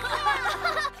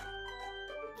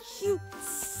 You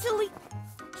silly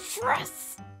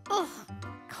dress. Ugh.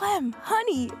 Clem,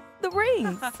 honey, the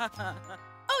rings.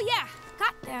 Oh yeah,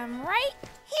 got them right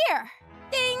here.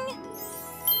 Ding.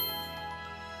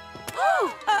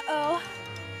 Oh, uh-oh.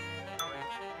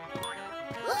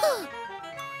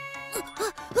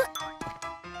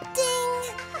 Ding.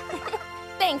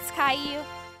 Thanks, Caillou.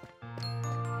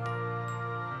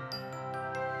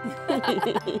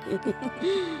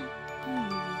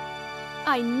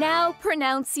 I now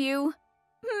pronounce you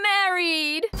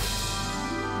married.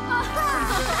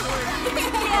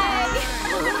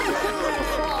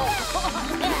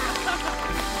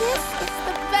 This is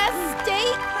the best day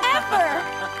ever.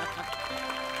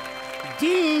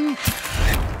 Ding!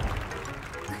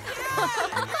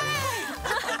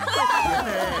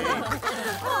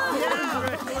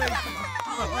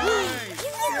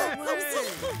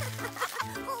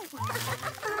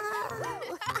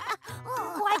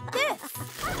 Like this.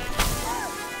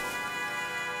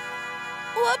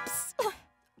 Whoops.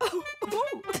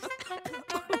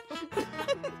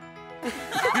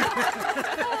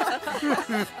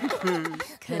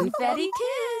 Confetti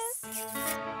kiss.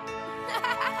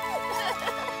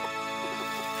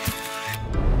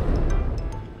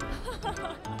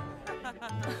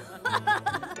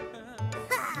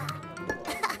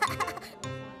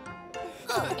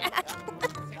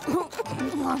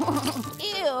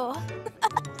 Ew.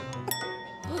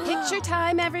 Picture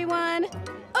time, everyone.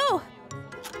 Oh,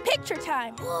 picture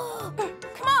time.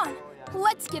 Come on,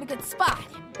 let's get a good spot.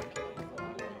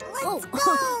 Let's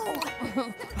go.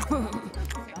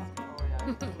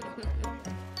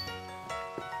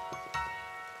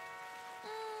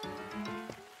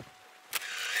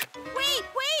 Wait!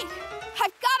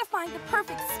 I've got to find the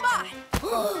perfect spot.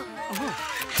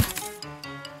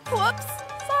 Whoops,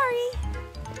 sorry.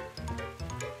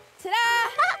 Ta-da!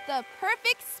 The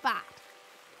perfect spot.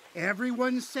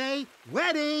 Everyone say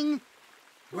wedding!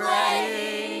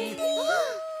 Wedding!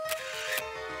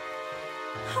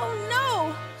 Oh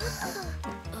no!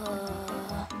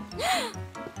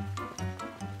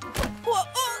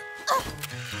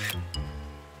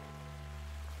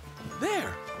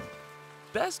 There!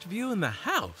 Best view in the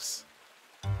house.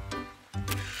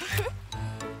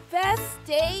 Best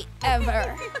day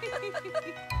ever.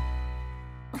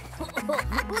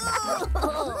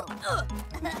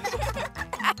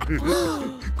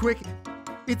 Quick,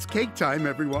 It's cake time,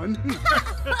 everyone.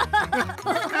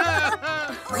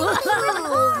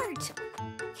 Report!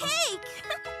 Cake!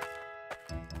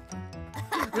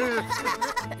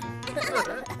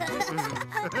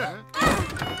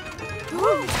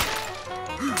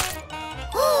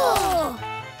 Oh!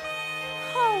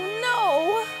 Oh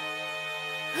no!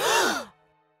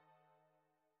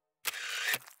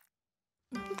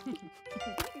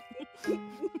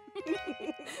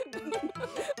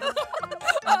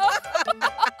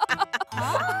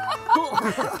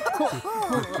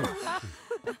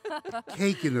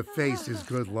 Cake in the face is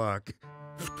good luck.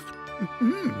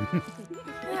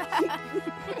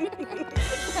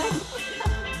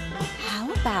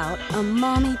 How about a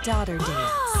mommy-daughter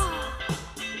dance?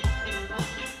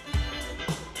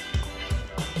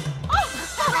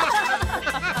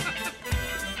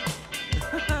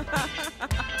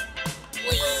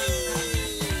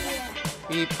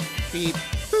 Beep, beep.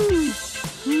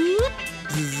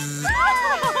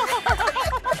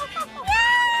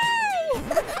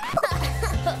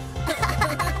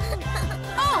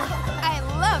 Oh, I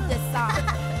love this song.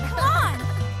 Come on.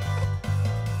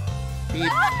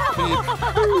 Beep, beep.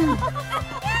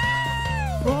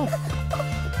 Oh.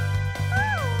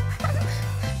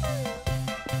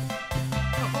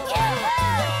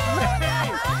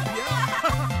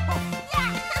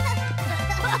 Best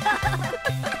day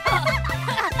ever!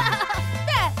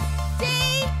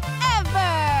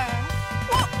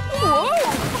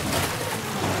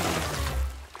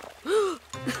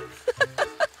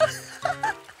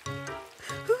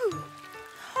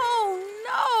 Oh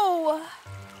no!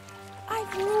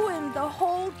 I've ruined the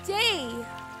whole day.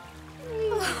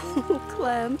 Oh,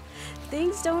 Clem,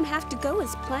 things don't have to go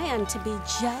as planned to be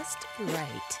just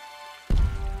right.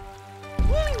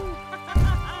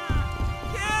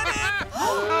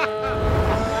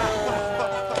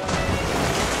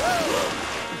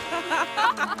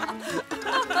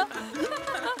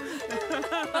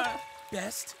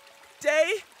 Best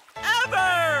day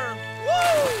ever! Woo!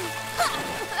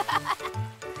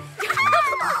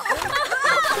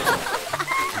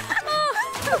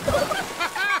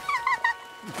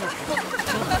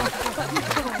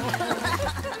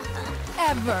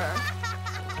 Ever.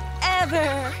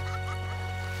 Ever.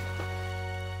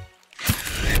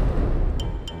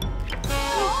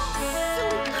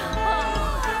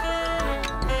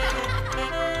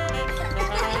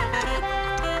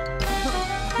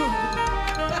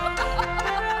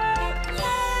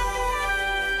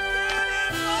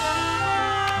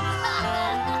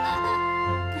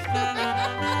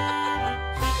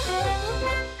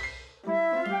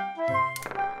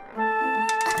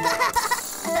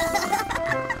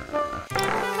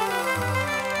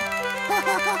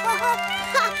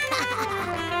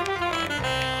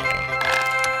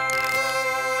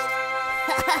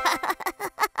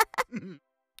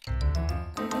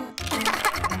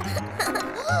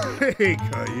 Hey,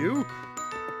 Caillou.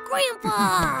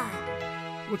 Grandpa!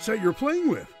 What's that you're playing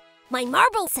with? My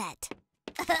marble set.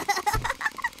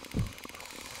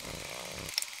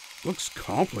 Looks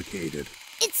complicated.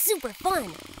 It's super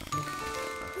fun.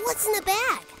 What's in the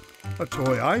bag? A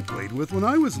toy I played with when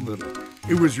I was little.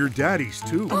 It was your daddy's,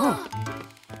 too. Oh.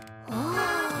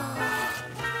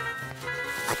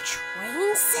 A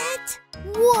train set?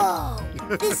 Whoa!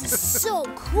 This is so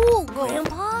cool,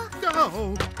 Grandpa.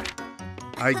 No.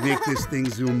 I'd make this thing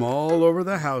zoom all over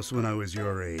the house when I was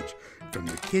your age. From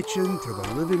the kitchen to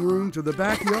the living room to the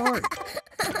backyard.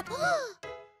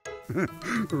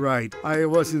 Right, I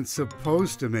wasn't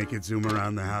supposed to make it zoom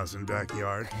around the house and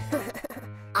backyard.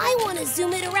 I want to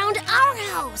zoom it around our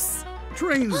house.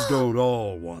 Trains don't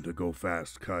all want to go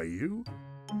fast, Caillou.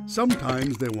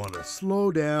 Sometimes they want to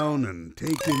slow down and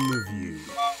take in the view.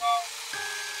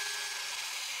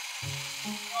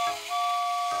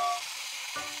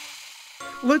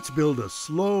 Let's build a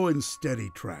slow and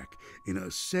steady track in a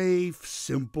safe,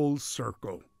 simple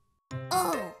circle.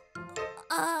 Oh,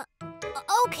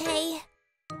 okay.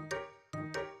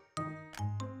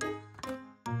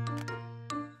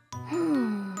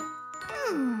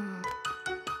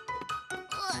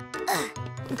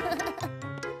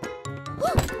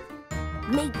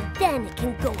 Maybe then it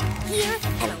can go up here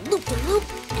and a loop-de-loop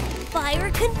and fire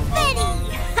confetti.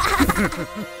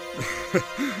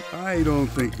 I don't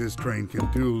think this train can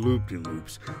do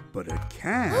loop-de-loops, but it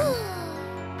can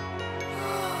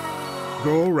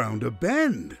go around a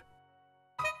bend.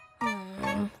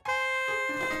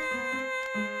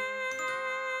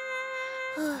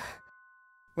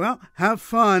 Well, have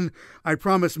fun. I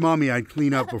promised Mommy I'd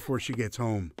clean up before she gets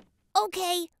home.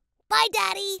 Okay. Bye,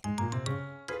 Daddy.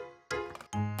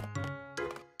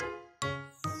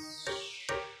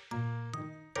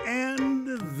 And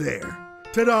there.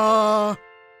 Ta-da!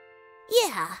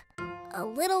 Yeah, a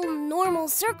little normal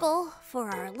circle for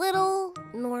our little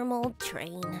normal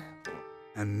train.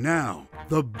 And now,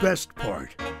 the best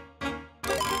part.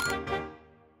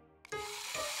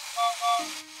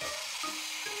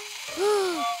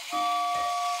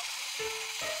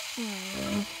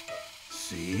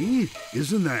 See?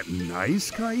 Isn't that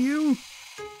nice, Caillou?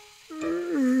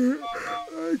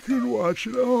 I could watch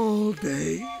it all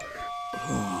day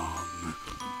long.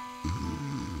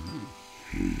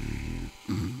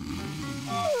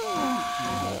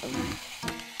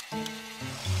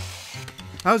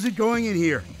 How's it going in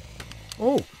here?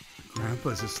 Oh,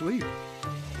 Grandpa's asleep.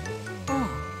 Oh,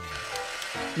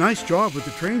 nice job with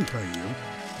the train, Caillou.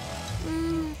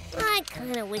 I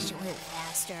kind of wish it went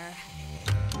faster.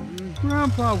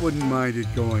 Grandpa wouldn't mind it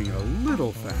going a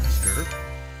little faster.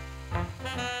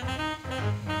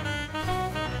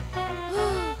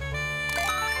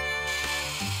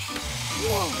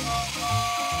 Whoa.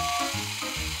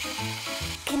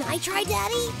 Can I try,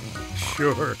 Daddy?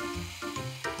 Sure.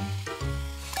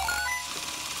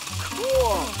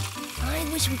 Cool. I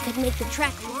wish we could make the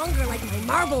track longer like my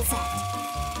marble set.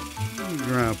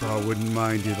 Grandpa wouldn't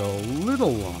mind it a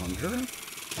little longer.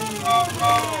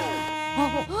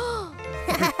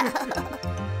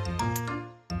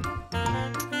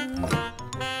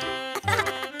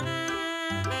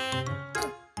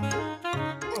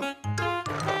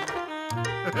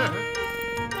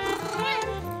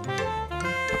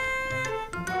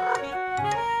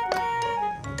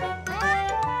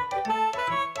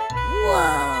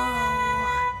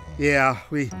 Yeah,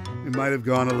 we might have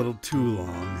gone a little too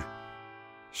long.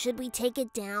 Should we take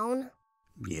it down?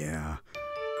 Yeah.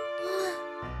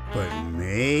 But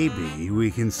maybe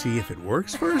we can see if it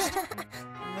works first?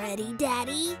 Ready,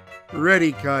 Daddy?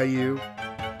 Ready, Caillou.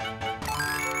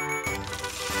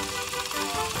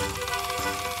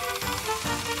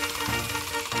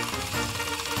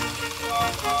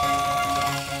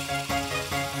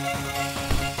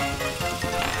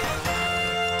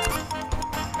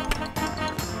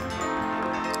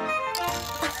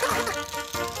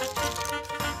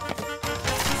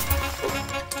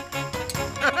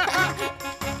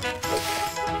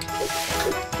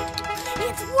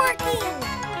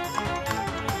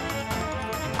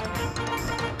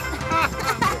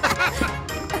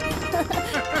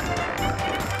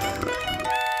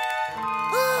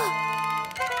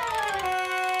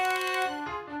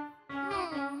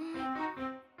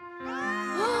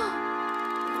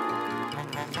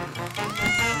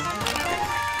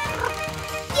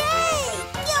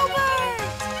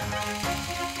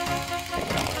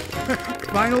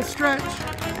 Final stretch.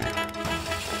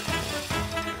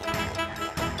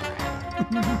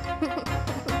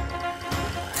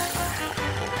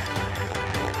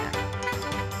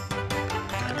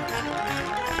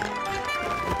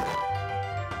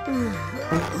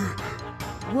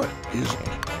 What is it?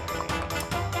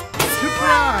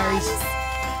 Surprise!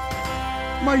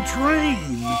 My train!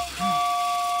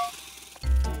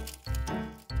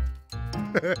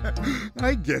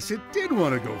 I guess it did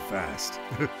want to go fast.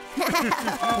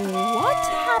 What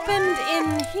happened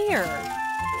in here?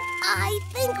 I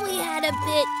think we had a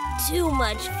bit too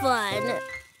much fun.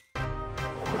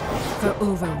 For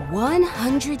over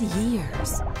 100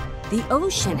 years, the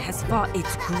ocean has fought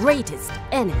its greatest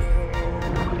enemy,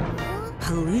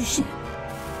 pollution.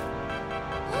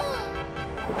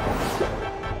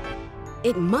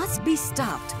 It must be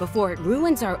stopped before it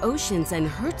ruins our oceans and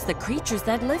hurts the creatures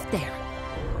that live there.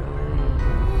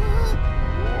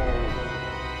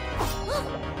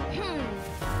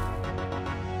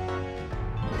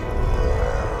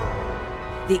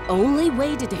 The only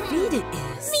way to defeat it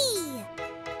is... Me!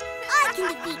 I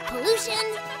can defeat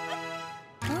pollution!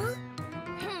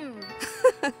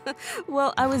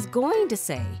 Well, I was going to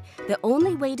say, the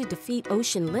only way to defeat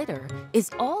ocean litter is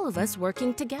all of us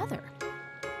working together.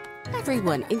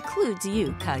 Everyone includes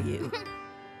you, Caillou.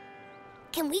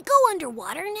 Can we go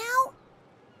underwater now?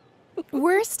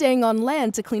 We're staying on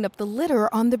land to clean up the litter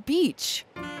on the beach.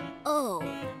 Oh.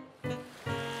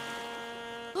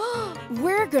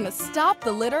 We're gonna stop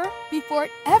the litter before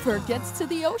it ever gets to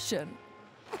the ocean.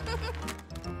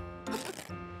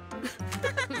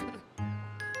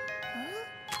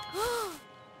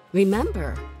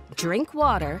 Remember, drink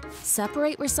water,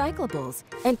 separate recyclables,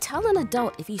 and tell an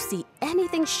adult if you see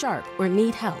anything sharp or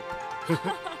need help.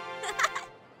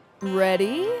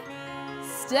 Ready,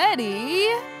 steady.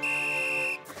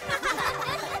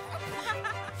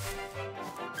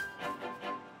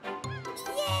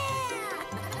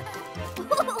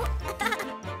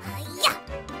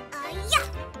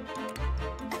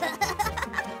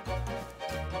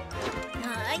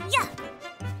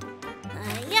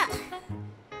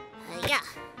 Yeah.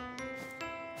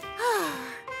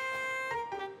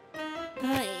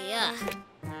 Yeah.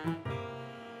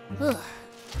 Ugh.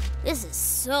 This is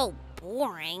so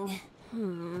boring.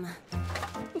 I'm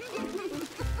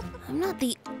not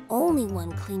the only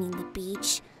one cleaning the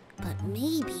beach, but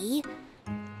maybe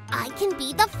I can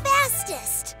be the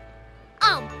fastest.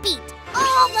 I'll beat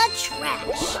all the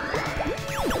trash.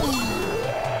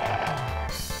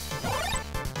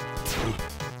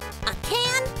 A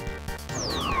can?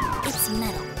 It's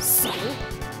metal, so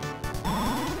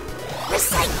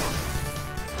recycle.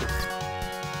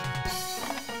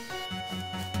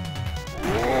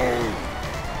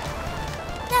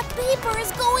 That paper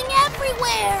is going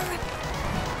everywhere.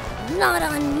 Not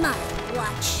on my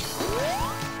watch.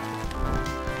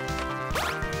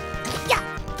 Yeah.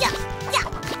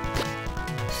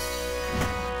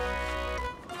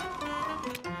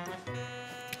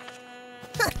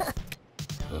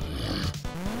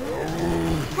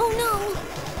 Oh no,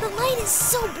 the light is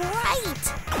so bright.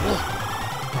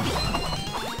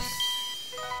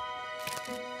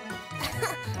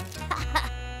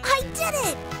 I did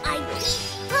it! I beat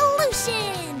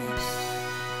pollution!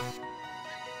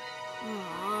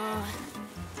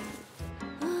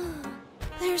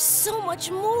 There's so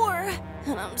much more,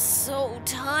 and I'm so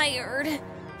tired.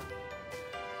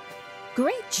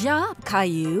 Great job,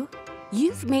 Caillou.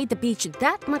 You've made the beach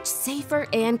that much safer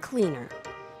and cleaner.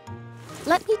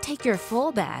 Let me take your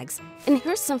full bags, and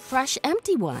here's some fresh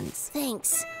empty ones.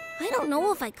 Thanks. I don't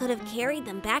know if I could have carried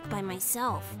them back by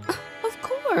myself. Of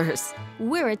course.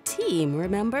 We're a team,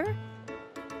 remember?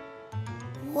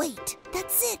 Wait,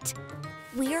 that's it.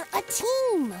 We're a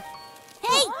team.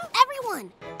 Hey,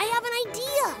 everyone! I have an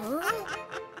idea.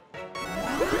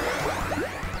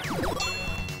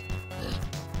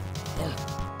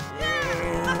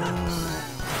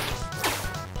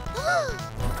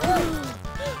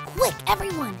 Quick,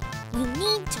 everyone! We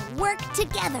need to work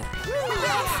together.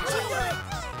 Let's do it!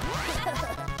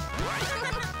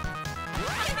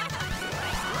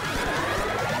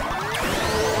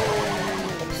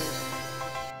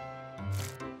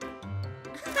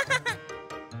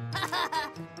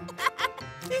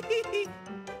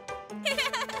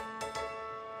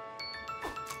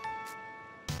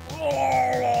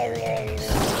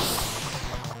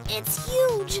 It's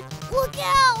huge! Look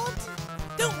out!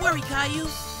 Don't worry, Caillou.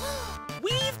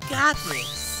 We've got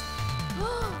this.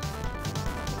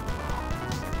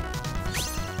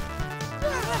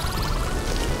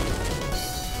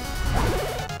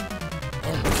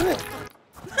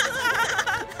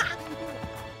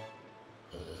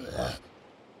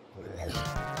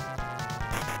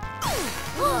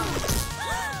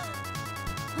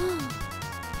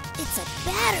 It's a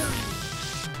battery.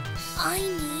 I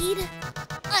need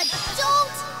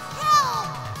adult help.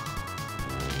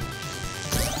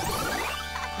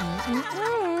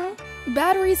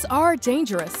 Batteries are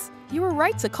dangerous. You were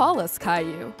right to call us,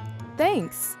 Caillou.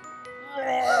 Thanks.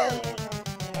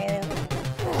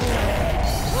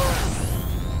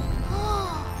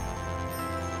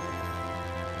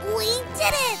 We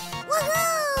did it!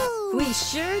 Woohoo! We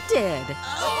sure did.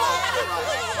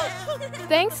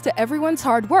 Thanks to everyone's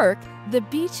hard work, the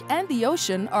beach and the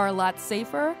ocean are a lot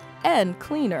safer and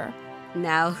cleaner.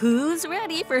 Now who's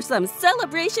ready for some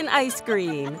celebration ice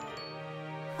cream?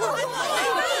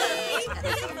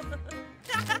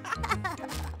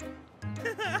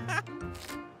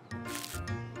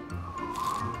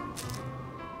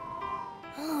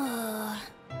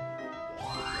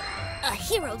 A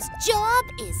hero's job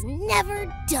is never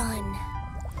done.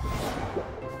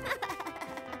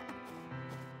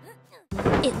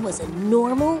 It was a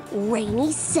normal,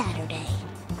 rainy Saturday.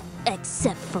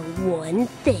 Except for one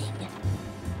thing.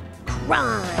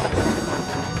 Crime!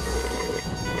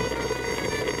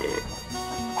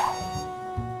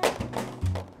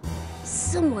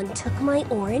 Someone took my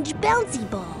orange bouncy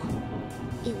ball.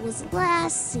 It was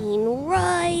last seen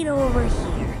right over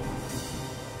here.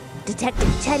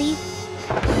 Detective Teddy,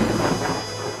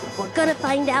 we're gonna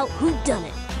find out who done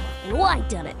it, and why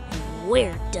done it, and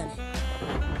where done it.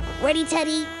 Ready,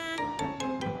 Teddy?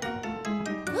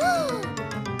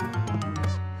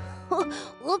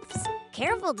 Whoops,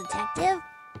 careful, detective.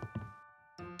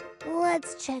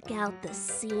 Let's check out the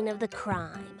scene of the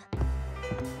crime.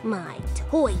 My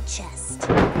toy chest.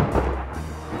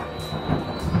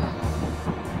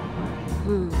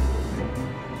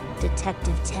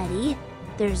 Detective Teddy,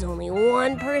 there's only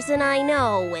one person I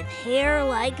know with hair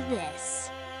like this.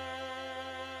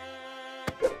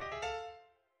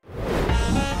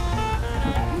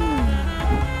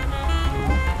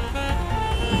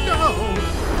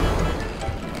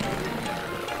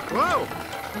 Whoa!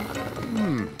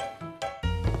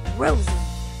 Rosie.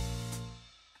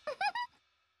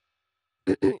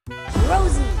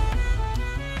 Rosie.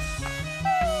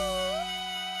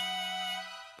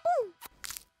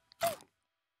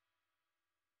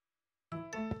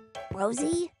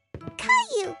 Rosie?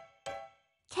 Caillou.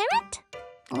 Carrot?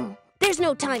 There's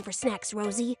no time for snacks,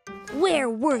 Rosie. Where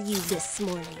were you this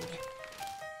morning?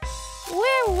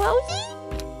 Where, Rosie?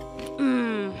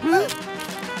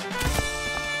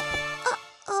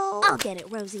 Uh-oh. I'll get it,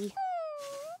 Rosie.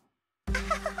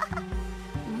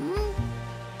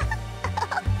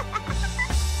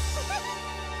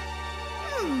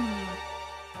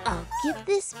 I'll give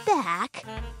this back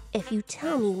if you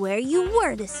tell me where you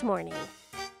were this morning.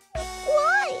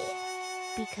 Why?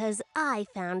 Because I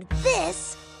found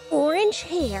this orange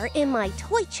hair in my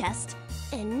toy chest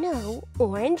and no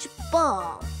orange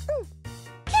ball.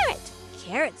 Carrot.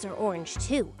 Carrots are orange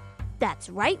too. That's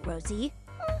right, Rosie.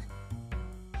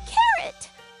 Carrot.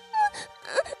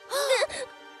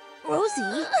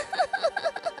 Rosie?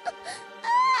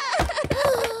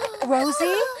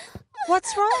 Rosie?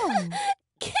 What's wrong?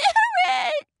 Carrot!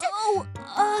 Oh,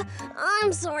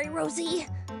 I'm sorry, Rosie.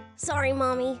 Sorry,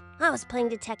 Mommy. I was playing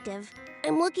detective.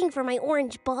 I'm looking for my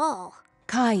orange ball.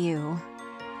 Caillou,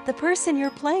 the person you're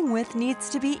playing with needs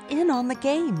to be in on the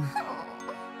game.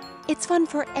 It's fun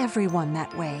for everyone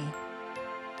that way.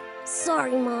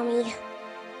 Sorry, Mommy.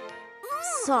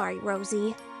 Sorry,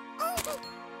 Rosie.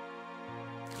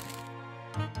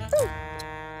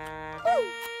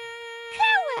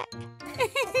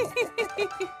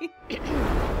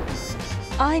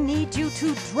 I need you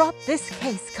to drop this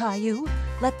case, Caillou.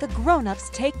 Let the grown-ups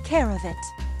take care of it.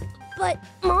 But,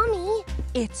 Mommy...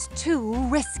 It's too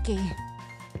risky.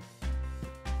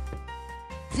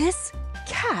 This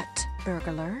cat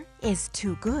burglar is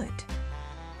too good.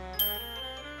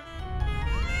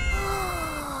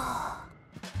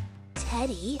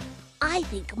 Teddy, I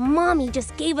think Mommy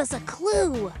just gave us a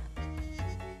clue.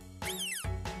 A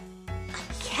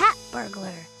cat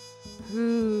burglar.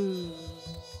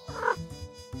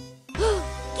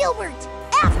 Gilbert,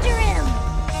 after him!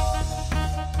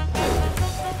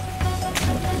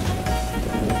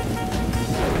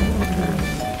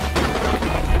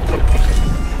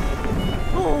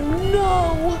 Oh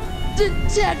no!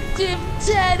 Detective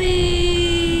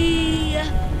Teddy!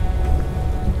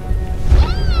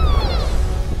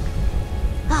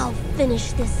 I'll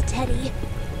finish this, Teddy.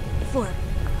 For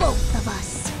both of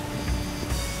us.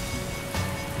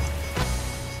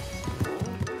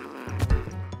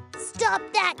 Stop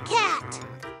that cat!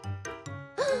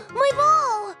 My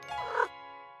ball!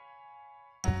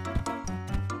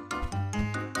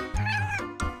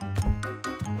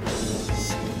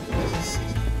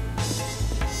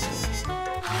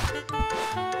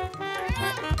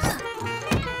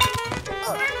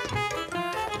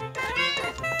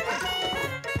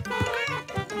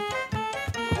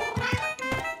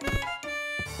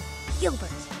 Gilbert,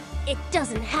 it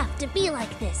doesn't have to be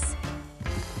like this.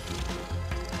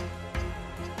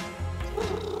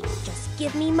 Just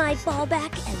give me my ball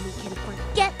back and we can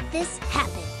forget this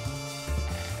happened.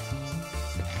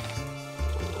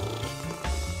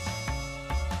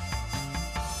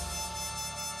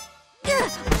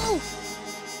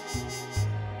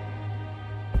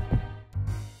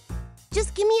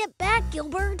 Just give me it back,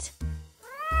 Gilbert.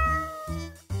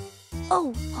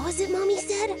 Oh, what was it Mommy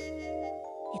said?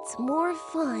 It's more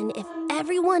fun if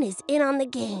everyone is in on the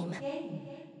game.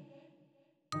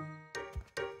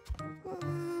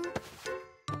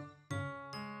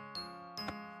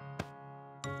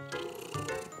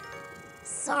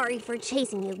 Sorry for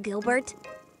chasing you, Gilbert.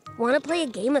 Want to play a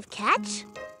game of catch?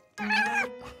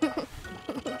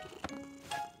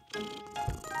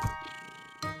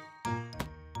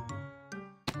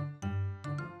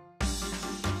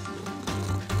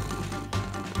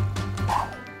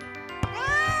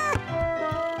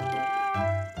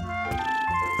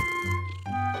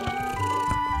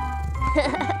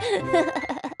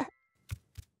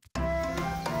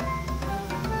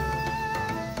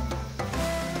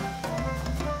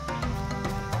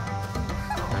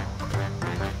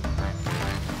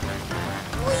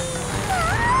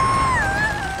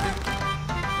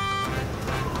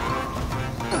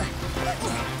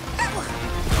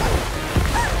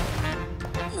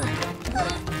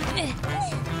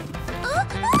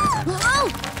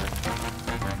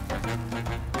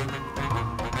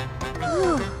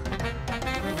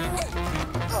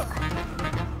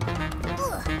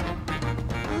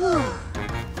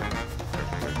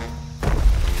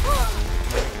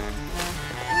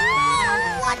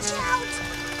 Watch out!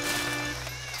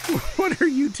 What are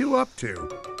you two up to?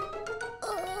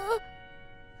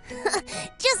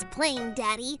 Just playing,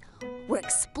 Daddy. We're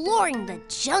exploring the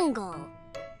jungle.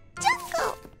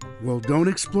 Jungle! Well, don't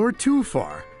explore too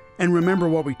far. And remember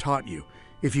what we taught you.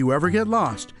 If you ever get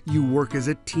lost, you work as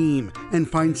a team and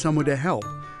find someone to help,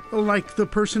 like the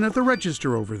person at the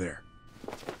register over there.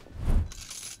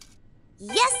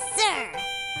 Yes, sir!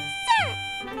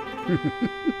 Sir!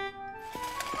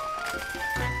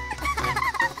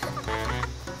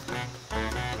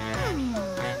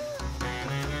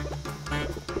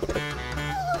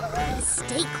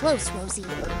 Stay close, Rosie.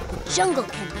 The jungle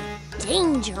can be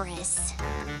dangerous.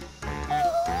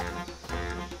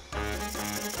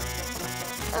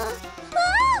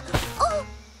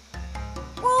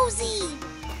 Rosie!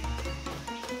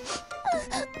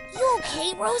 You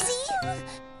okay, Rosie?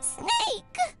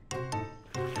 Snake!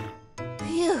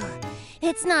 Phew.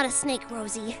 It's not a snake,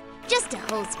 Rosie. Just a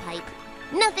hose pipe.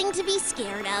 Nothing to be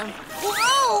scared of.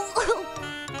 Whoa!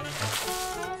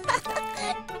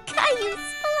 Caillou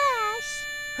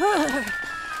splash!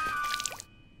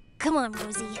 Come on,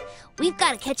 Rosie. We've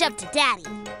got to catch up to Daddy.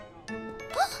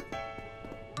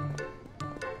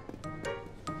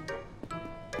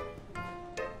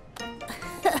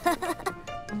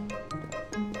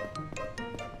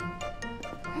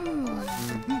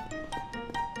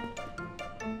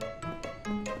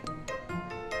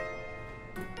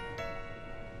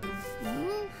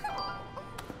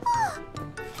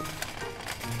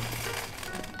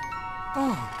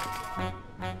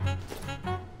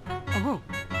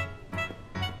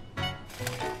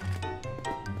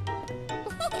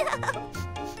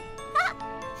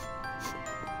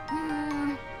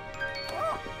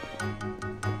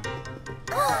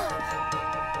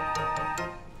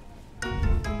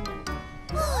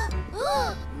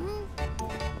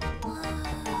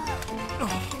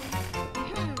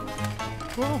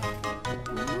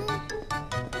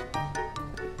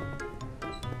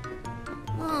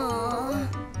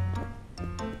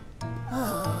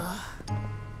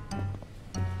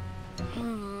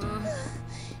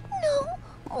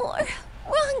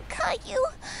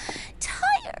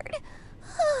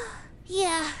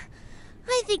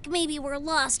 Maybe we're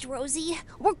lost, Rosie.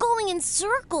 We're going in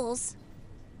circles.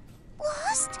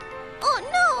 Lost? Oh,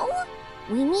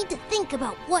 no! We need to think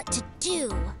about what to do.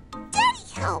 Daddy,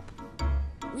 help!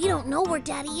 We don't know where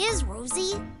Daddy is,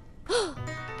 Rosie.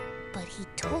 But he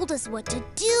told us what to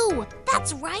do.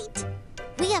 That's right.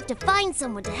 We have to find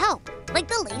someone to help, like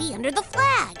the lady under the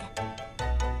flag.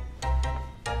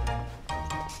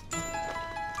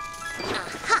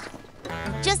 Aha!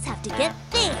 We just have to get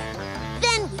there.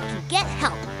 Then we can get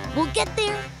help. We'll get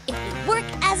there if we work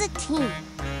as a team.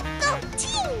 Go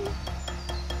team!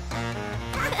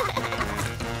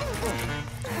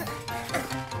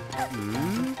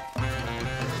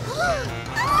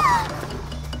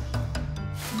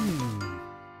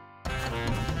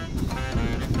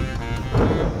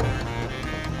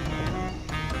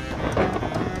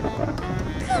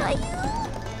 Caillou!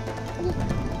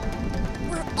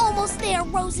 We're almost there,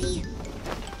 Rosie.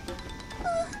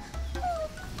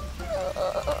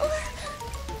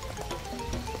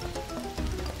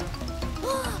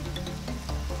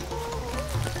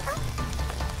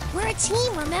 We're a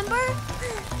team, remember?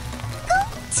 Go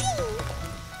team!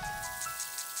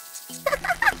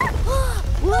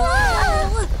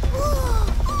 Whoa!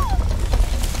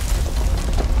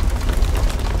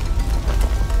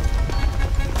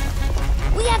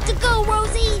 We have to go,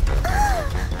 Rosie!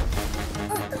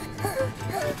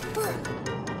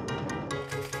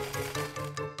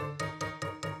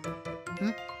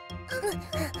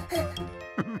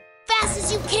 Fast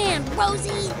as you can,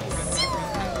 Rosie! Did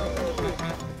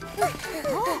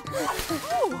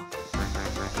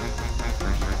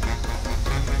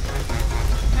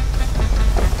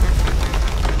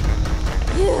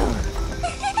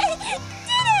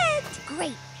it!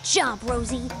 Great job,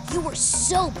 Rosie. You were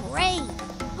so brave.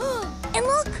 And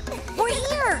look, we're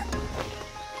here.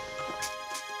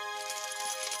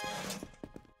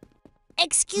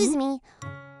 Excuse me.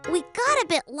 We got a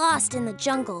bit lost in the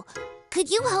jungle. Could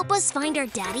you help us find our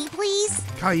daddy, please?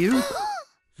 Caillou?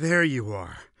 There you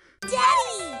are.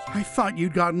 Daddy! I thought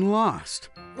you'd gotten lost.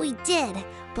 We did,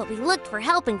 but we looked for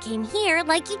help and came here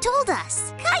like you told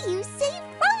us. Caillou saved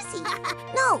Rosie.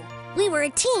 No, we were a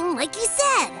team like you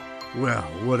said. Well,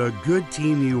 what a good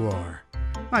team you are.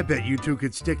 I bet you two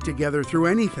could stick together through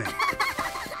anything.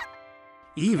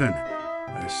 Even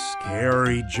a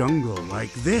scary jungle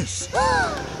like this.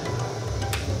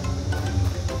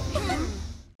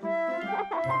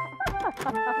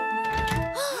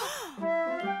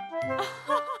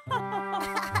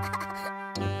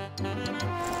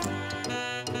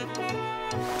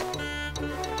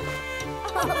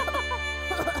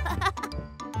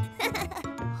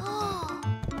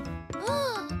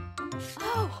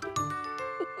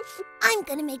 I'm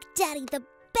gonna make Daddy the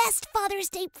best Father's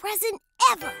Day present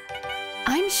ever.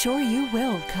 I'm sure you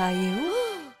will, Caillou.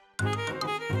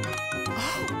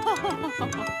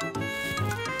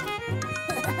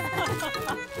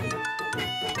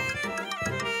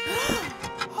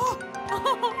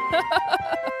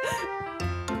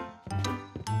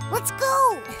 Let's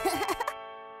go!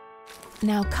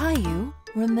 Now, Caillou,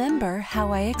 remember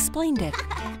how I explained it.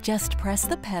 Just press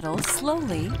the pedals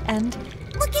slowly and...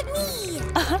 Look at me!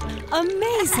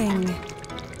 Amazing!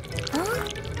 Huh?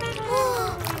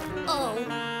 Oh.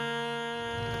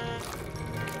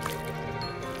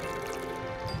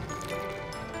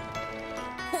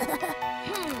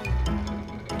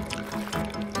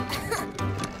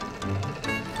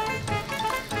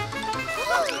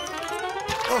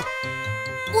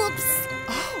 Whoops!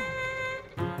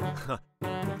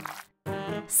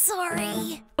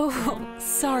 Sorry. Oh,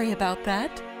 sorry about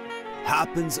that.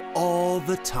 Happens all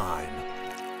the time.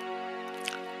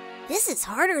 This is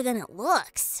harder than it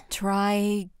looks.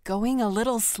 Try going a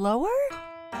little slower?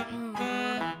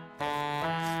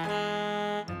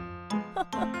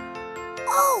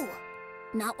 Oh!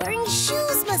 Not wearing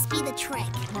shoes must be the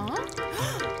trick. Huh?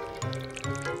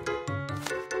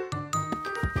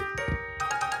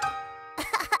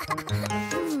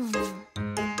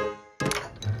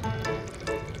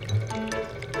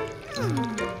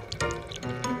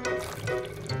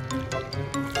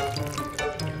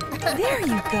 There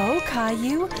you go,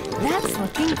 Caillou. That's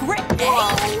looking great.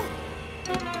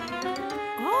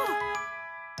 Whoa.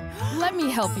 Let me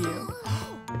help you.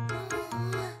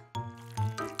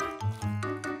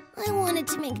 I wanted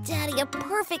to make Daddy a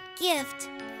perfect gift,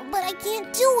 but I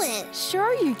can't do it.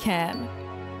 Sure you can.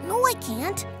 No, I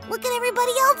can't. Look at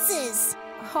everybody else's.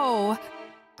 Oh,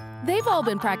 they've all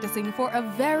been practicing for a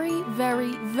very,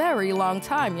 very, very long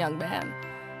time, young man.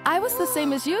 I was the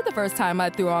same as you the first time I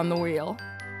threw on the wheel.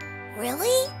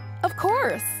 Really? Of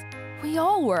course. We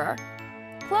all were.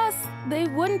 Plus, they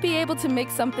wouldn't be able to make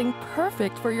something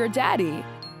perfect for your daddy.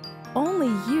 Only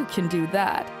you can do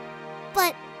that.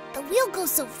 But the wheel goes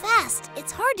so fast,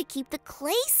 it's hard to keep the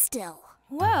clay still.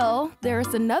 Well,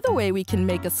 there's another way we can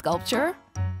make a sculpture,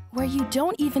 where you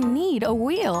don't even need a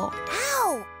wheel.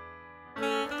 How?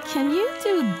 Can you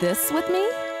do this with me?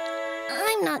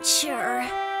 I'm not sure.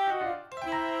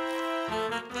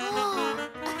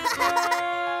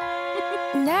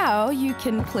 Now you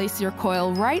can place your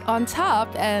coil right on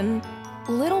top and,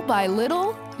 little by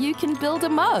little, you can build a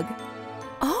mug.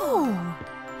 Oh,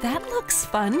 that looks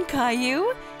fun,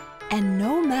 Caillou. And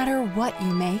no matter what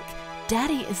you make,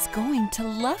 Daddy is going to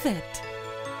love it.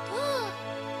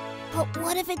 But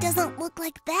what if it doesn't look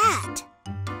like that?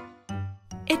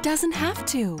 It doesn't have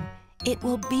to. It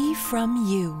will be from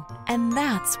you, and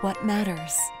that's what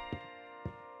matters.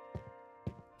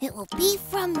 It will be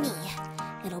from me.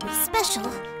 It'll be special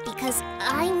because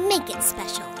I make it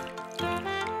special.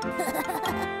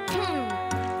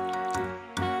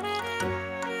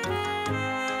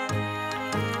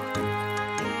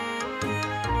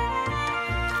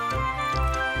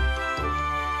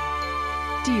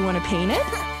 Do you want to paint it?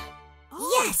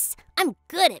 Yes! I'm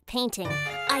good at painting.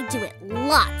 I do it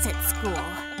lots at school.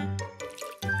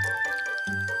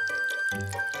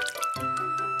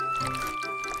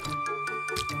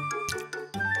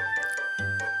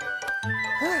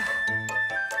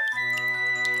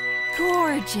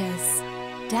 Gorgeous.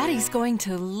 Daddy's going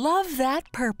to love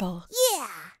that purple. Yeah.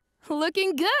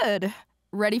 Looking good.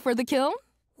 Ready for the kiln?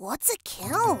 What's a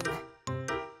kiln?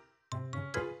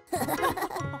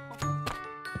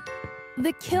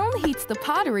 The kiln heats the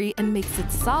pottery and makes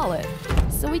it solid,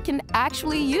 so we can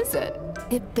actually use it.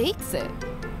 It bakes it.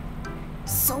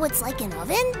 So it's like an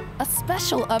oven? A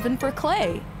special oven for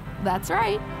clay. That's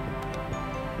right.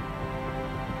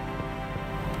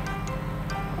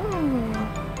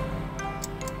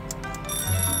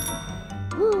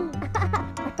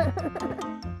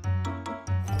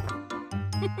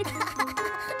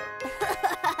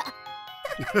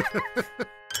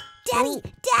 Daddy!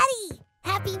 Daddy!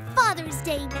 Happy Father's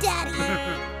Day, Daddy!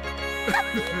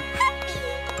 Happy!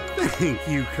 Thank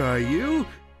you, Caillou.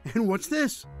 And what's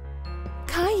this?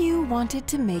 Caillou wanted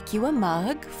to make you a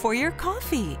mug for your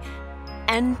coffee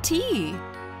and tea.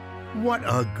 What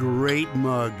a great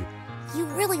mug. You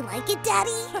really like it,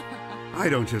 Daddy? I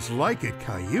don't just like it,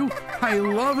 Caillou. I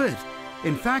love it.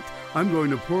 In fact, I'm going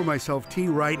to pour myself tea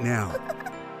right now.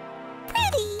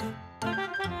 Pretty!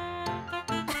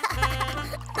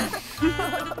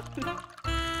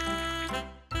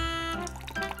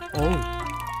 Oh.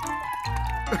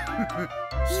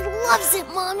 He loves it,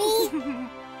 Mommy!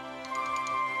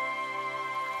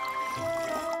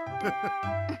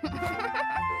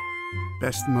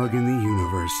 Best mug in the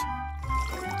universe.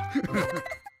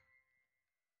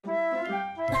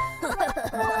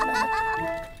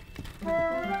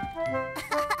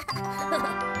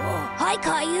 Hi,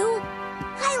 Caillou.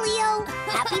 Hi, Leo.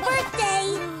 Happy birthday.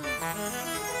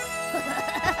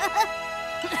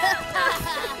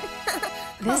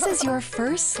 This is your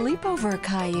first sleepover,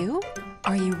 Caillou.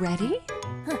 Are you ready?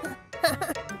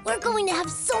 We're going to have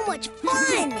so much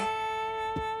fun.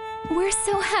 We're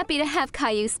so happy to have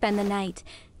Caillou spend the night.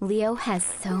 Leo has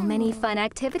so many fun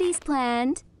activities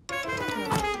planned.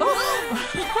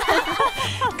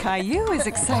 Caillou is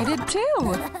excited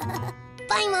too.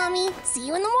 Bye, Mommy. See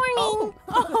you in the morning.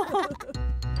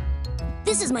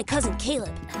 This is my cousin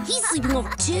Caleb. He's sleeping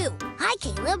over too. Hi,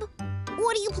 Caleb.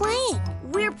 What are you playing?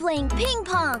 We're playing ping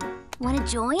pong. Want to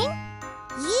join?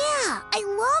 Yeah, I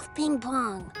love ping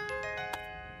pong.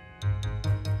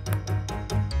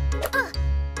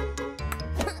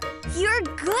 You're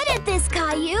good at this,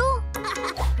 Caillou.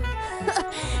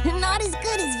 Not as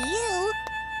good as you.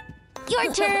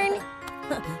 Your turn.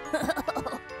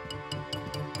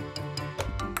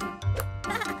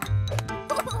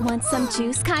 Want some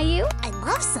juice, Caillou? I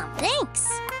love some, thanks.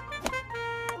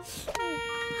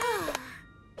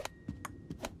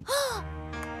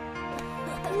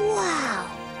 Wow,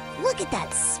 look at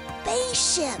that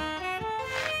spaceship.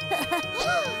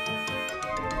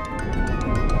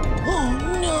 Oh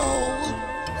no!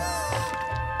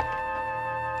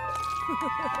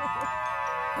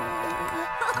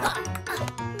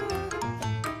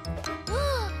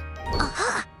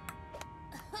 Aha!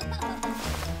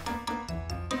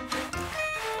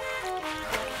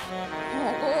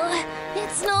 Oh,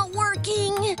 it's not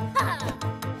working.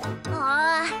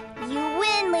 You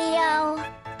win, Leo.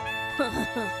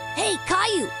 Hey,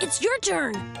 Caillou, it's your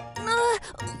turn.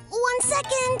 1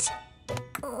 second.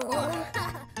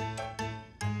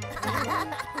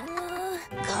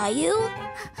 Caillou?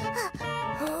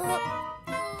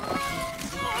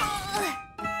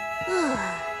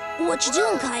 What you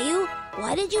doing, Caillou?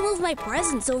 Why did you move my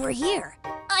presents over here?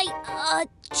 I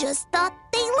just thought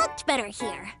they looked better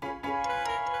here.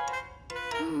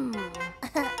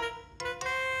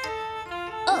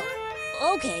 Oh,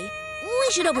 okay.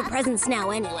 We should open presents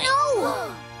now anyway.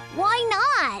 No! Why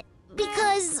not?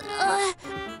 Because,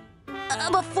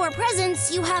 before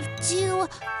presents, you have to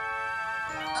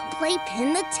play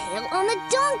pin the tail on the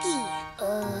donkey.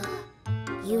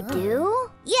 You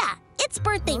do? Yeah, it's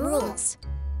birthday rules.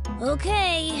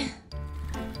 Okay.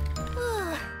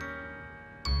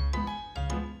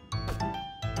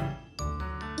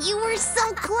 You were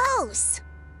so close.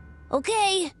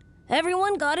 Okay,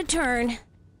 everyone got a turn.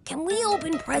 Can we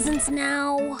open presents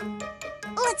now?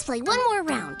 Let's play one more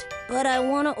round, but I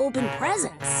want to open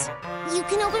presents. You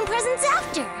can open presents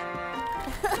after.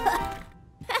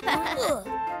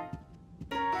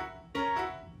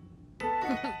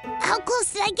 How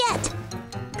close did I get?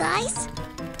 Guys?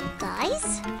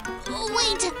 Guys? Oh,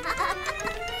 wait!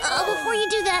 Before you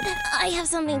do that, I have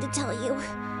something to tell you.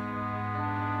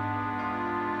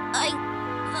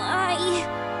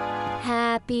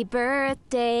 Happy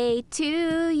birthday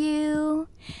to you.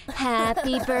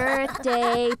 Happy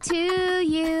birthday to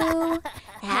you.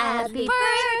 Happy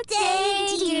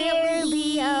birthday, dear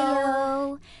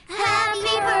Leo.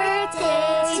 Happy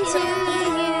birthday to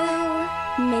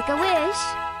you. Make a wish.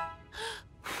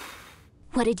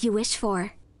 What did you wish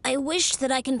for? I wish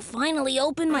that I can finally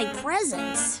open my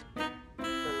presents.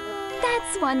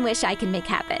 That's one wish I can make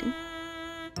happen.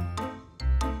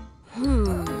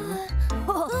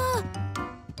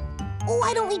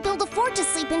 Why don't we build a fort to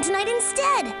sleep in tonight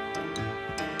instead?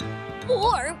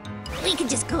 Or we could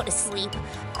just go to sleep.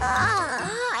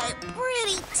 I'm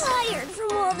pretty tired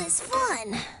from all this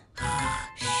fun.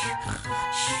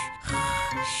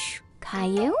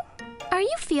 Caillou, are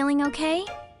you feeling okay?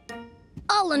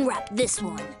 I'll unwrap this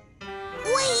one.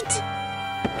 Wait!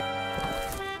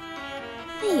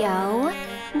 Leo,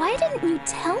 why didn't you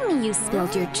tell me you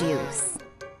spilled your juice?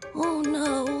 Oh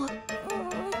no.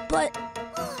 But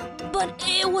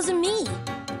it wasn't me.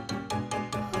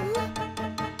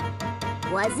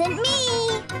 Wasn't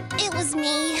me. It was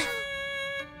me.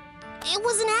 It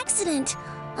was an accident.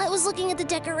 I was looking at the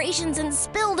decorations and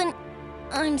spilled and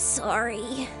I'm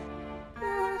sorry.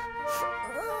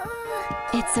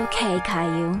 It's okay,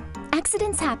 Caillou.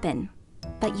 Accidents happen.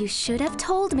 But you should have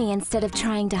told me instead of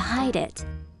trying to hide it.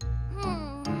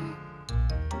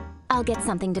 I'll get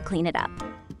something to clean it up.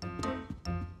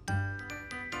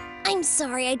 I'm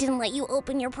sorry I didn't let you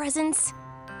open your presents.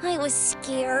 I was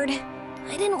scared.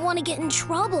 I didn't want to get in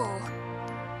trouble.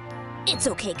 It's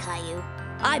okay, Caillou.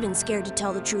 I've been scared to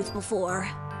tell the truth before.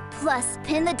 Plus,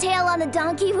 pin the tail on the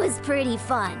donkey was pretty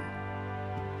fun.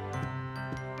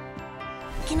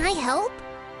 Can I help?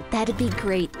 That'd be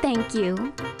great, thank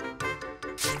you.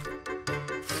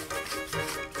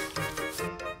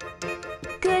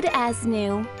 Good as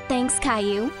new. Thanks,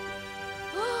 Caillou.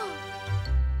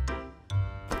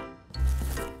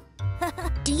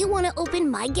 Do you want to open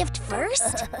my gift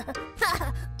first?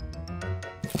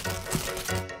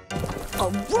 A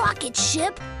rocket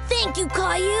ship? Thank you,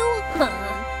 Caillou!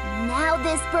 Now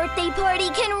this birthday party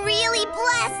can really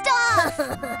blast off!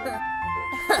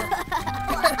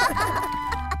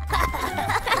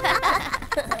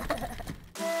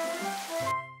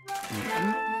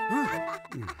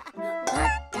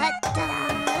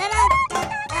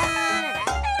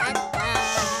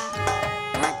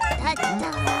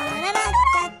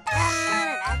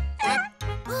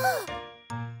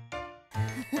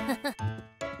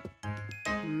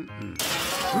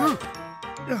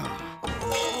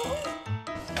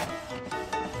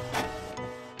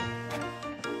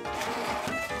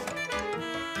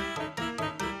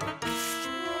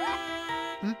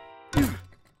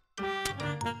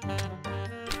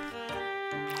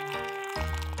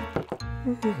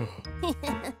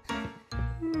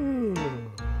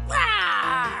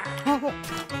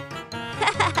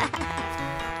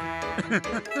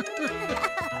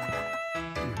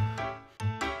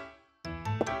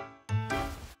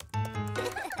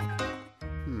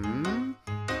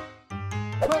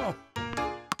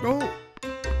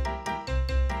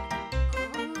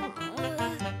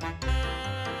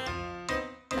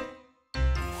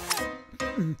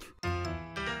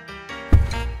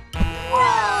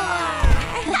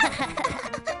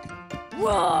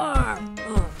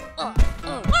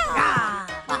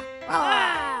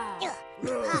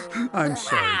 I'm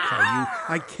sorry, Caillou.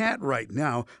 I can't right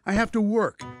now. I have to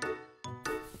work.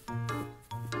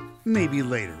 Maybe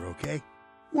later, okay?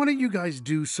 Why don't you guys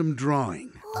do some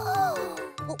drawing?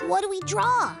 What do we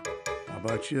draw? How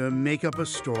about you make up a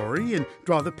story and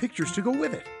draw the pictures to go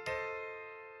with it?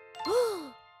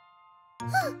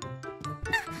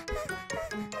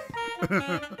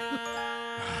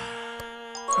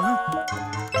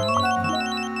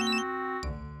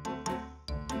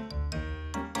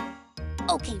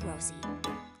 Okay, Rosie.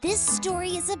 This story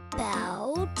is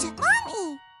about...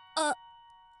 Mommy!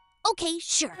 Okay,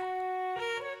 sure.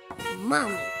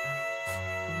 Mommy.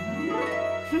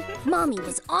 Mommy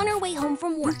was on her way home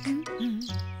from work.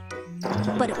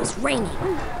 But it was raining.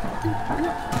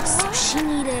 So she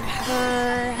needed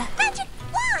her... magic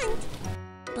wand!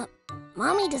 But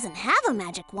Mommy doesn't have a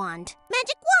magic wand.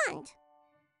 Magic wand!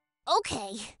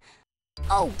 Okay.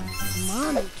 Oh,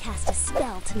 Mommy cast a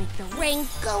spell to make the rain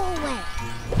go away.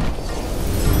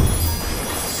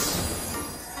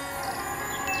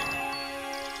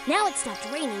 Now it stopped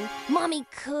raining, Mommy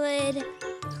could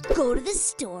go to the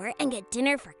store and get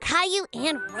dinner for Caillou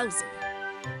and Rosie.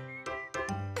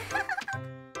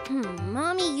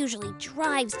 Mommy usually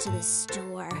drives to the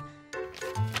store.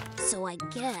 So I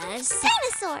guess...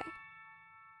 Dinosaur!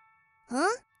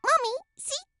 Huh? Mommy,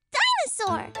 see?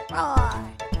 Dinosaur!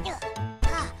 Roar!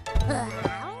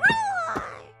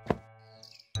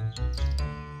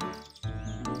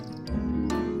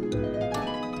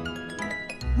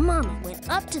 Mommy went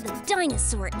up to the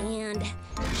dinosaur and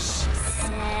she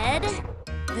said...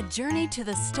 The journey to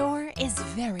the store is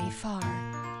very far.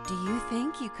 Do you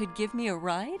think you could give me a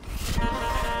ride?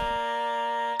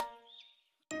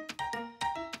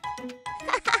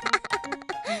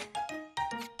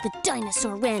 The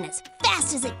dinosaur ran as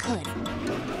fast as it could.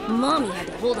 Mommy had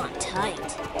to hold on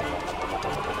tight.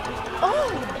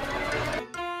 Oh!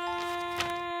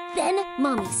 Then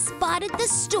Mommy spotted the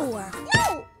store.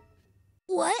 No!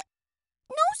 What?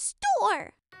 No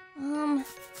store!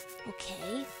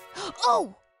 Okay.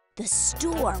 Oh! The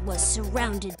store was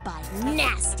surrounded by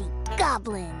nasty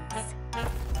goblins.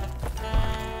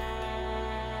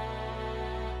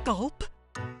 Gulp.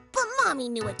 But Mommy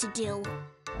knew what to do.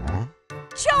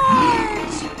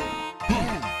 Charge!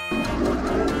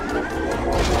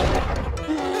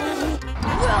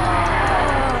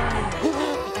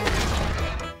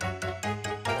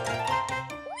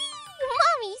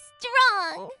 Mommy's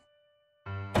strong!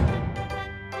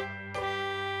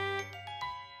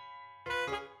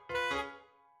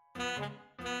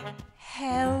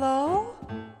 Hello?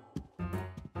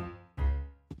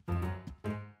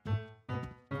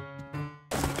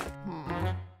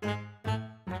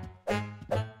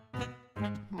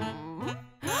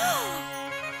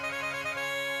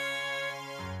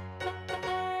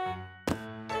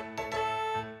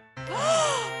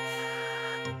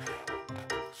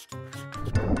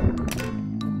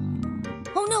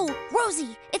 Oh no,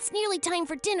 Rosie, it's nearly time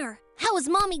for dinner. How is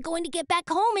Mommy going to get back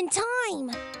home in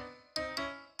time?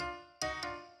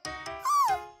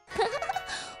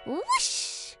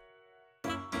 Whoosh!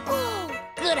 Oh,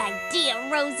 good idea,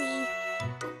 Rosie.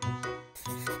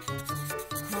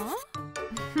 Huh?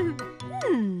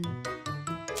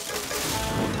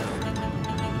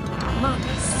 Mom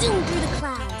zoomed through the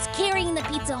clouds, carrying the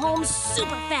pizza home super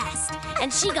fast.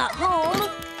 And she got home.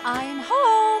 I'm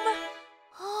home.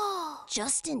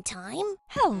 Just in time?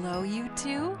 Hello, you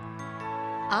two.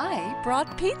 I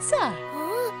brought pizza.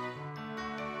 Huh?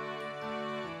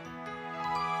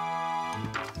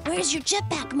 Where's your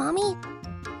jetpack, Mommy?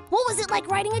 What was it like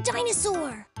riding a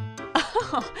dinosaur?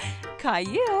 Oh,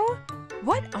 Caillou,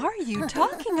 what are you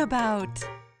talking about?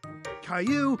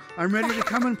 Caillou, I'm ready to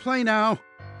come and play now.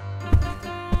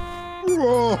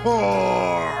 Roar!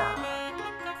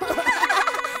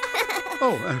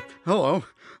 Oh, hello.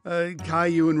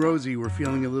 Caillou and Rosie were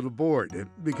feeling a little bored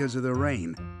because of the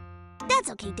rain. That's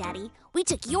okay, Daddy. We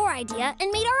took your idea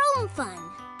and made our own fun.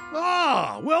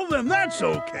 Ah, well then that's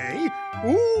okay.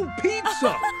 Ooh,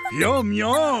 pizza! Yum,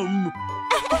 yum!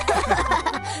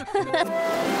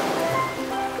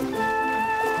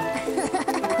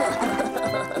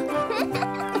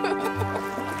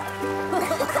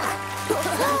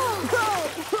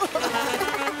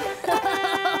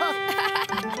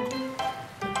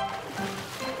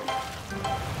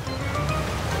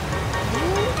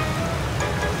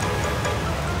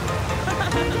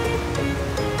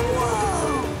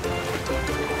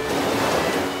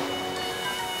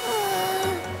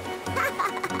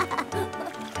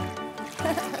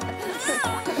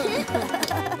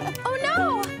 Oh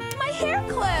no! My hair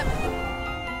clip!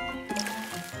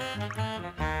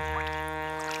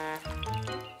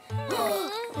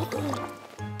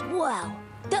 Wow,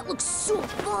 that looks so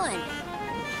fun!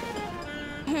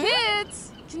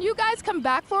 Kids, can you guys come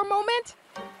back for a moment?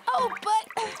 Oh, but...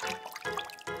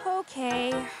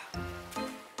 Okay.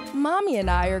 Mommy and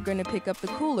I are going to pick up the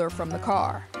cooler from the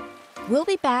car. We'll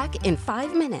be back in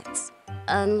 5 minutes.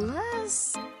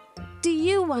 Unless... Do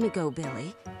you want to go,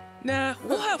 Billy? Nah,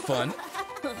 we'll have fun.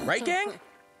 Right, gang?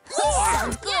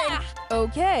 Sounds good! Yeah.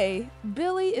 Okay,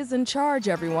 Billy is in charge,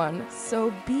 everyone,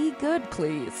 so be good,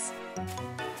 please.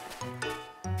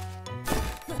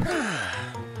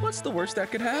 What's the worst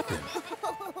that could happen?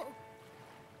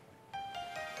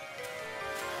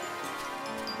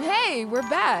 Hey, we're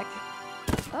back.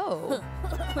 Oh.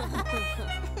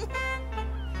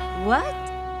 What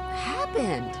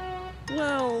happened?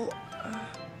 Well...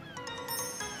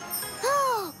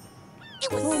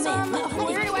 It was so fun!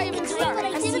 Where do I even start?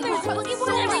 Everything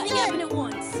happened at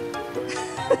once.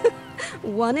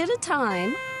 One at a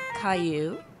time,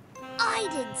 Caillou. I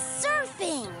did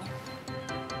surfing!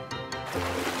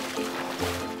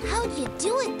 How'd you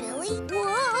do it, Billy?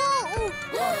 Whoa!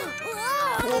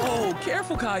 Whoa,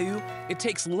 careful, Caillou. It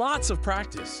takes lots of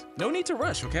practice. No need to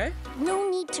rush, okay? No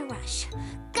need to rush.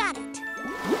 Got it.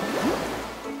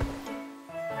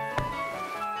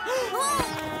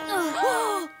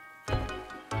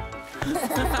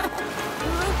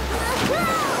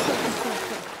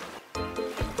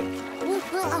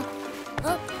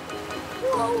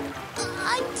 Whoa!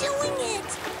 I'm doing it!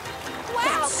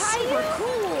 Wow, Super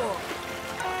cool!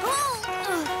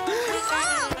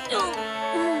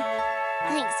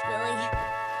 Thanks, Billy.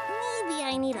 Maybe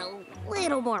I need a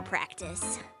little more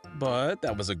practice. But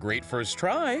that was a great first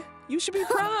try. You should be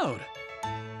proud.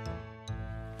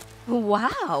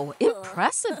 Wow,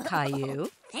 impressive, Caillou.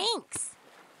 Thanks.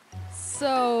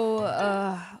 So,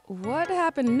 what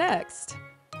happened next?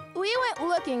 We went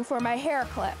looking for my hair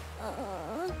clip.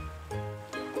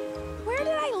 Where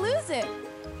did I lose it?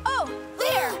 Oh,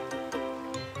 there!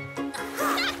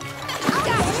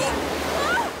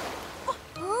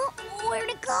 Where'd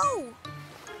it go?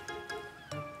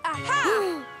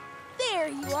 Aha! There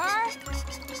you are!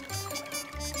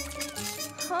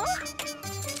 Huh?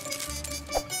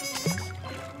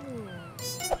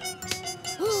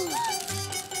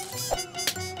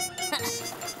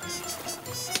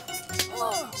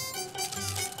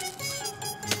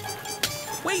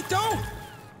 Wait, don't!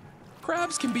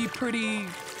 Crabs can be pretty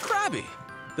crabby.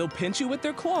 They'll pinch you with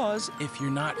their claws if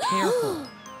you're not careful.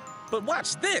 But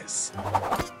watch this.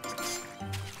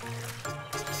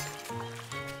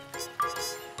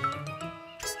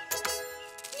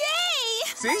 Yay!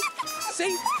 See?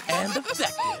 Safe and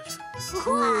effective.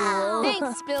 Wow!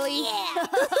 Thanks, Billy.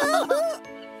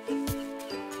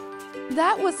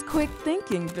 That was quick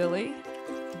thinking, Billy.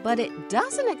 But it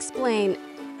doesn't explain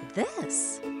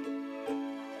this.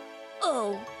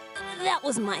 Oh, that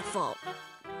was my fault.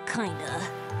 Kinda.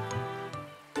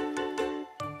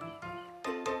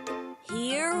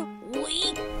 Here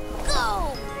we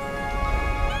go!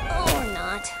 Or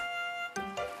not.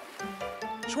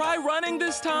 Try running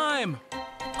this time.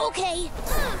 Okay.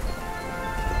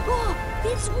 Oh,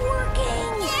 it's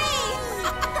working! Yay!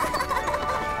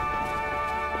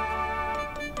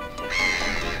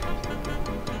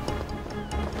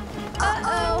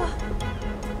 Uh-oh.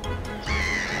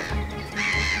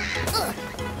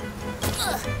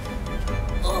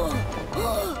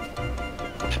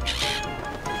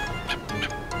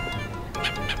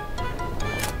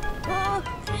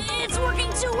 It's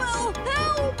working too well!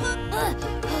 Help!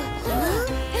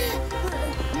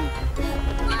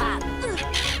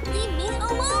 Leave me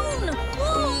alone!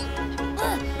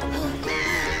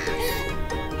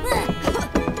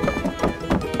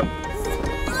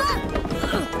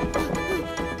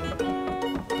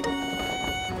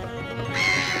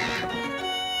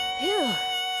 Phew.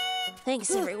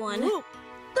 Thanks, everyone. Leo!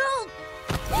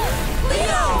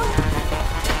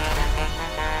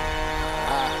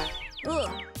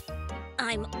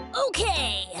 I'm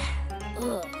okay.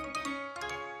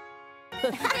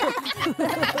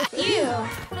 Phew.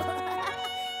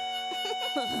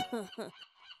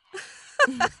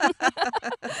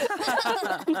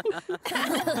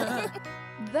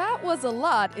 That was a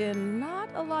lot in not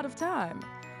a lot of time.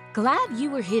 Glad you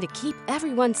were here to keep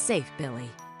everyone safe, Billy.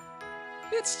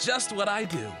 It's just what I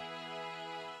do.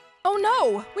 Oh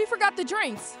no, we forgot the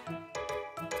drinks.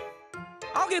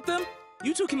 I'll get them.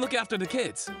 You two can look after the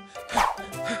kids.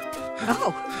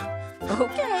 Oh,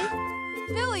 okay.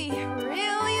 Billy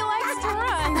really likes to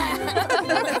run.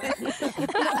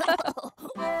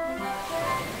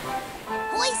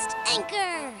 Hoist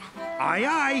anchor! Aye,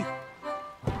 aye.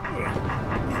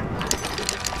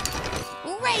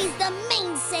 Raise the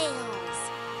mainsails!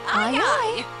 Aye,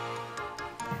 aye.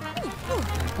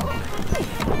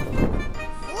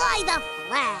 Fly the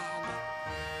flag!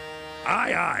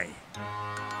 Aye, aye.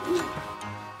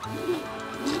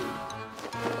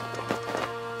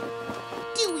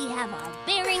 Do we have our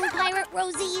bearing, Pirate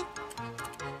Rosie?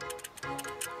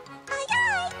 Aye,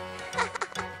 aye.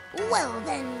 Well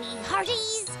then, me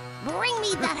hearties, bring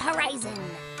me that horizon.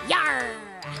 Yarr!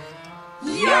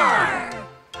 Yarr!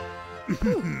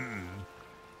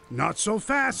 Not so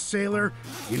fast, sailor.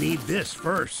 You need this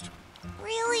first.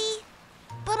 Really?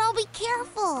 But I'll be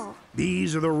careful.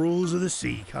 These are the rules of the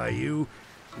sea, Caillou.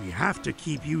 We have to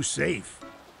keep you safe.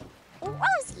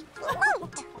 Rosie,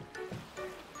 float!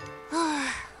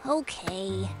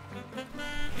 Okay.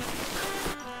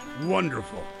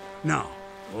 Wonderful. Now,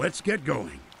 let's get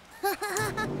going.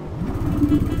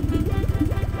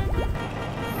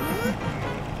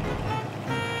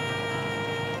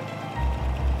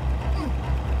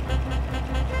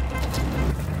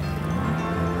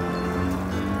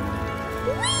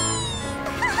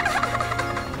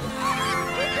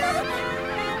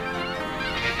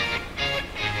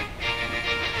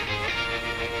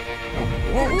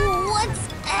 What's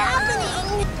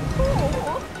happening?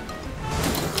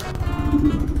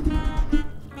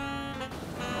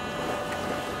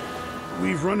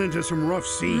 We've run into some rough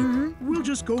sea. We'll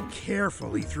just go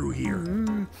carefully through here.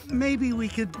 Maybe we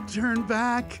could turn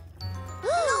back.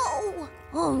 No!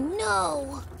 Oh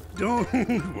no! Don't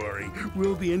worry.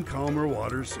 We'll be in calmer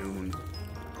water soon.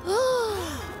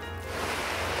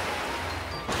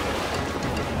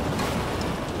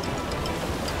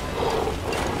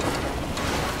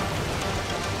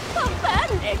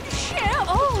 Abandoned ship!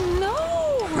 Oh no!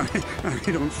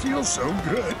 I don't feel so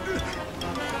good.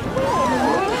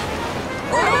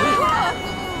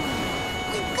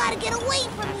 We've got to get away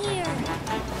from here.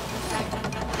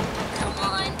 Come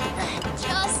on,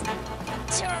 just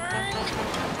turn.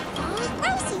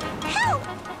 Rosie, help!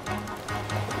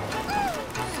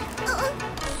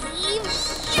 Heave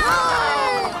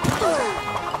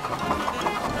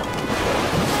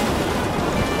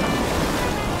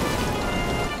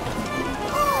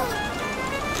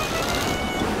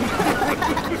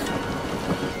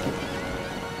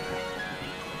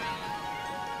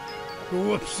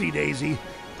Whoopsie daisy.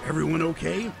 Everyone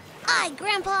okay? Aye,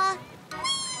 Grandpa.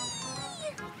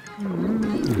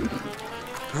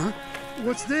 Huh?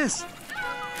 What's this?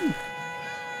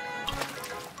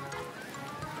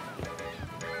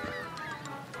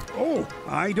 Oh,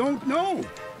 I don't know.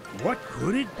 What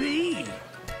could it be?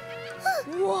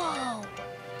 Whoa!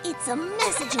 It's a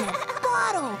message in a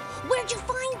bottle. Where'd you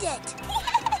find it?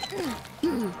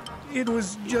 It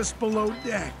was just below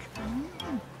deck.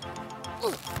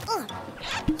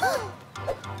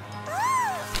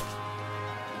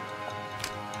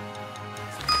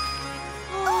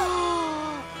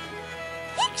 Oh,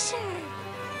 picture!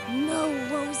 No,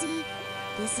 Rosie.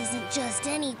 This isn't just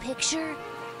any picture.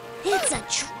 It's a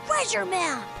treasure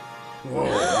map.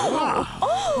 Whoa.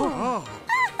 Oh!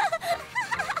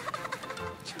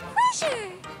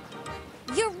 Treasure!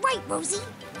 You're right. right, Rosie.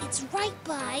 It's right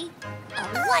by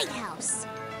a lighthouse.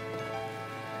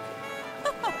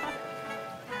 But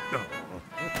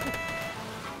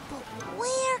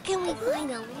where can we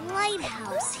find a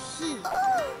lighthouse here?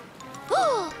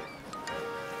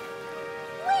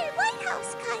 Where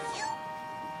lighthouse, Caillou?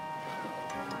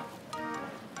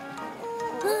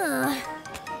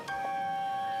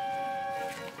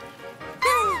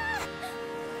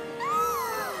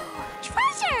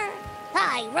 Treasure!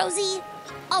 Hi, Rosie.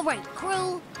 All right,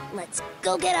 crew. Let's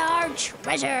go get our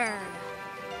treasure.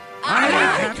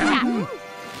 Aye, Captain.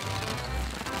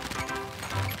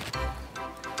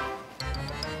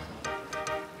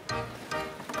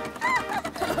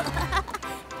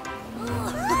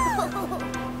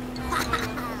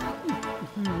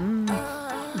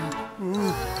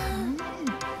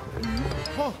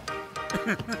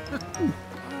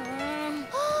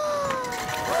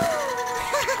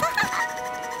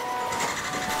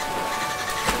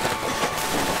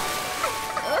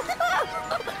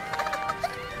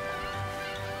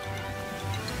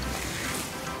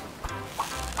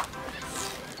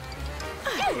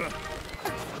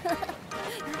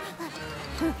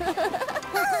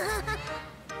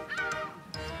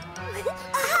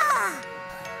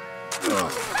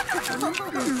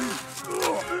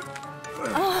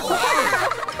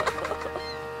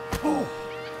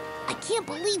 I can't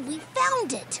believe we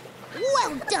found it.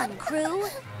 Well done, crew.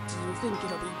 Do you think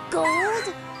it'll be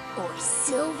gold or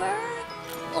silver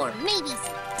or maybe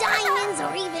some diamonds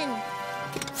or even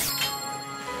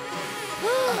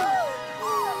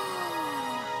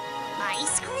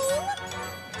ice cream?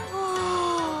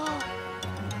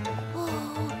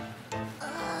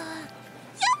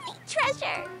 Yummy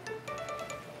treasure!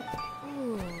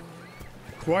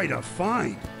 Quite a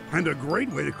find, and a great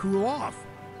way to cool off.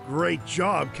 Great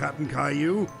job, Captain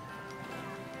Caillou.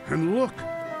 And look,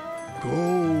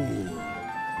 gold.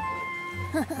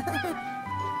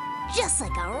 Just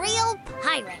like a real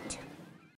pirate.